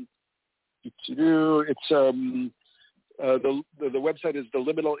 it's the website is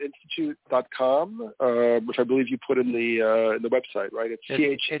theliminalinstitute.com, which I believe you put in the website, right? It's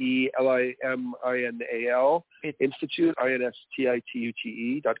THELIMINAL Institute,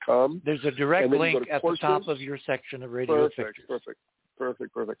 INSTITUTE.com. There's a direct link at the top of your section of radio pictures.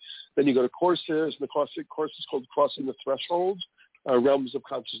 Perfect. Then you go to courses, and the course is called Crossing the Threshold, Realms of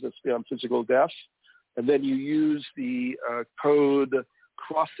Consciousness Beyond Physical Death. And then you use the code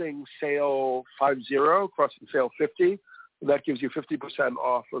Crossing Sale 50, Crossing Sale 50, and that gives you 50%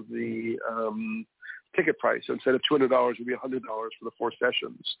 off of the ticket price. So instead of $200, it would be $100 for the 4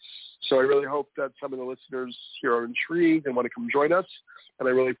 sessions. So I really hope that some of the listeners here are intrigued and want to come join us. And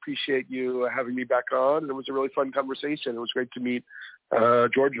I really appreciate you having me back on. And it was a really fun conversation. It was great to meet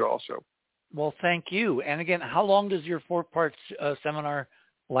Georgia also. Well, thank you. And again, how long does your 4-part seminar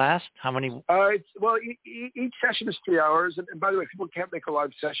last? How many? Each session is 3 hours. And by the way, if people can't make a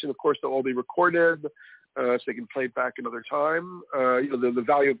live session, of course, they'll all be recorded, so they can play it back another time. The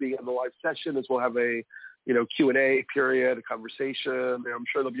value of being in the live session is we'll have a Q&A period, a conversation. I'm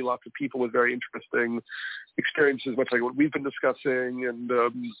sure there'll be lots of people with very interesting experiences, much like what we've been discussing. And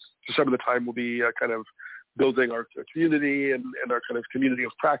some of the time will be kind of building our community and our kind of community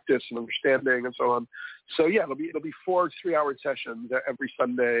of practice and understanding and so on. So yeah, it'll be 4 3-hour sessions every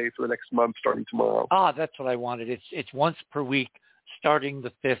Sunday for the next month, starting tomorrow. That's what I wanted. It's once per week, starting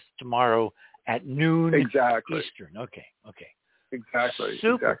the 5th tomorrow at noon Eastern. Okay. Exactly.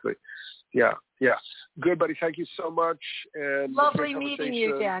 Super. Exactly. Yeah. Good, buddy. Thank you so much. And lovely meeting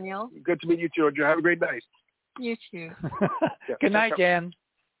you, Daniel. Good to meet you, Georgia. Have a great night. You too. Good night, Dan.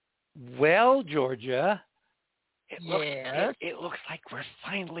 Well, Georgia, Yes. it looks like we're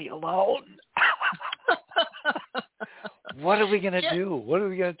finally alone. What are we going to do? What are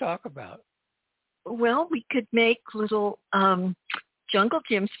we going to talk about? Well, we could make little jungle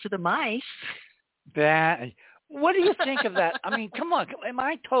gyms for the mice. What do you think of that? I mean, come on. Am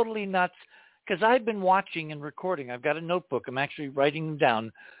I totally nuts? Because I've been watching and recording. I've got a notebook. I'm actually writing them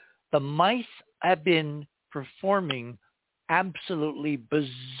down. The mice have been performing absolutely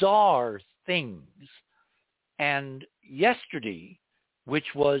bizarre things. And yesterday, which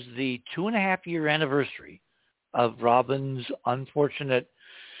was the 2.5-year anniversary of Robin's unfortunate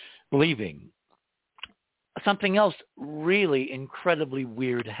leaving, something else really incredibly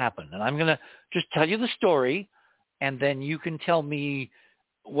weird happened. And I'm going to just tell you the story, and then you can tell me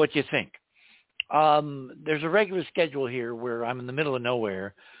what you think. There's a regular schedule here where I'm in the middle of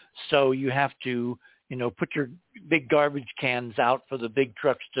nowhere, so you have to, put your big garbage cans out for the big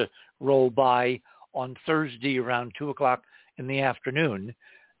trucks to roll by on Thursday around 2:00 in the afternoon,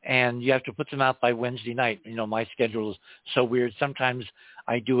 and you have to put them out by Wednesday night. My schedule is so weird. Sometimes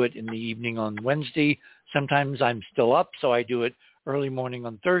I do it in the evening on Wednesday. Sometimes I'm still up, so I do it early morning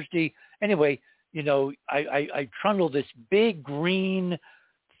on Thursday. Anyway, I trundle this big green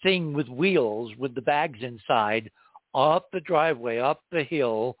thing with wheels with the bags inside up the driveway, up the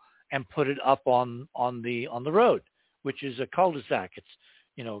hill, and put it up on the road, which is a cul-de-sac. It's,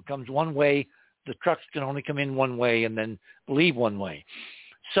 comes one way. The trucks can only come in one way and then leave one way.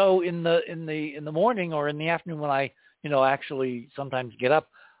 So in the morning or in the afternoon when I, actually sometimes get up,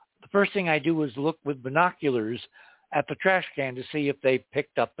 the first thing I do is look with binoculars at the trash can to see if they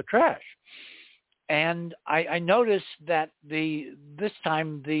picked up the trash. And I noticed that this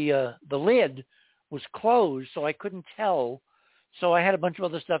time the lid was closed, so I couldn't tell. So I had a bunch of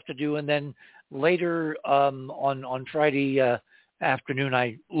other stuff to do, and then later on Friday afternoon,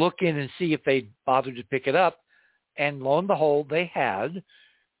 I look in and see if they bothered to pick it up, and lo and behold, they had.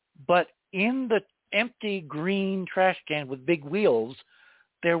 But in the empty green trash can with big wheels,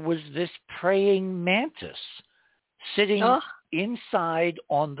 there was this praying mantis sitting inside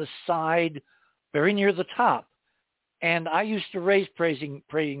on the side, very near the top. And I used to raise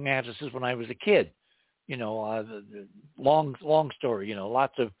praying mantises when I was a kid. Long story,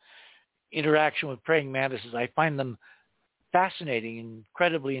 lots of interaction with praying mantises. I find them fascinating,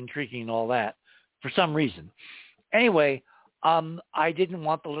 incredibly intriguing and all that for some reason. Anyway, I didn't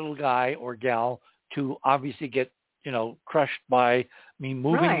want the little guy or gal to obviously get, crushed by me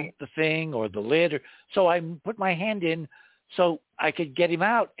moving the thing or the lid. So I put my hand in so I could get him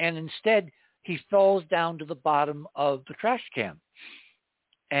out. And instead, he falls down to the bottom of the trash can.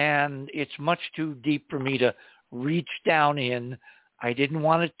 And it's much too deep for me to reach down in. I didn't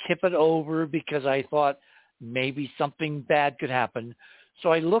want to tip it over because I thought maybe something bad could happen.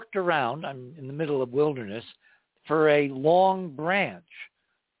 So I looked around. I'm in the middle of wilderness, for a long branch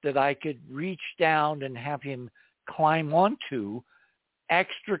that I could reach down and have him climb onto,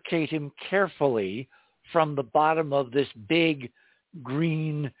 extricate him carefully from the bottom of this big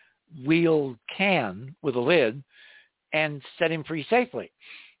green wheeled can with a lid and set him free safely.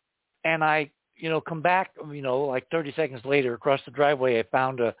 And I, come back, like 30 seconds later across the driveway, I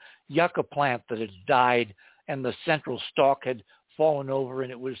found a yucca plant that had died and the central stalk had fallen over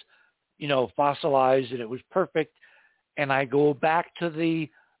and it was, fossilized and it was perfect. And I go back to the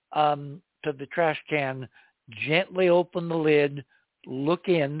trash can, gently open the lid, look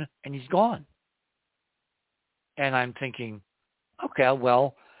in, and he's gone. And I'm thinking, okay,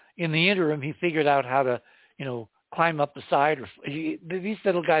 well, in the interim, he figured out how to, climb up the side. These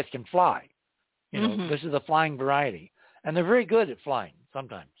little guys can fly. This is the flying variety. And they're very good at flying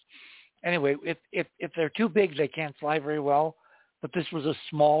sometimes. Anyway, if they're too big, they can't fly very well. But this was a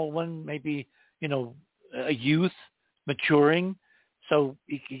small one, maybe, a youth maturing. So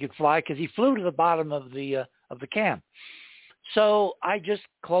he could fly because he flew to the bottom of the can. So I just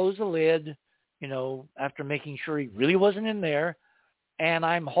closed the lid, after making sure he really wasn't in there. And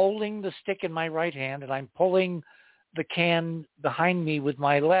I'm holding the stick in my right hand, and I'm pulling the can behind me with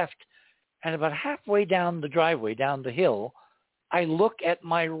my left. And about halfway down the driveway, down the hill, I look at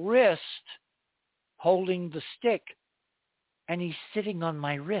my wrist holding the stick, and he's sitting on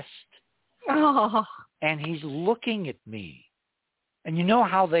my wrist. Oh. And he's looking at me. And you know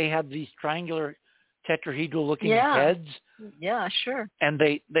how they have these triangular tetrahedral-looking heads? Yeah, sure. And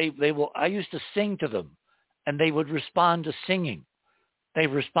they will. I used to sing to them, and they would respond to singing. They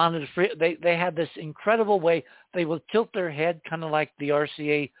responded. They had this incredible way. They would tilt their head, kind of like the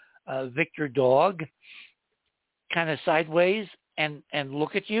RCA Victor dog, kind of sideways, and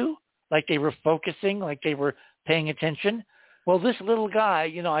look at you like they were focusing, like they were paying attention. Well, this little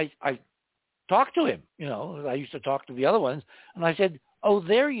guy, I talked to him. I used to talk to the other ones, and I said, "Oh,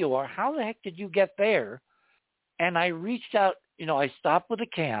 there you are. How the heck did you get there?" And I reached out. I stopped with a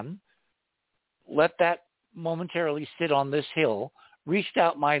can, let that momentarily sit on this hill, reached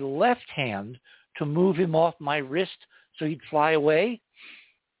out my left hand to move him off my wrist so he'd fly away.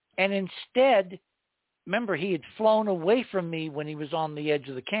 And instead, remember, he had flown away from me when he was on the edge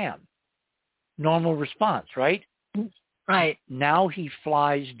of the can. Normal response, right? Right. Now he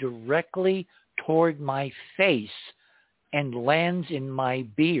flies directly toward my face and lands in my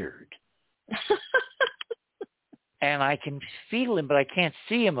beard. And I can feel him, but I can't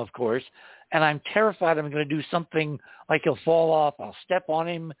see him, of course. And I'm terrified I'm going to do something like he'll fall off. I'll step on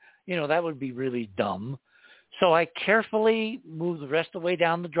him. That would be really dumb. So I carefully move the rest of the way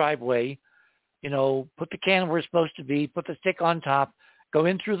down the driveway, put the can where it's supposed to be, put the stick on top, go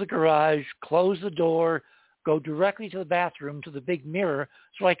in through the garage, close the door, go directly to the bathroom, to the big mirror,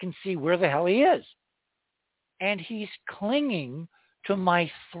 so I can see where the hell he is. And he's clinging to my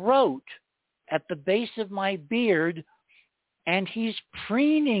throat at the base of my beard, and he's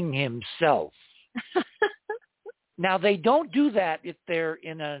preening himself. Now, they don't do that if they're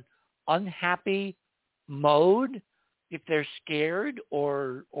in an unhappy mode, if they're scared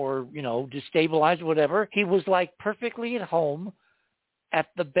or destabilized or whatever. He was like perfectly at home at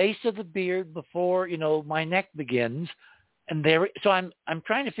the base of the beard before, my neck begins. And so I'm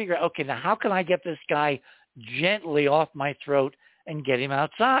trying to figure out, okay, now how can I get this guy gently off my throat and get him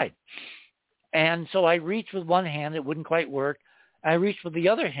outside? And so I reached with one hand. It wouldn't quite work. I reached with the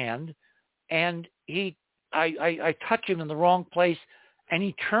other hand, and I touch him in the wrong place, and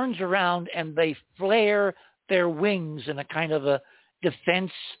he turns around, and they flare their wings in a kind of a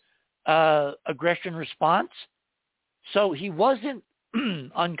defense aggression response. So he wasn't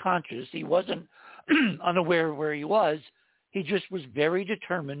unconscious. He wasn't unaware of where he was. He just was very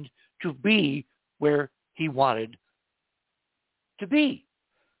determined to be where he wanted to be.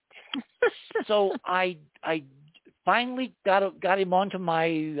 So I finally got him onto my,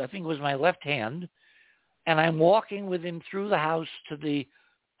 I think it was my left hand, and I'm walking with him through the house to the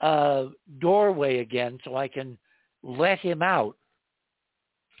doorway again so I can let him out.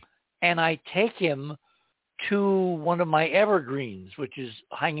 And I take him to one of my evergreens, which is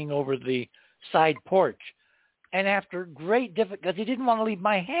hanging over the side porch. And after great difficulty, because he didn't want to leave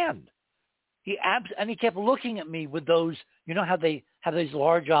my hand, he kept looking at me with those, how they have these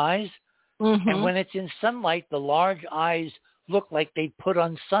large eyes? Mm-hmm. And when it's in sunlight, the large eyes look like they put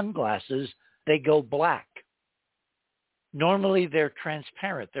on sunglasses. They go black. Normally, they're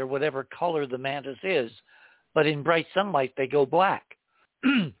transparent. They're whatever color the mantis is. But in bright sunlight, they go black.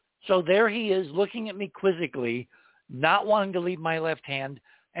 So there he is looking at me quizzically, not wanting to leave my left hand.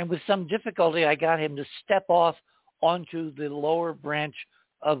 And with some difficulty, I got him to step off onto the lower branch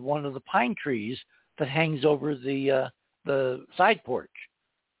of one of the pine trees that hangs over the side porch.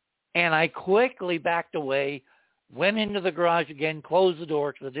 And I quickly backed away, went into the garage again, closed the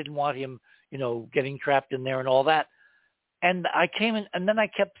door because I didn't want him, getting trapped in there and all that. And I came in, and then I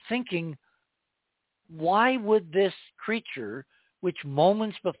kept thinking, why would this creature, which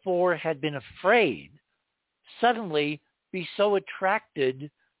moments before had been afraid, suddenly be so attracted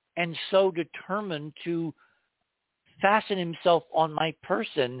and so determined to fasten himself on my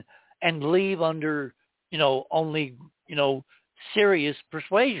person and leave under, only, serious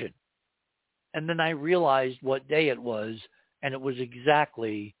persuasion? And then I realized what day it was, and it was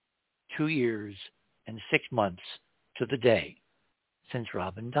exactly 2 years and 6 months to the day since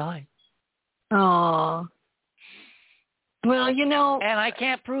Robin died. Oh. Well, And I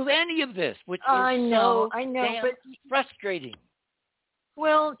can't prove any of this, which is I know, damn but frustrating.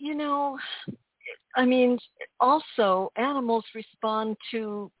 Well, also animals respond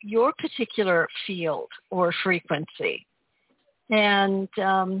to your particular field or frequency. And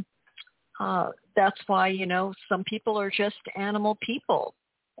That's why, some people are just animal people.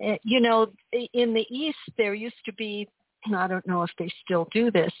 In the East, there used to be, and I don't know if they still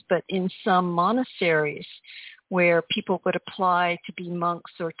do this, but in some monasteries where people would apply to be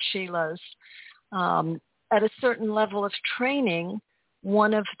monks or chelas, at a certain level of training,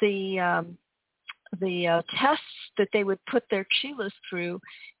 one of the tests that they would put their chelas through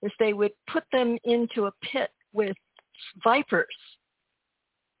is they would put them into a pit with vipers.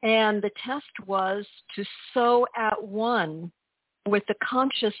 And the test was to so at one with the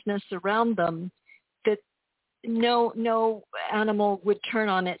consciousness around them that no animal would turn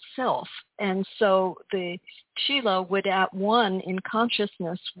on itself. And so the Chela would at one in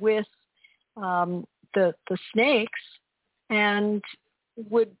consciousness with the snakes and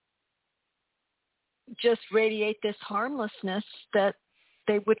would just radiate this harmlessness that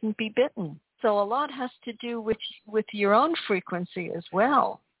they wouldn't be bitten. So a lot has to do with your own frequency as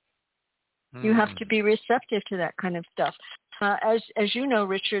well. You have to be receptive to that kind of stuff. As you know,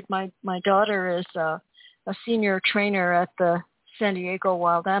 Richard, my daughter is a senior trainer at the San Diego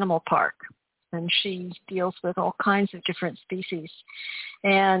Wild Animal Park, and she deals with all kinds of different species.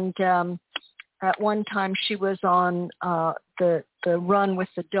 And at one time, she was on the run with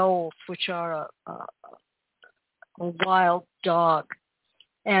the doles, which are a wild dog,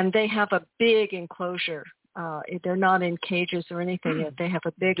 and they have a big enclosure. They're not in cages or anything. They have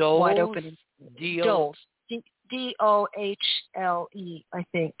a big, wide open doles. D-O-H-L-E, I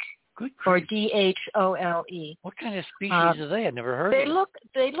think. Good or grief. D-H-O-L-E. What kind of species are they? I've never heard of them.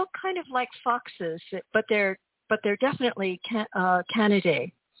 They look kind of like foxes, but they're definitely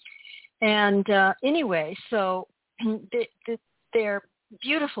Canidae. And anyway, so they're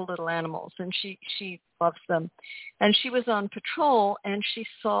beautiful little animals, and she loves them. And she was on patrol, and she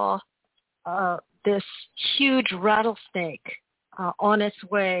saw this huge rattlesnake on its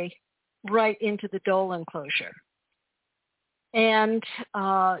way right into the dole enclosure. And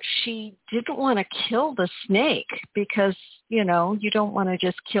she didn't want to kill the snake because, you don't want to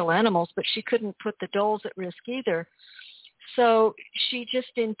just kill animals, but she couldn't put the doles at risk either. So she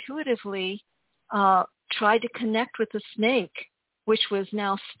just intuitively tried to connect with the snake, which was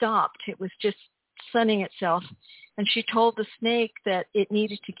now stopped. It was just sunning itself. And she told the snake that it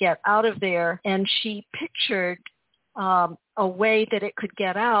needed to get out of there. And she pictured a way that it could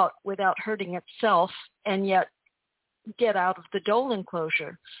get out without hurting itself and yet get out of the dole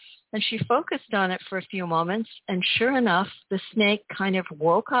enclosure. And she focused on it for a few moments, and sure enough, the snake kind of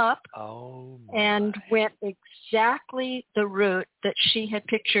woke up and went exactly the route that she had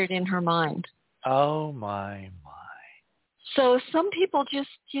pictured in her mind. Oh, my. So some people just,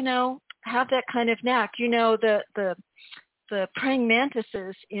 have that kind of knack. The praying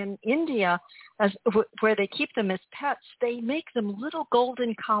mantises in India, where they keep them as pets, they make them little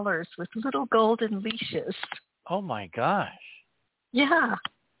golden collars with little golden leashes. Oh, my gosh. Yeah.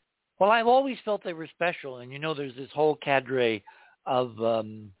 Well, I've always felt they were special. And, there's this whole cadre of,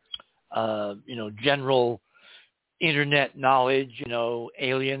 general internet knowledge,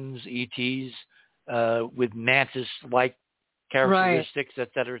 aliens, ETs, with mantis-like characteristics, right,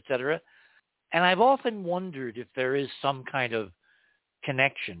 et cetera, et cetera. And I've often wondered if there is some kind of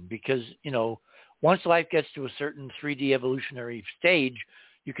connection because, once life gets to a certain 3D evolutionary stage,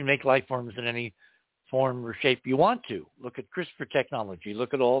 you can make life forms in any form or shape you want to. Look at CRISPR technology.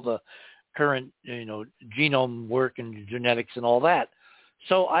 Look at all the current, genome work and genetics and all that.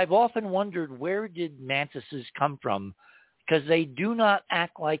 So I've often wondered, where did mantises come from? Because they do not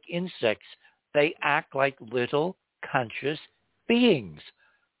act like insects. They act like little conscious beings.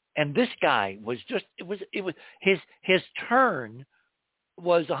 And this guy was just, it was his turn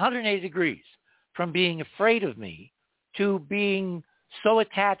was 180 degrees from being afraid of me to being so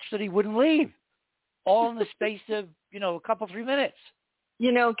attached that he wouldn't leave, all in the space of, a couple, 3 minutes.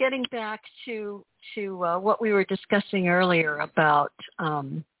 Getting back to what we were discussing earlier about, how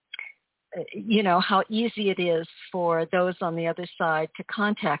easy it is for those on the other side to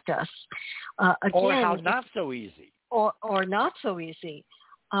contact us. Again, or how not so easy. Or not so easy.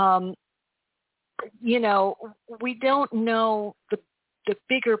 We don't know the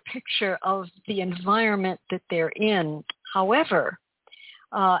bigger picture of the environment that they're in. However,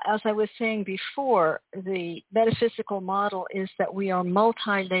 as I was saying before, the metaphysical model is that we are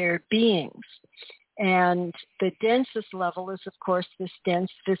multi-layered beings. And the densest level is, of course, this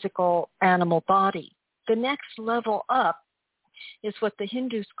dense physical animal body. The next level up is what the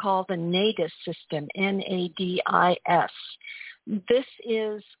Hindus call the Nadis system, N-A-D-I-S. This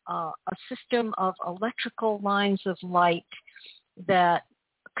is a system of electrical lines of light that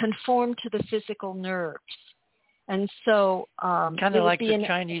conform to the physical nerves. And so kind of like the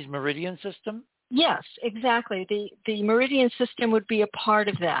Chinese meridian system? Yes, exactly. The meridian system would be a part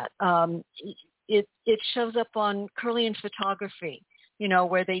of that. It shows up on Kirlian photography,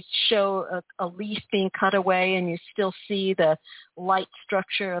 where they show a leaf being cut away and you still see the light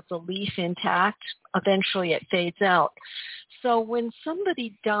structure of the leaf intact. Eventually it fades out. So when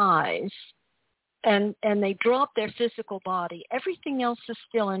somebody dies and they drop their physical body, everything else is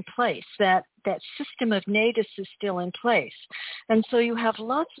still in place. That system of natus is still in place. And so you have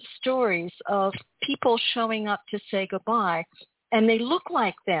lots of stories of people showing up to say goodbye, and they look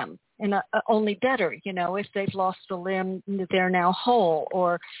like them, and only better. If they've lost a limb, they're now whole,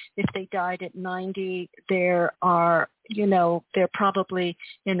 or if they died at 90, they're probably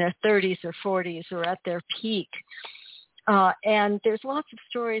in their 30s or 40s or at their peak. And there's lots of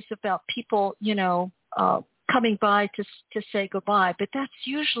stories about people, coming by to say goodbye, but that's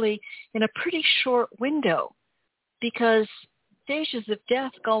usually in a pretty short window because stages of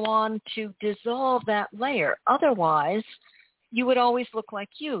death go on to dissolve that layer. Otherwise, you would always look like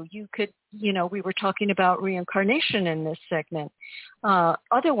you. You could, we were talking about reincarnation in this segment.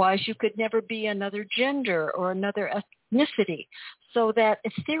 Otherwise, you could never be another gender or another ethnicity. So that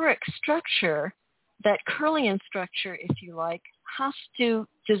etheric structure, that Kirlian structure, if you like, has to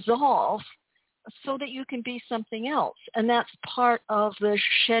dissolve so that you can be something else. And that's part of the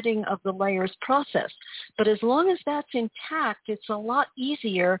shedding of the layers process. But as long as that's intact, it's a lot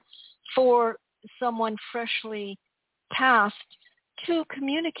easier for someone freshly passed to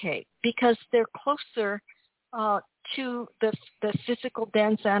communicate because they're closer to the physical,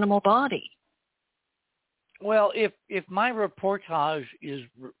 dense animal body. Well, if my reportage is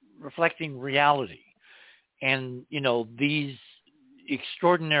reflecting reality, and, these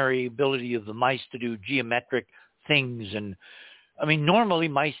extraordinary ability of the mice to do geometric things. And normally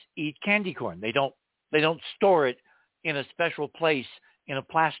mice eat candy corn. They don't store it in a special place in a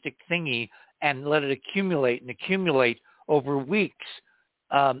plastic thingy and let it accumulate over weeks.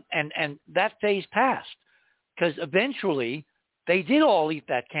 And that phase passed because eventually they did all eat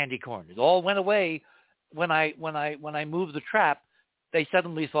that candy corn. It all went away when I moved the trap. They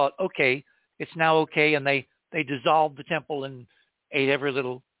suddenly thought, okay, it's now okay, and they dissolved the temple and ate every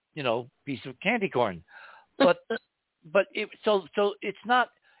little, piece of candy corn. But so it's not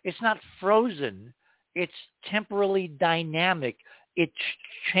frozen. It's temporally dynamic. It's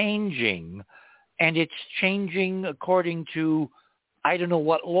changing, and it's changing according to I don't know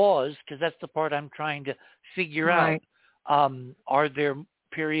what laws, because that's the part I'm trying to figure out. Are there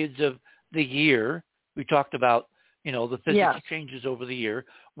periods of the year we talked about? The physics changes over the year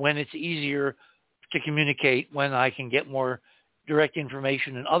when it's easier to communicate, when I can get more direct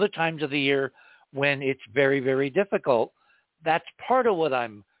information, and other times of the year when it's very, very difficult. That's part of what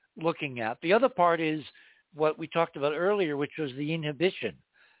I'm looking at. The other part is what we talked about earlier, which was the inhibition.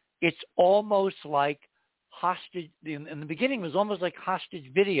 It's almost like hostage. In the beginning, it was almost like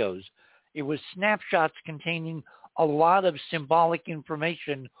hostage videos. It was snapshots containing a lot of symbolic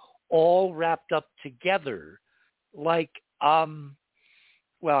information all wrapped up together. Like,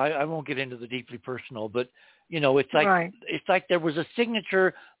 well, I won't get into the deeply personal, but it's like it's like there was a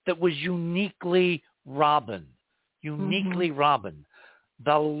signature that was uniquely Robin. Robin.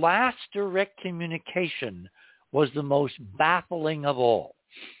 The last direct communication was the most baffling of all,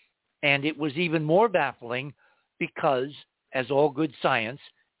 and it was even more baffling because, as all good science,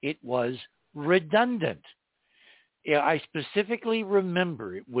 it was redundant. Yeah, I specifically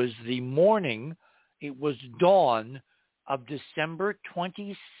remember it was the morning. It was dawn of December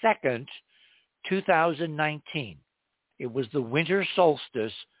 22nd, 2019. It was the winter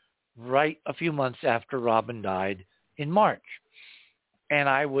solstice, right a few months after Robin died in March. And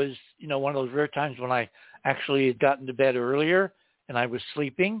I was, one of those rare times when I actually had gotten to bed earlier and I was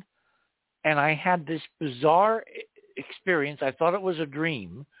sleeping. And I had this bizarre experience. I thought it was a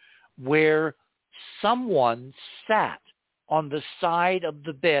dream where someone sat on the side of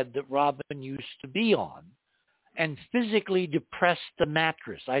the bed that Robin used to be on and physically depressed the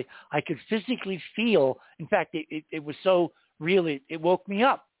mattress. I could physically feel, in fact, it was so real, it woke me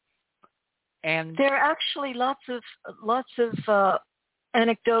up. And there are actually lots of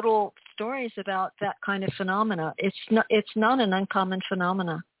anecdotal stories about that kind of phenomena. It's not an uncommon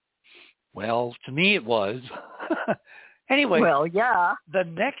phenomena. Well, to me it was. Anyway, well, yeah. The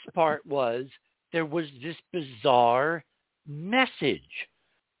next part was there was this bizarre message,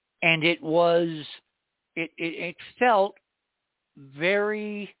 and it felt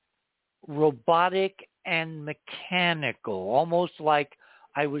very robotic and mechanical, almost like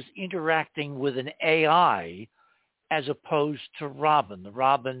I was interacting with an AI as opposed to Robin, the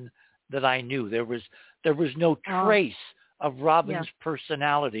Robin that I knew. There was no trace of Robin's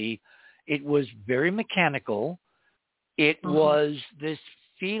personality. It was very mechanical. It was this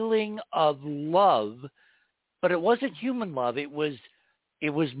feeling of love, but it wasn't human love. It was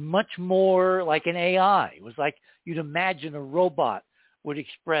much more like an AI. It was like you'd imagine a robot would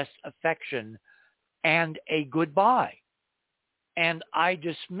express affection and a goodbye. And I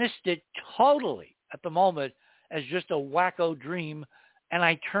dismissed it totally at the moment as just a wacko dream, and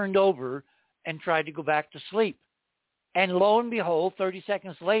I turned over and tried to go back to sleep. And lo and behold, 30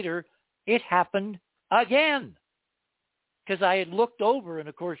 seconds later, it happened again. Because I had looked over, and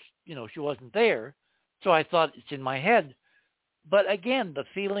of course, she wasn't there, so I thought it's in my head. But again, the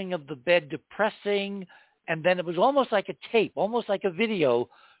feeling of the bed depressing, and then it was almost like a tape, almost like a video,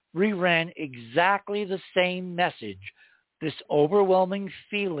 reran exactly the same message, this overwhelming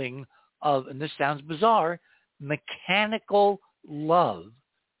feeling of, and this sounds bizarre, mechanical love,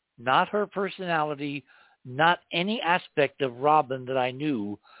 not her personality, not any aspect of Robin that I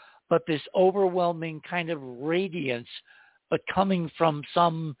knew, but this overwhelming kind of radiance, but coming from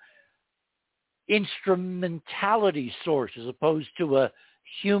some instrumentality source as opposed to a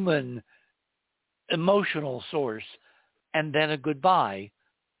human emotional source, and then a goodbye.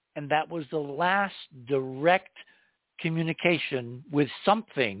 And that was the last direct communication with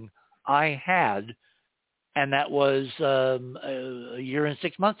something I had, and that was a year and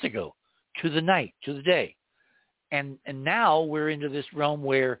 6 months ago, to the night, to the day. And now we're into this realm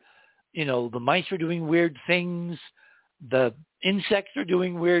where, the mice are doing weird things, the insects are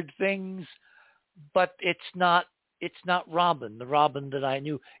doing weird things, but it's not Robin, the Robin that I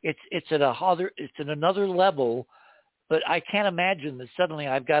knew. It's at another level, but I can't imagine that suddenly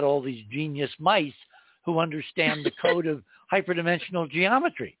I've got all these genius mice who understand the code of hyperdimensional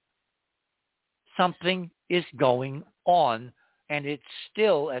geometry. Something is going on, and it's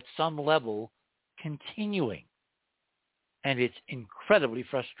still at some level continuing, and it's incredibly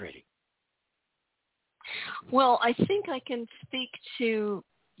frustrating. Well, I think I can speak to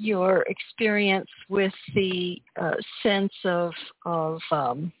your experience with the sense of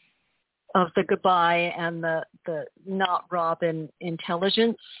the goodbye and the not Robin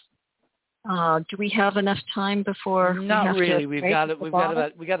intelligence. Do we have enough time before? Not really. We've got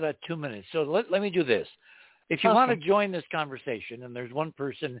about 2 minutes. So let me do this. If you want to join this conversation, and there's one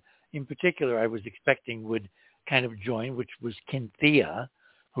person in particular I was expecting would kind of join, which was Cynthia,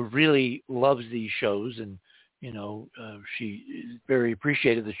 who really loves these shows, and she is very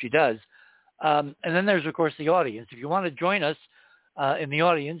appreciative that she does. And then there's, of course, the audience. If you want to join us in the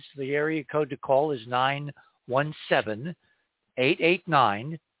audience, the area code to call is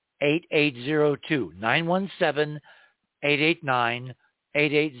 917-889-8802.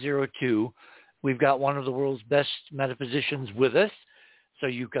 917-889-8802. We've got one of the world's best metaphysicians with us, so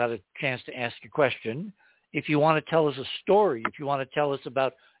you've got a chance to ask a question. If you want to tell us a story, if you want to tell us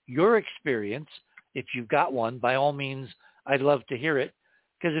about your experience, if you've got one, by all means, I'd love to hear it.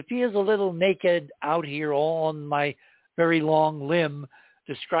 Because if he is a little naked out here all on my very long limb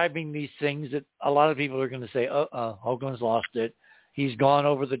describing these things that a lot of people are going to say, Hoagland's lost it. He's gone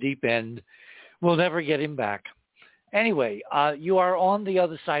over the deep end. We'll never get him back. Anyway, you are on the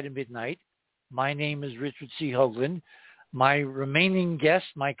other side of midnight. My name is Richard C. Hoagland. My remaining guest,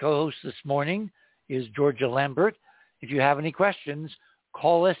 my co-host this morning, is Georgia Lambert. If you have any questions,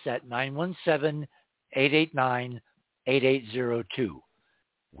 call us at 917-889-8802.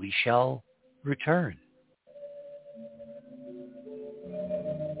 We shall return.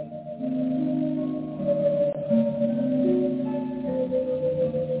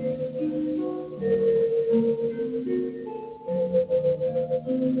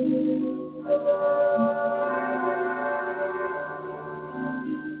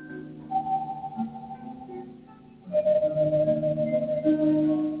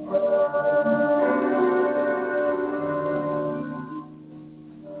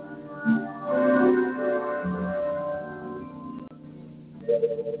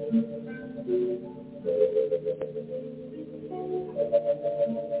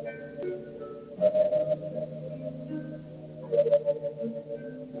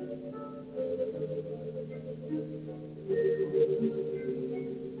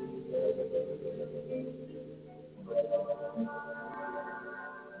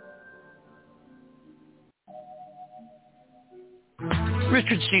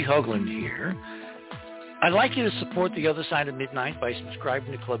 Richard C. Hoagland here. I'd like you to support The Other Side of Midnight by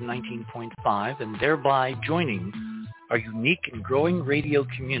subscribing to Club 19.5 and thereby joining our unique and growing radio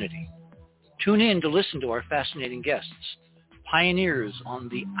community. Tune in to listen to our fascinating guests, pioneers on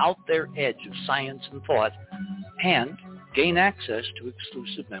the out there edge of science and thought, and gain access to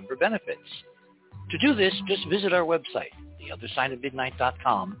exclusive member benefits. To do this, just visit our website,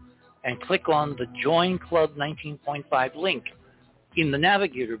 theothersideofmidnight.com, and click on the Join Club 19.5 link in the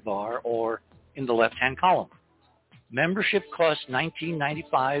navigator bar or in the left-hand column. Membership costs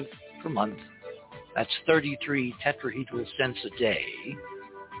 $19.95 per month. That's 33 tetrahedral cents a day.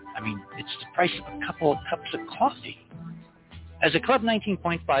 I mean, it's the price of a couple of cups of coffee. As a Club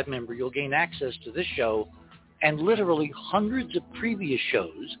 19.5 member, you'll gain access to this show and literally hundreds of previous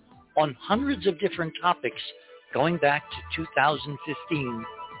shows on hundreds of different topics going back to 2015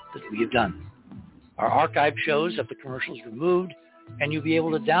 that we have done. Our archive shows have the commercials removed, and you'll be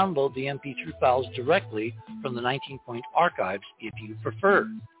able to download the MP3 files directly from the 19-point archives if you prefer.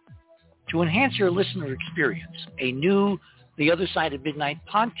 To enhance your listener experience, a new The Other Side of Midnight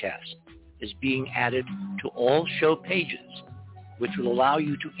podcast is being added to all show pages, which will allow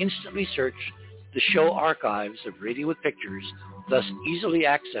you to instantly search the show archives of Radio with Pictures, thus easily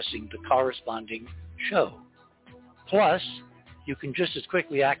accessing the corresponding show. Plus, you can just as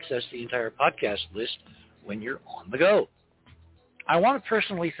quickly access the entire podcast list when you're on the go. I want to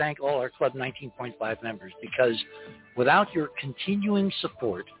personally thank all our Club 19.5 members because without your continuing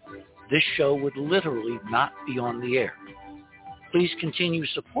support, this show would literally not be on the air. Please continue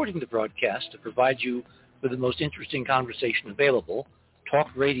supporting the broadcast to provide you with the most interesting conversation available, talk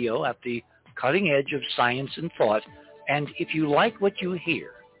radio at the cutting edge of science and thought, and if you like what you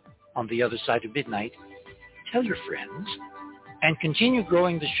hear on The Other Side of Midnight, tell your friends, and continue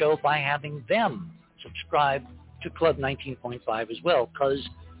growing the show by having them subscribe to Club 19.5 as well, because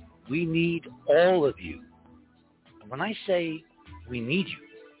we need all of you. And when I say we need you,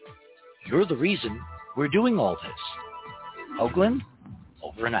 you're the reason we're doing all this. Hoagland,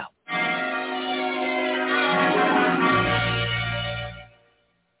 over and out.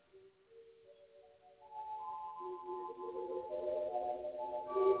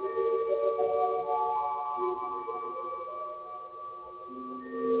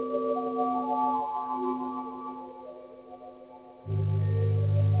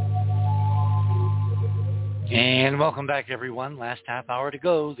 And welcome back, everyone. Last half hour to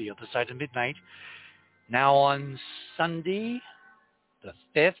go, The Other Side of Midnight. Now on Sunday, the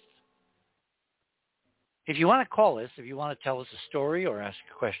 5th. If you want to call us, if you want to tell us a story or ask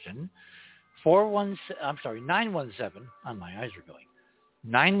a question, 917, my eyes are going,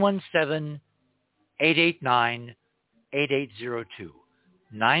 917-889-8802.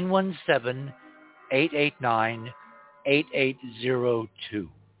 917-889-8802.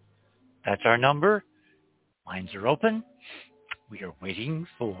 That's our number. Lines are open. We are waiting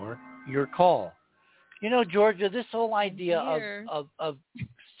for your call. You know, Georgia, this whole idea of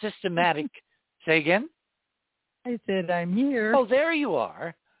systematic... Say again? I said I'm here. Oh, there you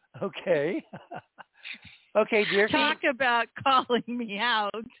are. Okay. Okay, dear. Talk about calling me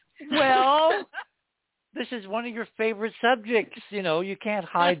out. Well, this is one of your favorite subjects. You know, you can't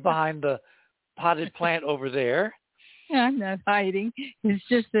hide behind the potted plant over there. I'm not hiding. It's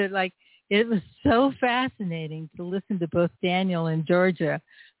just that, like, it was so fascinating to listen to both Daniel and Georgia.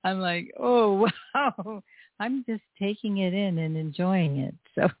 I'm like, oh, wow. I'm just taking it in and enjoying it.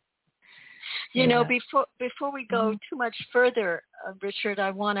 So, you know, before we go too much further, Richard,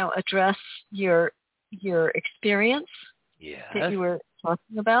 I want to address your experience that you were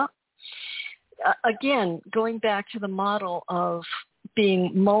talking about. Again, going back to the model of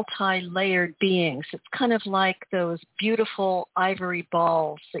being multi-layered beings, it's kind of like those beautiful ivory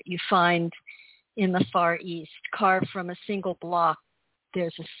balls that you find in the Far East, carved from a single block.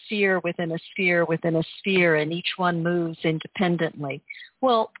 There's a sphere within a sphere within a sphere, and each one moves independently.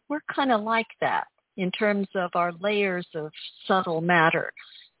 Well, we're kind of like that in terms of our layers of subtle matter.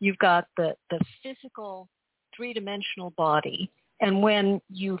 You've got the physical three-dimensional body, and when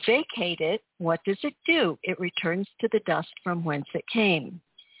you vacate it, what does it do? It returns to the dust from whence it came.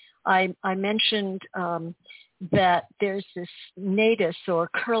 I mentioned that there's this natus or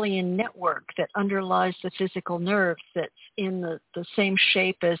Curlian network that underlies the physical nerves that's in the same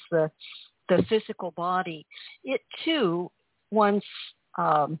shape as the physical body. It too, once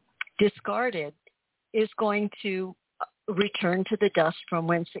discarded, is going to return to the dust from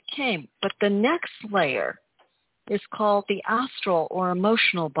whence it came. But the next layer is called the astral or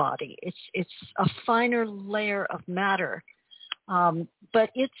emotional body. It's a finer layer of matter, but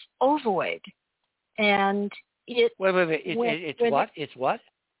it's ovoid, and it. Wait. It's what?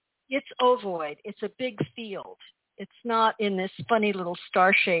 It's ovoid. It's a big field. It's not in this funny little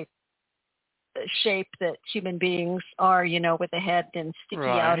star shape that human beings are, you know, with a head and sticky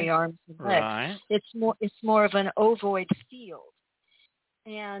outy arms and legs. Right. It's more of an ovoid field,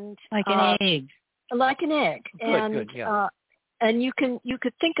 and like an egg. like an egg. Good, yeah. And you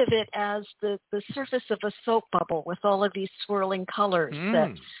could think of it as the surface of a soap bubble with all of these swirling colors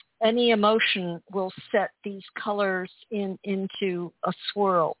that any emotion will set these colors into a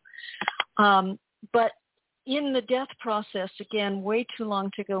swirl. But in the death process, again, way too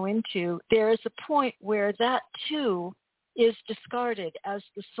long to go into, there is a point where that too is discarded as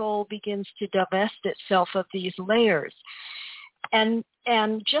the soul begins to divest itself of these layers. And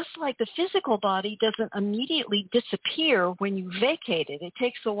just like the physical body doesn't immediately disappear when you vacate it, it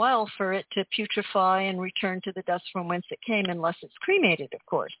takes a while for it to putrefy and return to the dust from whence it came, unless it's cremated, of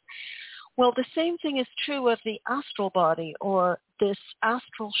course. Well, the same thing is true of the astral body, or this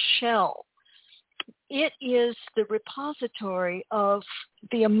astral shell. It is the repository of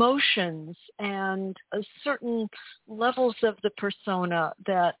the emotions and certain levels of the persona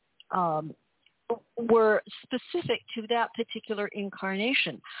that were specific to that particular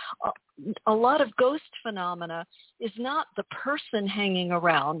incarnation. A lot of ghost phenomena is not the person hanging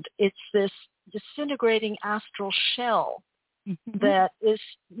around. It's this disintegrating astral shell that is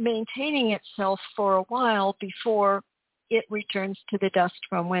maintaining itself for a while before it returns to the dust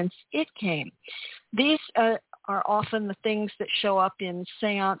from whence it came. These are often the things that show up in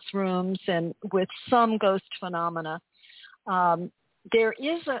seance rooms and with some ghost phenomena. There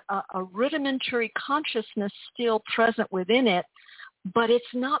is a rudimentary consciousness still present within it, but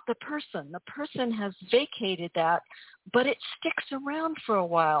it's not the person. The person has vacated that, but it sticks around for a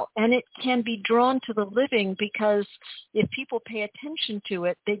while, and it can be drawn to the living because if people pay attention to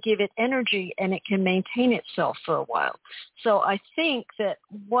it, they give it energy, and it can maintain itself for a while. So I think that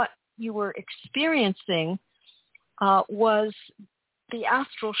what you were experiencing was the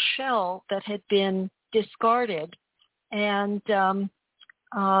astral shell that had been discarded, and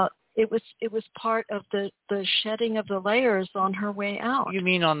it was part of the shedding of the layers on her way out. You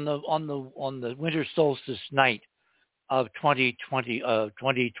mean on the winter solstice night of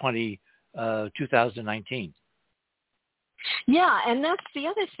 2019? Yeah, and that's the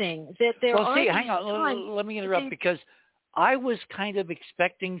other thing that there are. Well, see, hang on. Let me interrupt because I was kind of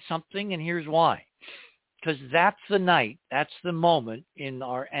expecting something, and here's why. Because that's the night, that's the moment in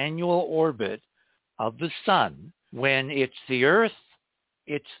our annual orbit of the sun when it's the Earth,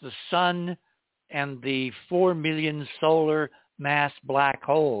 it's the sun, and the 4 million solar mass black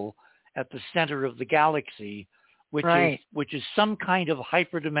hole at the center of the galaxy, which is some kind of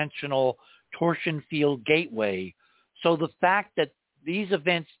hyperdimensional torsion field gateway. So the fact that these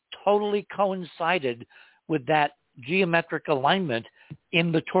events totally coincided with that geometric alignment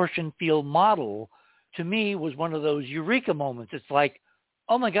in the torsion field model, to me, was one of those eureka moments. It's like,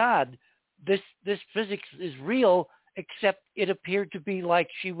 oh my God, this physics is real, except it appeared to be like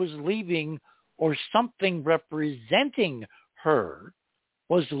she was leaving, or something representing her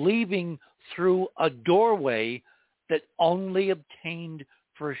was leaving through a doorway that only obtained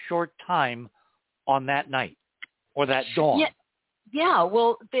for a short time on that night or that dawn. Yeah,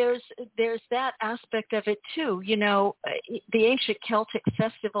 well, there's that aspect of it too. You know, the ancient Celtic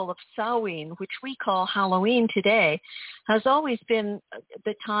festival of Samhain, which we call Halloween today, has always been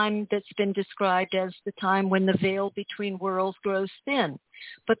the time that's been described as the time when the veil between worlds grows thin.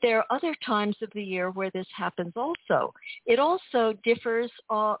 But there are other times of the year where this happens also. It also differs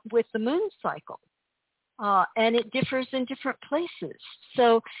with the moon cycle, and it differs in different places.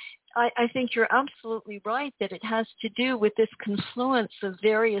 So I think you're absolutely right that it has to do with this confluence of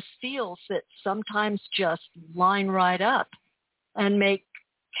various fields that sometimes just line right up and make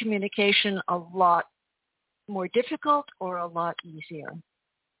communication a lot more difficult or a lot easier.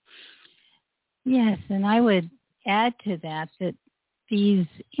 Yes, and I would add to that these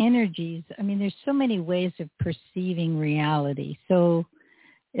energies, I mean, there's so many ways of perceiving reality. So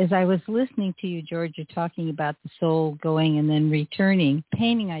as I was listening to you, Georgia, talking about the soul going and then returning,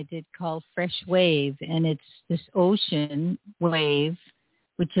 painting I did called Fresh Wave, and it's this ocean wave,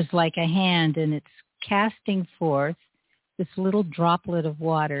 which is like a hand, and it's casting forth this little droplet of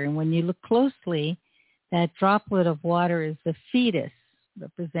water. And when you look closely, that droplet of water is the fetus,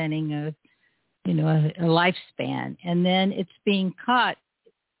 representing a lifespan. And then it's being caught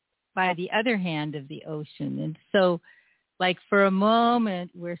by the other hand of the ocean. And so, like, for a moment,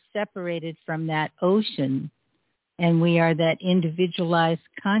 we're separated from that ocean, and we are that individualized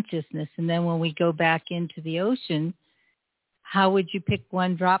consciousness. And then when we go back into the ocean, how would you pick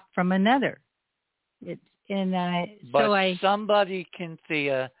one drop from another? Somebody,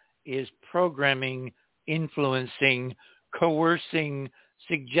 Cynthia, is programming, influencing, coercing,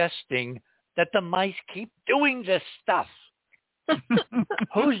 suggesting that the mice keep doing this stuff.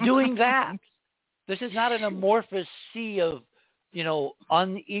 Who's doing that? This is not an amorphous sea of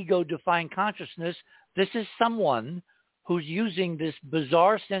unego-defined consciousness. This is someone who's using this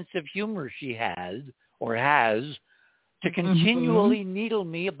bizarre sense of humor she has to continually needle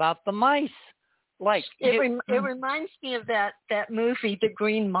me about the mice. Like it reminds me of that movie, The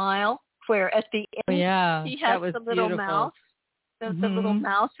Green Mile, where at the end he has the little mouse. The little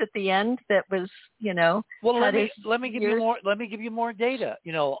mouse at the end that was, Well, let me give you more data.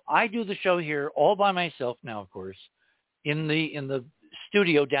 I do the show here all by myself now, of course, in the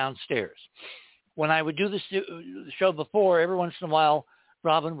studio downstairs. When I would do the show before, every once in a while,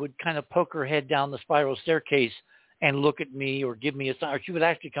 Robin would kind of poke her head down the spiral staircase and look at me or give me a sign. Or she would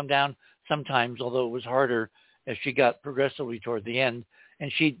actually come down sometimes, although it was harder as she got progressively toward the end.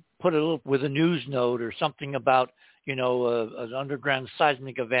 And she'd put a little with a news note or something about, an underground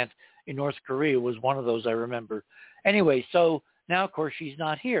seismic event in North Korea was one of those I remember. Anyway, so now, of course, she's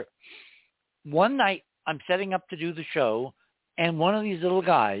not here. One night I'm setting up to do the show, and one of these little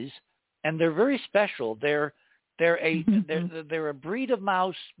guys, and they're very special. They're a breed of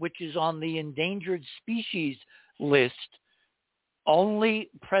mouse which is on the endangered species list, only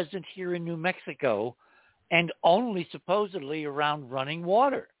present here in New Mexico, and only supposedly around running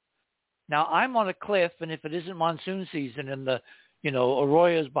water. Now, I'm on a cliff, and if it isn't monsoon season and the,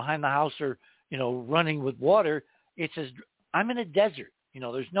 arroyos behind the house are, running with water, it says I'm in a desert.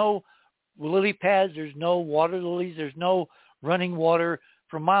 There's no lily pads, there's no water lilies, there's no running water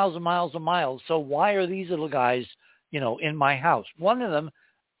for miles and miles and miles. So why are these little guys, in my house? One of them,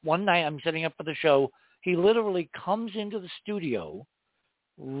 one night I'm setting up for the show, he literally comes into the studio,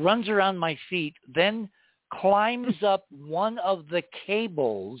 runs around my feet, then climbs up one of the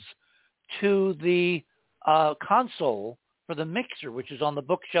cables to the console for the mixer, which is on the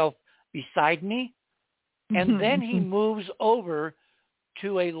bookshelf beside me. And then he moves over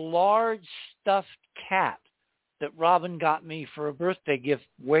to a large stuffed cat that Robin got me for a birthday gift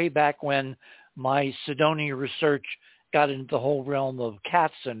way back when my Sidonia research got into the whole realm of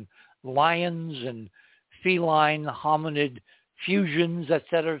cats and lions and feline hominid fusions, et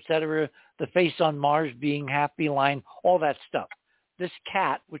cetera, the face on Mars being half feline, all that stuff. This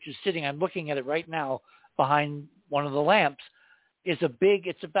cat, which is sitting, I'm looking at it right now behind one of the lamps, it's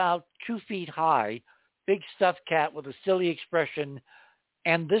about 2 feet high, big stuffed cat with a silly expression.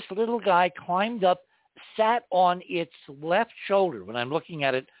 And this little guy climbed up, sat on its left shoulder. When I'm looking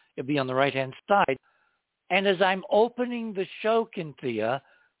at it, it'll be on the right-hand side. And as I'm opening the show, Cynthia,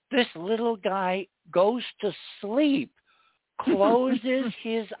 this little guy goes to sleep, closes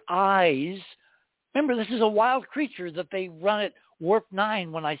his eyes. Remember, this is a wild creature that they run at warp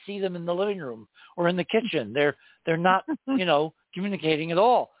 9 when I see them in the living room or in the kitchen. They're not, communicating at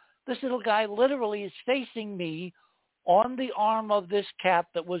all. This little guy literally is facing me on the arm of this cat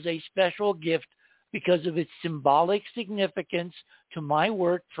that was a special gift because of its symbolic significance to my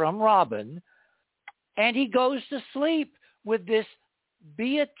work from Robin. And he goes to sleep with this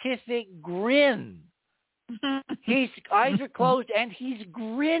beatific grin. His eyes are closed and he's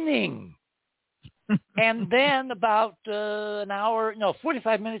grinning. And then about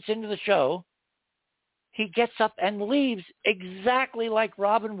 45 minutes into the show, he gets up and leaves exactly like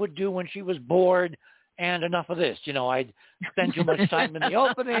Robin would do when she was bored and enough of this. I'd spend too much time in the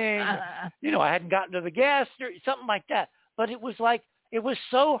opening. I hadn't gotten to the guest or something like that. But it was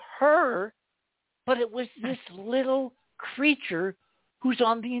so her, but it was this little creature who's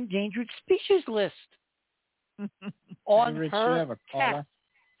on the endangered species list. On Rich, her you have a caller? cat.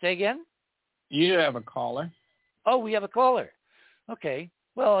 Say again? You have a caller. Oh, we have a caller. Okay.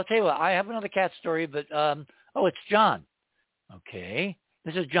 Well, I'll tell you what. I have another cat story, but it's John. Okay.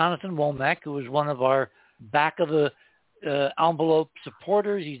 This is Jonathan Womack, who is one of our back of the envelope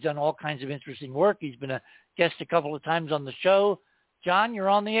supporters. He's done all kinds of interesting work. He's been a guest a couple of times on the show. John, you're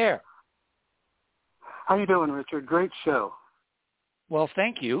on the air. How you doing, Richard? Great show. Well,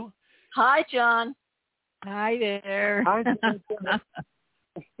 thank you. Hi, John. Hi there. Hi,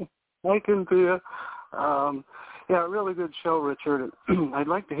 Hi, Cynthia. Really good show, Richard. I'd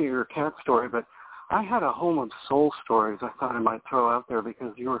like to hear your cat story, but I had a home of soul stories I thought I might throw out there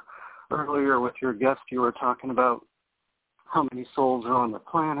because you were earlier with your guest, you were talking about how many souls are on the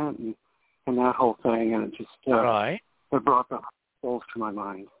planet and that whole thing, and it just right. It brought the souls to my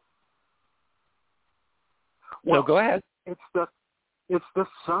mind. Well, go ahead. It's the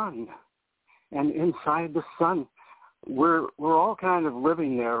sun, and inside the sun, we're all kind of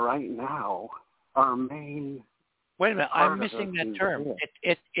living there right now. Our main. Wait a minute, I'm missing that term.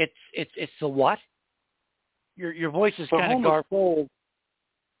 It's the what? Your voice is kind of garbled.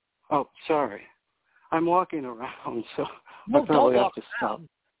 Oh, sorry. I'm walking around, so no, I probably don't have to stop.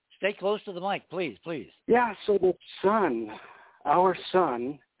 Stay close to the mic, please. Yeah, so the sun, our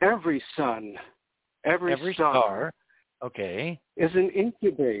sun, every star, okay, is an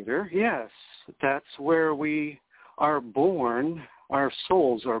incubator. Yes, that's where we are born. Our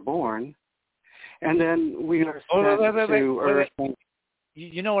souls are born, and then we are sent to Earth.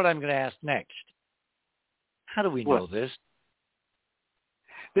 You know what I'm going to ask next? How do we know this?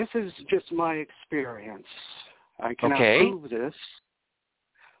 This is just my experience. I cannot prove this,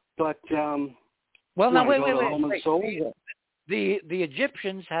 but well, now wait. The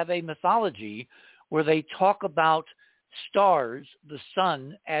Egyptians have a mythology where they talk about stars, the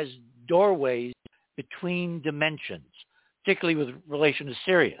sun, as doorways between dimensions, particularly with relation to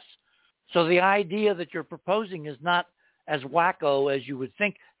Sirius. So the idea that you're proposing is not as wacko as you would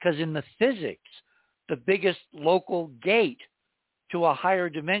think, because in the physics, the biggest local gate to a higher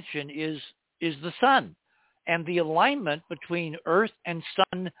dimension is the sun. And the alignment between Earth and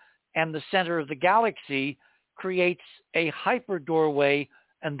sun and the center of the galaxy creates a hyper doorway,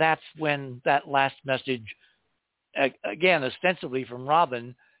 and that's when that last message, again, ostensibly from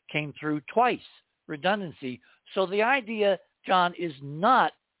Robin, came through twice, redundancy. So the idea, John, is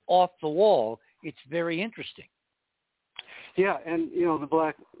not off the wall. It's very interesting. Yeah, and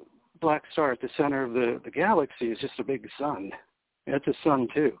the black star at the center of the galaxy is just a big sun. It's a sun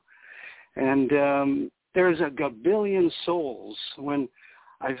too. And there's a gabillion souls. When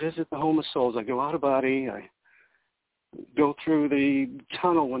I visit the home of souls, I go out of body, I go through the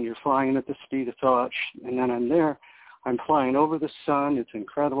tunnel when you're flying at the speed of thought, and then I'm there. I'm flying over the sun. It's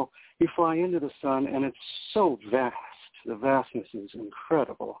incredible. You fly into the sun, and it's so vast. The vastness is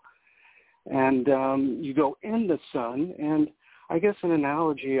incredible. And you go in the sun, and I guess an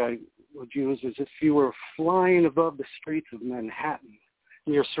analogy I would use is if you were flying above the streets of Manhattan.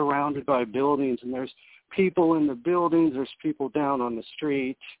 You're surrounded by buildings, and there's people in the buildings. There's people down on the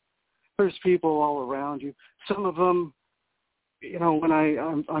street. There's people all around you. Some of them, when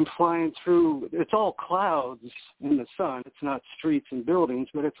I'm flying through, it's all clouds in the sun. It's not streets and buildings,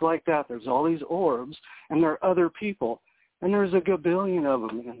 but it's like that. There's all these orbs, and there are other people, and there's a gabillion of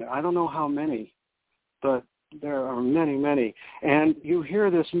them. And I don't know how many, but there are many, many. And you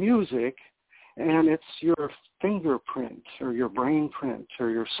hear this music, and it's your fingerprint or your brain print or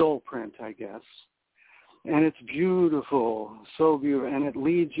your soul print, I guess. And it's beautiful, so beautiful. And it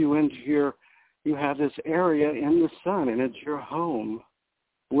leads you into you have this area in the sun, and it's your home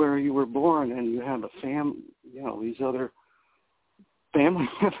where you were born, and you have these other family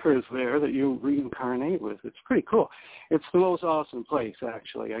members there that you reincarnate with. It's pretty cool. It's the most awesome place,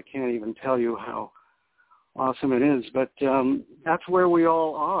 actually. I can't even tell you how awesome it is, but that's where we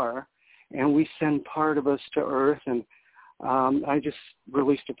all are, and we send part of us to Earth. And I just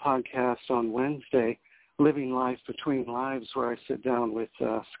released a podcast on Wednesday, Living Life Between Lives, where I sit down with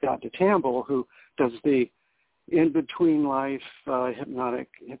Scott DeTamble, who does the in-between life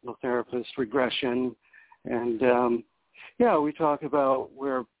hypnotherapist regression. And we talk about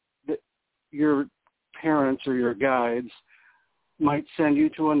where your parents or your guides might send you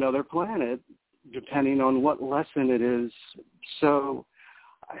to another planet, depending on what lesson it is. So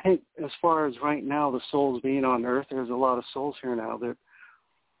I think as far as right now, the souls being on Earth, there's a lot of souls here now that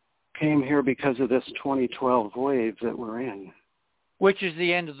came here because of this 2012 wave that we're in. Which is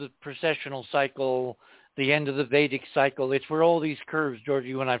the end of the processional cycle, the end of the Vedic cycle. It's where all these curves, George,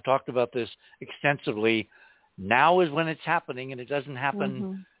 you and I have talked about this extensively. Now is when it's happening, and it doesn't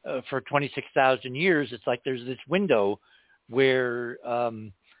happen for 26,000 years. It's like there's this window where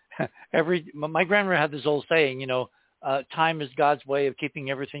my grandmother had this old saying, time is God's way of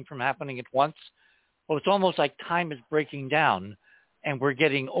keeping everything from happening at once. Well, it's almost like time is breaking down, and we're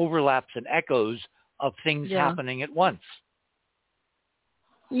getting overlaps and echoes of things happening at once.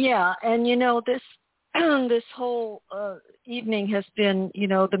 Yeah, and this whole evening has been,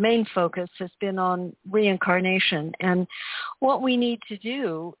 the main focus has been on reincarnation. And what we need to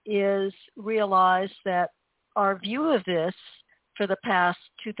do is realize that our view of this for the past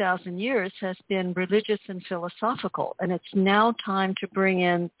 2,000 years has been religious and philosophical. And it's now time to bring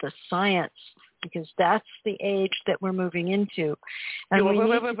in the science, because that's the age that we're moving into. And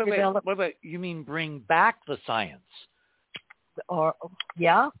wait. You mean bring back the science?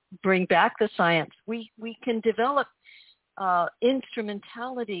 Bring back the science. We can develop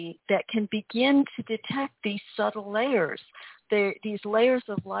instrumentality that can begin to detect these subtle layers, these layers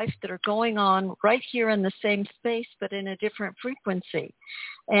of life that are going on right here in the same space, but in a different frequency.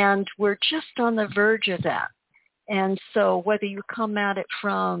 And we're just on the verge of that. And so whether you come at it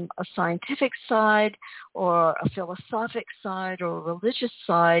from a scientific side or a philosophic side or a religious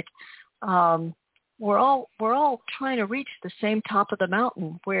side, we're all trying to reach the same top of the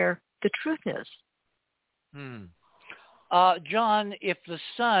mountain where the truth is. John, if the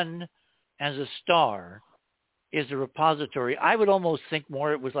sun as a star is a repository, I would almost think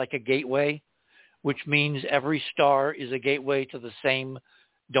more it was like a gateway, which means every star is a gateway to the same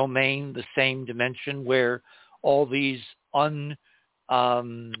domain, the same dimension, where all these what's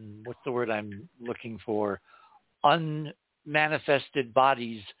the word I'm looking for? Unmanifested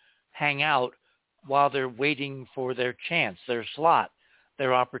bodies hang out while they're waiting for their chance, their slot,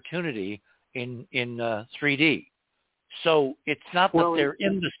 their opportunity in 3D. So it's not that they're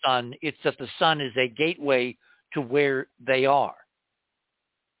in the sun, it's that the sun is a gateway to where they are.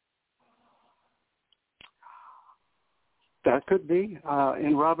 That could be.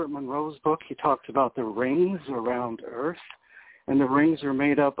 In Robert Monroe's book, he talks about the rings around Earth, and the rings are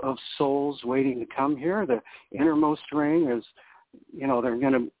made up of souls waiting to come here. The innermost ring is, they're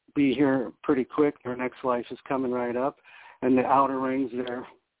going to be here pretty quick. Their next life is coming right up. And the outer rings,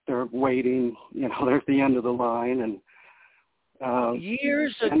 they're waiting, they're at the end of the line. And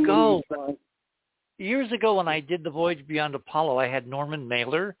years ago when I did the Voyage Beyond Apollo, I had Norman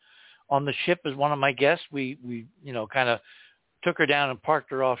Mailer on the ship as one of my guests. We kind of took her down and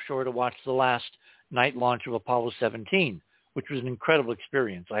parked her offshore to watch the last night launch of Apollo 17, which was an incredible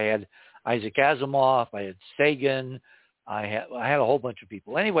experience. I had Isaac Asimov, I had Sagan, I had a whole bunch of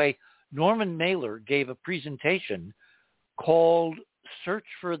people. Anyway, Norman Mailer gave a presentation called Search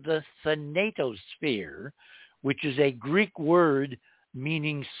for the Thanatosphere, which is a Greek word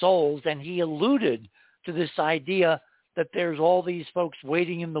meaning souls, and he alluded to this idea that there's all these folks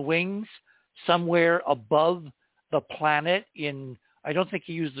waiting in the wings somewhere above the planet I don't think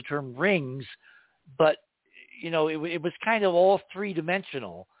he used the term rings, but, it was kind of all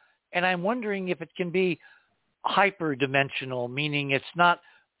three-dimensional. And I'm wondering if it can be hyper-dimensional, meaning it's not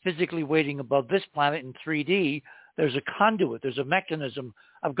physically waiting above this planet in 3D. There's a conduit. There's a mechanism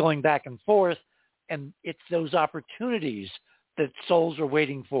of going back and forth, and it's those opportunities that souls are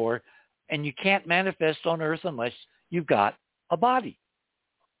waiting for, and you can't manifest on Earth unless you've got a body.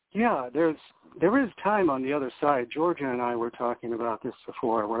 Yeah, there is time on the other side. Georgia and I were talking about this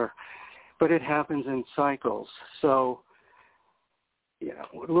before, but it happens in cycles. So,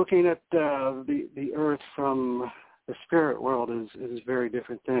 looking at the Earth from the spirit world is a very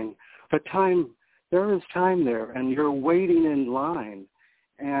different thing. But there is time there, and you're waiting in line.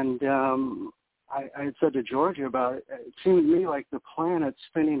 And I had said to Georgia about it seemed to me like the planet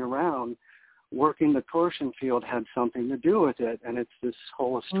spinning around, working the torsion field had something to do with it. And it's this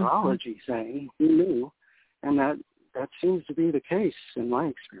whole astrology thing. Who knew? And that seems to be the case in my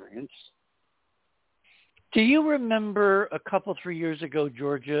experience. Do you remember a couple, 3 years ago,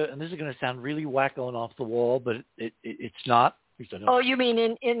 Georgia, and this is going to sound really wacko and off the wall, but it's not. Oh, you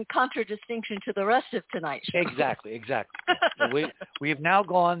mean in contradistinction to the rest of tonight's show? Exactly. We have now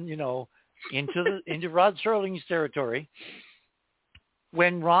gone, into Rod Serling's territory.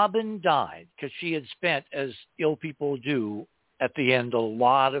 When Robin died, because she had spent, as ill people do at the end, a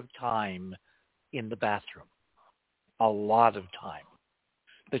lot of time in the bathroom, a lot of time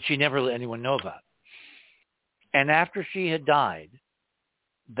that she never let anyone know about. And after she had died,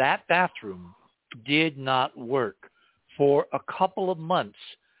 that bathroom did not work for a couple of months.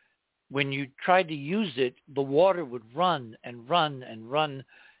 When you tried to use it, the water would run and run and run,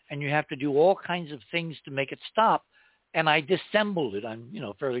 and you have to do all kinds of things to make it stop. And I disassembled it. I'm,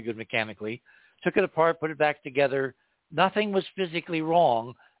 fairly good mechanically. Took it apart, put it back together. Nothing was physically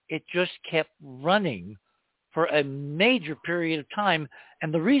wrong. It just kept running for a major period of time.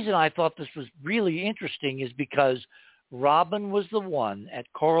 And the reason I thought this was really interesting is because Robin was the one at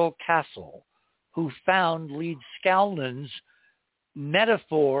Coral Castle who found Leeds Scowlon's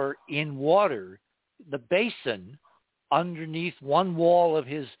metaphor in water, the basin underneath one wall of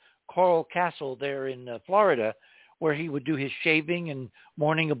his Coral Castle there in Florida, where he would do his shaving and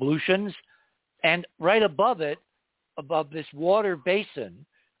morning ablutions. And right above it, above this water basin,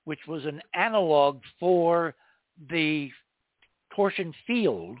 which was an analog for the torsion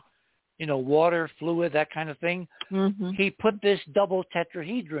field, water, fluid, that kind of thing, he put this double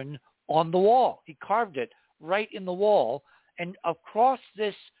tetrahedron on the wall. He carved it right in the wall. And across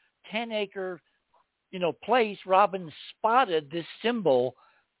this 10-acre, place, Robin spotted this symbol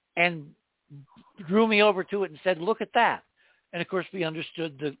and drew me over to it and said, look at that. And, of course, we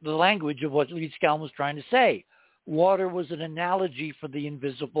understood the language of what Leeds Scowlon was trying to say. Water was an analogy for the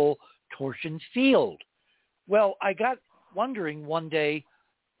invisible torsion field. Well, I got wondering one day,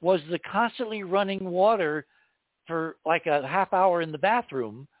 was the constantly running water for like a half hour in the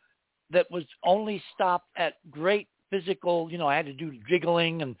bathroom that was only stopped at great physical, I had to do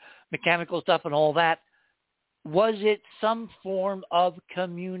jiggling and mechanical stuff and all that. Was it some form of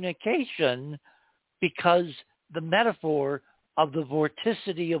communication because the metaphor of the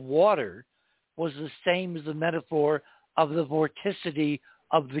vorticity of water was the same as the metaphor of the vorticity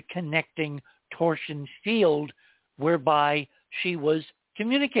of the connecting torsion field whereby she was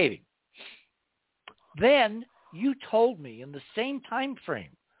communicating. Then you told me in the same time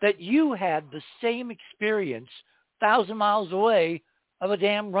frame that you had the same experience 1,000 miles away of a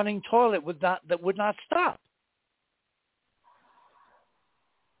damn running toilet that would not stop.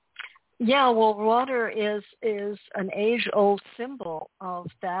 Yeah, well, water is an age-old symbol of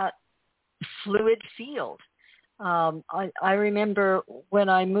that fluid field. I remember when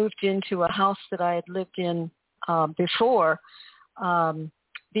I moved into a house that I had lived in before,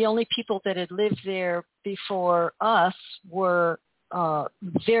 the only people that had lived there before us were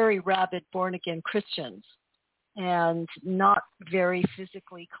very rabid born-again Christians and not very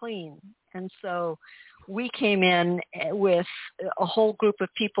physically clean. And so we came in with a whole group of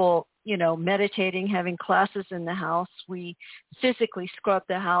people, you know, meditating, having classes in the house. We physically scrubbed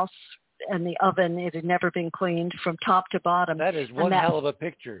the house and the oven. It had never been cleaned from top to bottom. That is one hell of a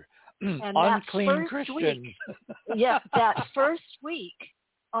picture. Unclean Christians. Yeah, that first week,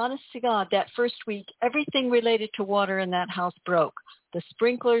 honest to God, that first week, everything related to water in that house broke. The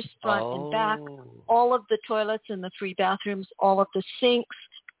sprinklers front and back, all of the toilets in the 3 bathrooms, all of the sinks,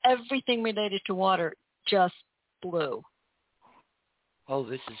 everything related to water just blew. Oh,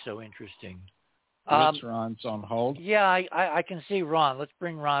 this is so interesting. Ron's on hold. Yeah, I can see Ron. Let's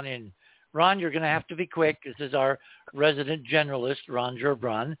bring Ron in. Ron, you're going to have to be quick. This is our resident generalist, Ron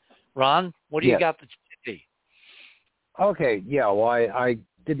Gerbron. Ron, what do you got that's busy? Okay, yeah, well, I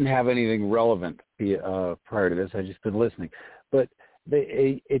didn't have anything relevant prior to this. I just been listening. But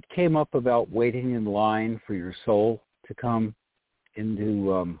it came up about waiting in line for your soul to come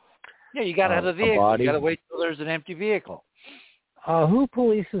into yeah, you got to have a vehicle. Body. You got to wait till there's an empty vehicle. Who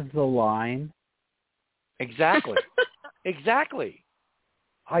polices the line? Exactly. Exactly.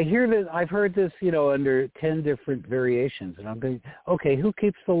 I hear that. I've heard this, you know, under 10 different variations, and I'm going, okay, who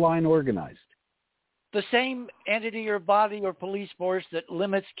keeps the line organized? The same entity or body or police force that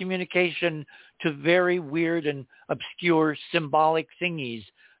limits communication to very weird and obscure symbolic thingies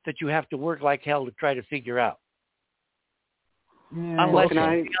that you have to work like hell to try to figure out. Yeah, unless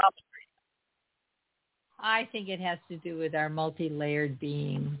I think it has to do with our multi-layered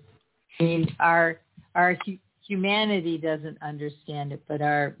being. I mean, our humanity doesn't understand it, but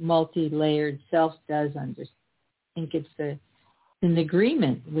our multi-layered self does understand. I think it's an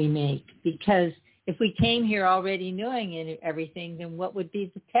agreement we make, because if we came here already knowing everything, then what would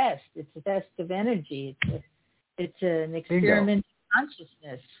be the test? It's a test of energy. It's an experiment in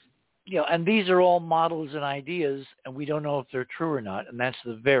consciousness. You know, and these are all models and ideas, and we don't know if they're true or not, and that's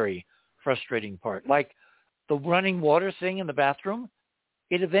the very frustrating part. Like the running water thing in the bathroom,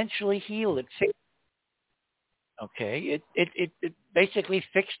 it eventually healed. It fixed. Okay, it basically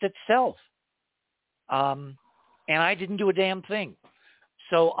fixed itself, and I didn't do a damn thing.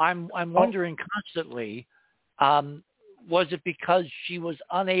 So I'm wondering constantly, was it because she was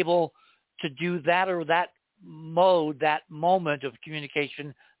unable to do that, or that mode, that moment of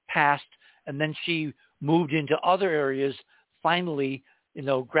communication passed, and then she moved into other areas, finally, you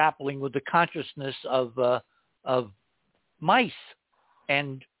know, grappling with the consciousness of mice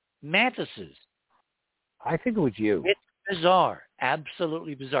and mantises. I think it was you. It's bizarre,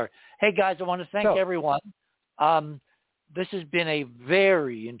 absolutely bizarre. Hey guys, I want to thank everyone. This has been a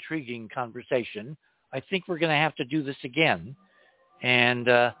very intriguing conversation. I think we're going to have to do this again. And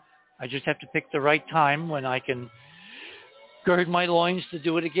I just have to pick the right time when I can gird my loins to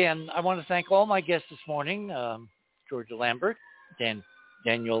do it again. I want to thank all my guests this morning, Georgia Lambert,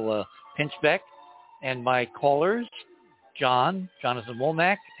 Daniel Pinchbeck, and my callers, Jonathan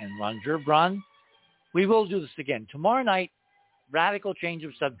Womack, and Ron Gerbron. We will do this again. Tomorrow night, radical change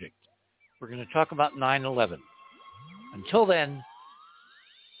of subject. We're going to talk about 9/11. Until then,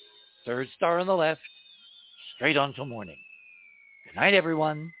 third star on the left, straight on till morning. Good night,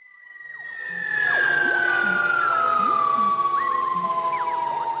 everyone.